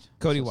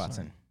 Cody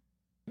Watson.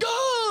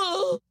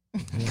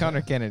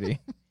 Connor Kennedy.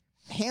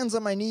 Hands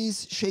on my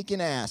knees,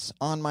 shaking ass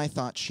on my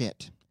thought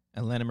shit.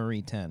 Elena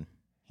Marie 10.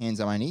 Hands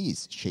on my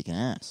knees, shaking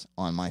ass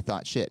on my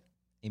thought shit.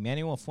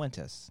 Emmanuel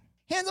Fuentes.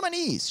 Hands on my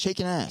knees,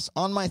 shaking ass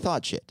on my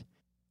thought shit.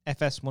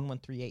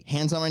 FS1138.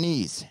 Hands on my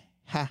knees.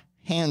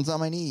 Hands on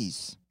my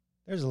knees.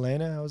 There's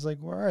Elena. I was like,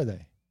 where are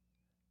they?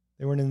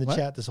 They weren't in the What?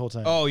 chat this whole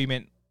time. Oh, you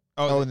meant...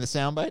 Oh, in the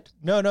soundbite?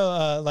 No,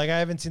 like I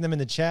haven't seen them in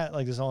the chat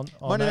like this all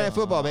Monday night. Night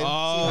Football, baby.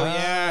 Oh,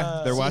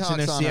 yeah. They're watching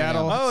their Seahawks on right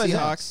Seattle now. Oh, is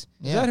Seahawks.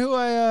 Is that who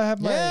I have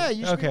my... Yeah,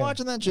 you should be okay.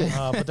 watching that shit.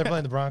 But they're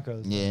playing the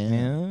Broncos. Yeah.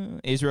 Yeah.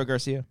 Israel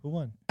Garcia. Who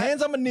won?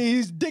 Hands on my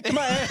knees, dick in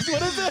my ass.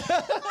 What is it?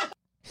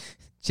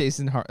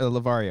 Jason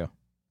Lavario.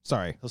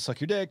 Sorry. He'll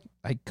suck your dick.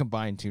 I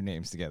combined two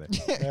names together.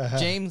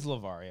 James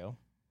Lavario.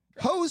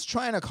 Ho's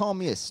trying to call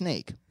me a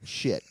snake.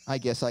 Shit, I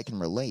guess I can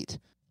relate.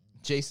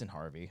 Jason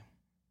Harvey.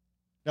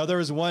 Now, there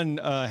was one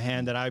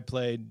hand that I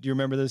played. Do you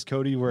remember this,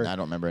 Cody? Where I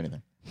don't remember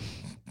anything.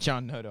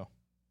 John Noto.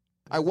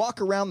 I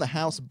walk around the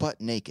house butt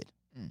naked.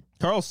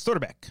 Carl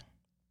Soderbeck.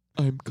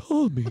 I'm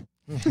calming.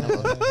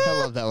 I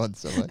love that one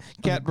so much.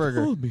 Cat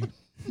Burger.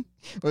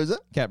 What is it?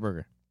 Cat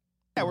Burger.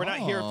 Yeah, we're not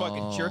here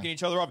fucking jerking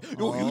each other off.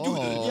 Oh, you do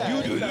this. Yeah,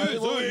 You do this.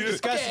 we were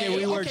discussing it.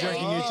 We were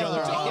jerking each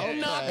other off. Don't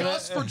knock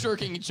us for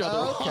jerking each other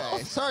off.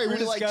 Okay. Sorry, we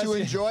We're like to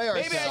discussing- enjoy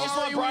ourselves. Maybe I just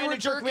want Sorry, Brian we were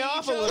to jerk me jerking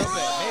off a each little other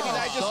bit. Maybe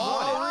I just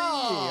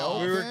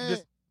want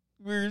it.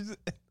 We were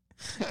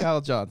just...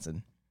 Kyle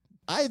Johnson.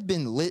 I've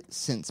been lit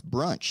since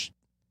brunch.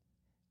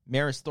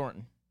 Maris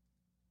Thornton.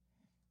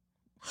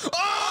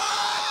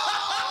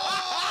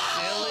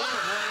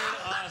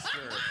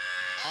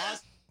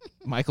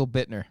 Michael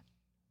Bittner.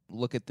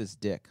 Look at this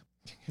dick.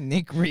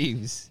 Nick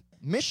Reeves.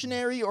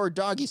 Missionary or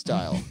doggy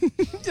style?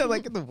 I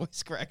like the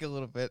voice crack a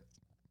little bit.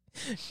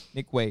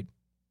 Nick Wade.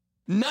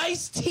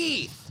 Nice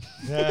teeth.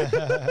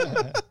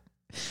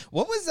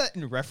 What was that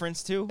in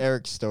reference to?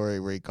 Eric's story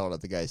where he called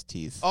out the guy's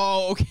teeth.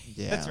 Oh, okay.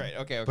 Yeah. That's right.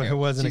 Okay. But it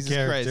wasn't a Jesus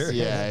character. Christ.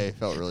 Yeah, I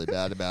felt really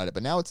bad about it,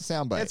 but now it's a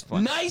soundbite. It's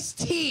fun. Nice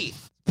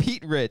teeth.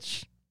 Pete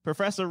Rich.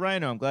 Professor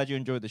Rhino, I'm glad you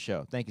enjoed the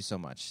show. Thank you so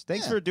much.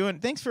 Thanks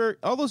for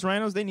all those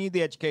rhinos. They need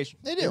the education.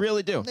 They do. They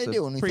really do. They So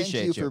do, and we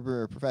appreciate thank you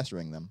for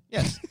professoring them.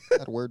 Yes. Is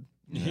that a word?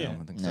 Yeah. I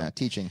don't think Nah, so.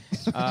 teaching.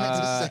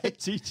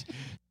 Teach.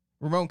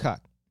 Ramon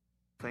Cock.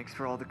 Thanks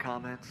for all the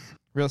comments.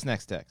 Real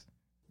Snacks Text.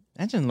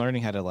 Imagine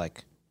learning how to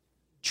like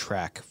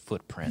track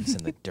footprints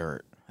in the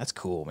dirt. That's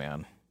cool,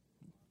 man.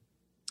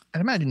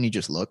 I'd imagine you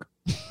just look.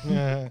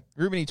 Ruben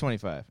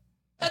E25.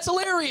 That's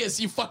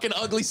hilarious, you fucking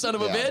ugly son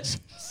of a bitch.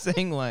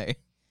 Sing Lay.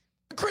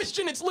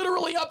 Christian, it's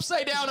literally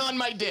upside down on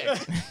my dick.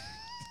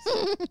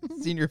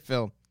 Senior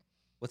Film.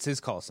 What's his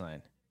call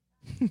sign?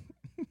 I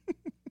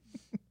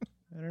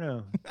don't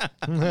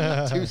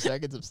know. 2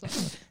 seconds of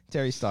silence.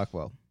 Terry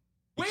Stockwell.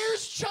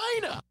 Where's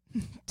China?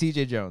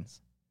 TJ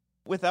Jones.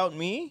 Without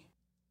me?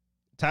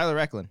 Tyler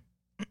Eklund.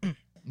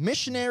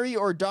 Missionary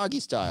or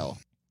doggy style?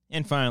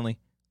 And finally,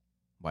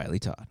 Wiley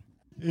Todd.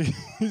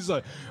 He's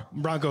like,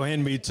 Bronco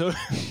hand me to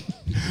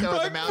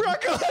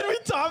Bronco had me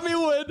taught me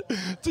wood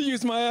to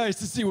use my eyes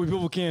to see what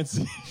people can't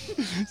see.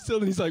 So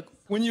then he's like,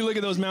 when you look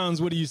at those mountains,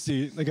 what do you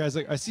see? The guy's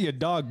like, I see a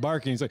dog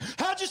barking. He's like,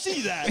 how'd you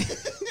see that?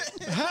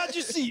 How'd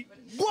you see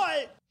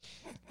what?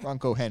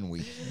 Bronco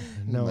Henry.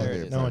 No, There it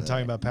is. no one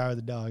talking about Power of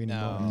the Dog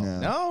anymore.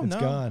 No. It's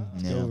gone.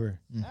 It's No. over.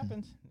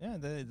 Happened. Yeah,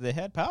 they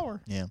had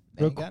power. Yeah.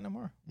 They ain't got no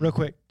more. Real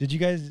quick, did you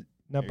guys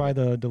not buy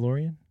the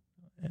DeLorean?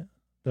 Yeah.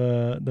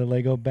 The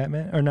Lego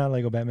Batman, or not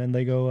Lego Batman,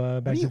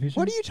 Lego Back to the Future.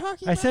 What are you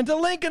talking about? I sent a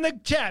link in the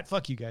chat.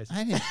 Fuck you guys.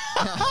 I didn't.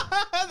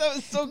 That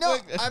was so No,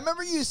 quick. I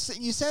remember you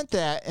sent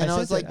that, and I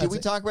was sent like, it. did we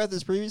talk about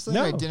this previously?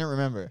 No. I didn't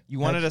remember. You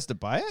wanted us to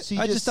buy it? So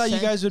I just thought you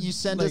guys would, You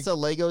sent like- us a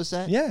Lego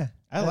set? Yeah,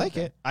 I like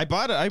it. I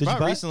bought it. I Did you bought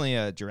buy it? recently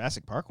a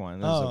Jurassic Park one.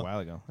 That was Oh. a while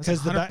ago. It's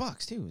 'Cause like the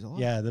 $100 too. It was a lot.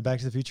 Yeah, the Back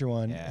to the Future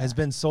one Yeah. has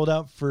been sold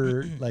out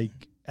for like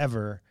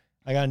ever.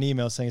 I got an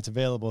email saying it's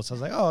available, so I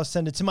was like, "Oh, I'll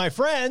send it to my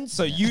friends."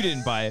 So you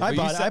didn't buy it. I but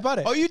bought you it. said- I bought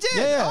it. Oh, you did?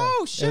 Yeah.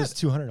 Oh It shit. was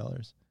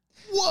 $200.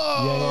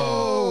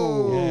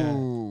 Whoa. Yeah.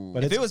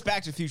 But if it's, it was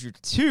Back to the Future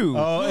 2.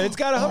 oh, it's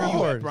got a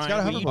hoverboard. It's Brian,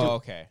 got a we need hoverboard. to-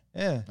 okay.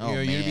 Yeah. Oh, you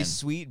know, you'd be man.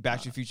 sweet.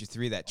 Back to the Future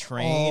 3, that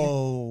train.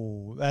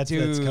 Oh, that's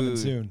coming Dude,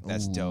 soon.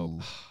 That's dope.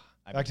 Ooh.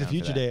 I'd Back be to the down for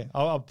Future Day.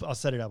 I'll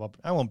set it up.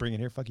 I won't bring it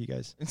here. Fuck you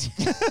guys.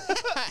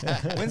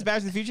 that. When's Back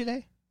to the Future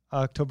Day?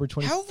 October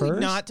 21st. How have we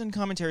not done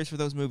commentaries for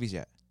those movies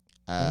yet?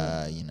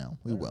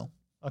 We will.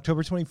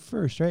 October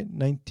 21st, right?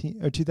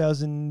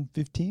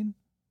 2015.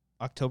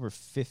 October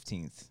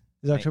 15th,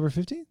 Is it October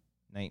 15th?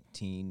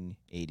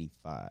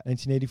 1985.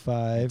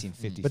 1985.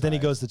 1955. But then he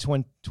goes to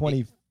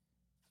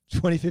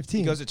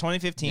 2015. He goes to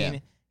 2015. Yeah.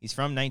 He's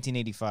from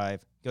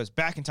 1985. Goes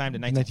back in time to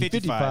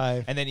 1955.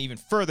 1955. And then even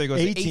further goes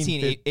to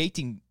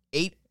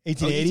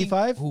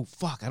 1885? Oh,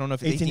 fuck. I don't know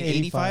if it's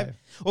 1885.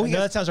 Oh, no,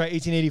 that sounds right.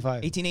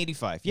 1885.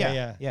 1885.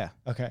 Yeah.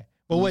 Okay.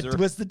 Well,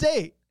 what's the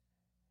date?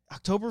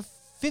 October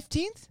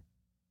 15th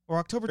or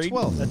October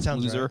 12th? That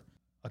sounds Loser. right.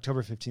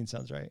 October 15th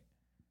sounds right.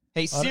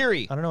 Hey,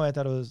 Siri. I don't know why I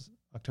thought it was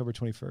October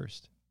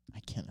 21st. I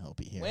can't help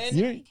you here. When?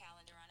 You're,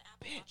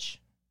 Bitch.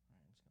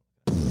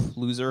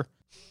 Loser.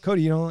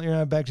 Cody, you're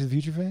not a Back to the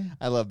Future fan?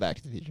 I love Back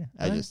to the Future.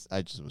 I Huh? just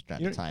was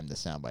trying You to don't- time the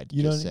soundbite to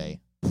you just don't- say.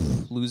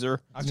 Loser.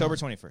 October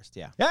 21st.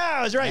 Yeah. Yeah,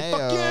 I was right.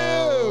 Fuck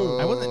Heyo. you.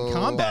 I wasn't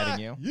combating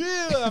you.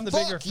 Yeah, I'm the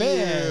Fuck bigger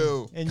fan.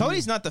 you. And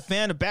Cody's not the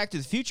fan of Back to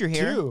the Future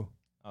here. 2.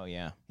 Oh,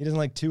 yeah. He doesn't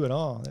like 2 at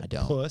all. That I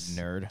don't. Puss.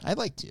 Nerd. I'd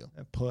like to.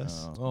 That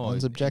puss.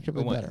 One's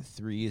objectively what, better.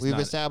 3 is We've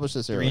not. established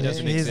this 3 earlier.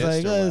 doesn't He's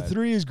exist like, or what?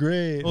 3 is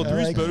great. Well, I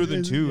 3 is like better it.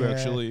 than 2, Yeah.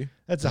 actually.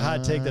 That's a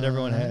hot take that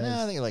everyone has.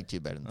 No, I think I like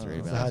 2 better than 3.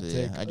 To be It's a hot honest with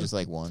you. take. I just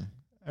like 1.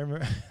 I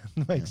remember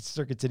my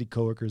Circuit City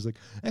coworkers like,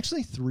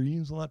 actually 3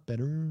 is a lot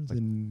better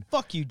than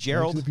Fuck you, Back to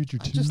Gerald. the Future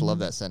 2. I just love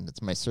that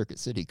sentence. My Circuit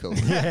City code.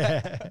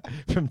 Yeah,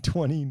 from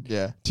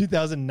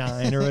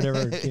 2009 or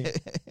whatever. it came.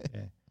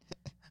 Yeah.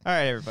 All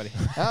right, everybody.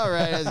 All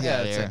right, let's Yeah,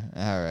 get that's here.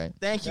 All right.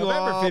 Thank you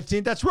November all.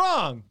 15th. That's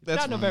wrong.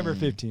 That's- Not November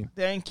 15th.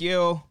 Thank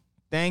you.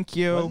 Thank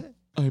you. Was it?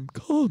 I'm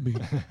coming.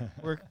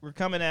 We're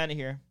coming out of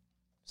here.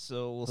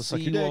 So we'll suck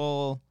see your you dick.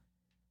 all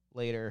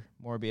later.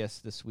 Morbius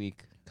this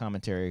week.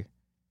 Commentary.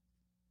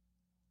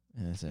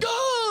 And that's it.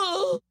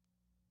 Go!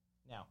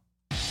 Now.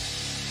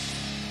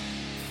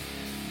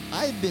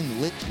 I've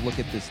been lit. Look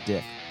at this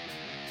dick.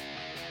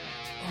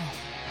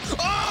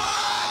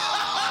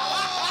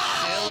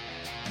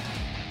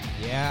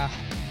 Yeah.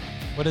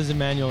 What does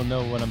Emmanuel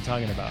know what I'm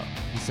talking about?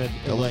 He said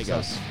The it looks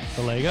Legos. like-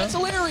 The Lego? That's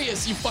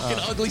hilarious, you fucking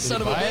ugly Did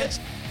son he of a buy bitch.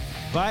 it?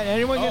 Buy it.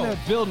 Anyone gonna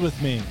build with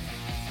me?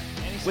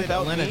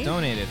 Without Lena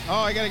donated. Oh,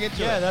 I gotta get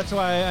to Yeah, it. that's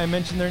why I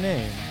mentioned their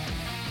name.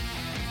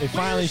 They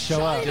finally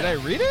show up. Did I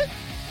read it?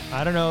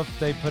 I don't know if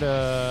they put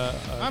a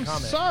I'm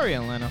comment. sorry,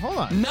 Elena. Hold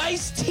on.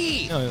 Nice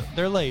teeth. No,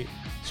 they're late.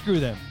 Screw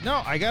them.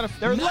 No, I gotta.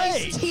 They're Nice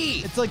late.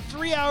 teeth. It's like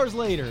 3 hours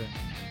later.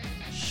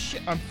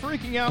 Shit, I'm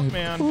freaking out,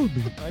 man.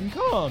 I'm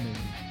coming.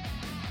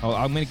 Oh,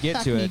 I'm gonna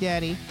get to it.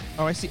 Daddy.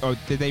 Oh, I see. Oh,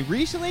 did they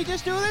recently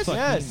just do this?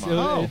 Yes,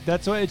 Oh.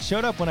 that's why it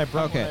showed up when I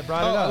brought, Okay. when I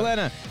brought it up.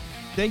 Elena,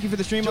 thank you for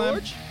the stream,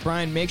 George?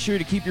 Brian, make sure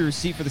to keep your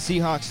receipt for the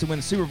Seahawks to win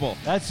the Super Bowl.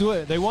 That's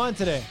what they won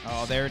today.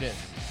 Oh, there it is.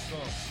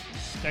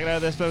 Check it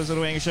out this episode of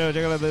the Wanger Show.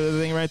 Check out the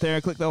thing right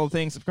there. Click the whole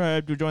thing.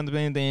 Subscribe to join the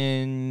thing.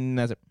 Then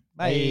that's it.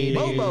 Bye. Hey.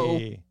 Bobo.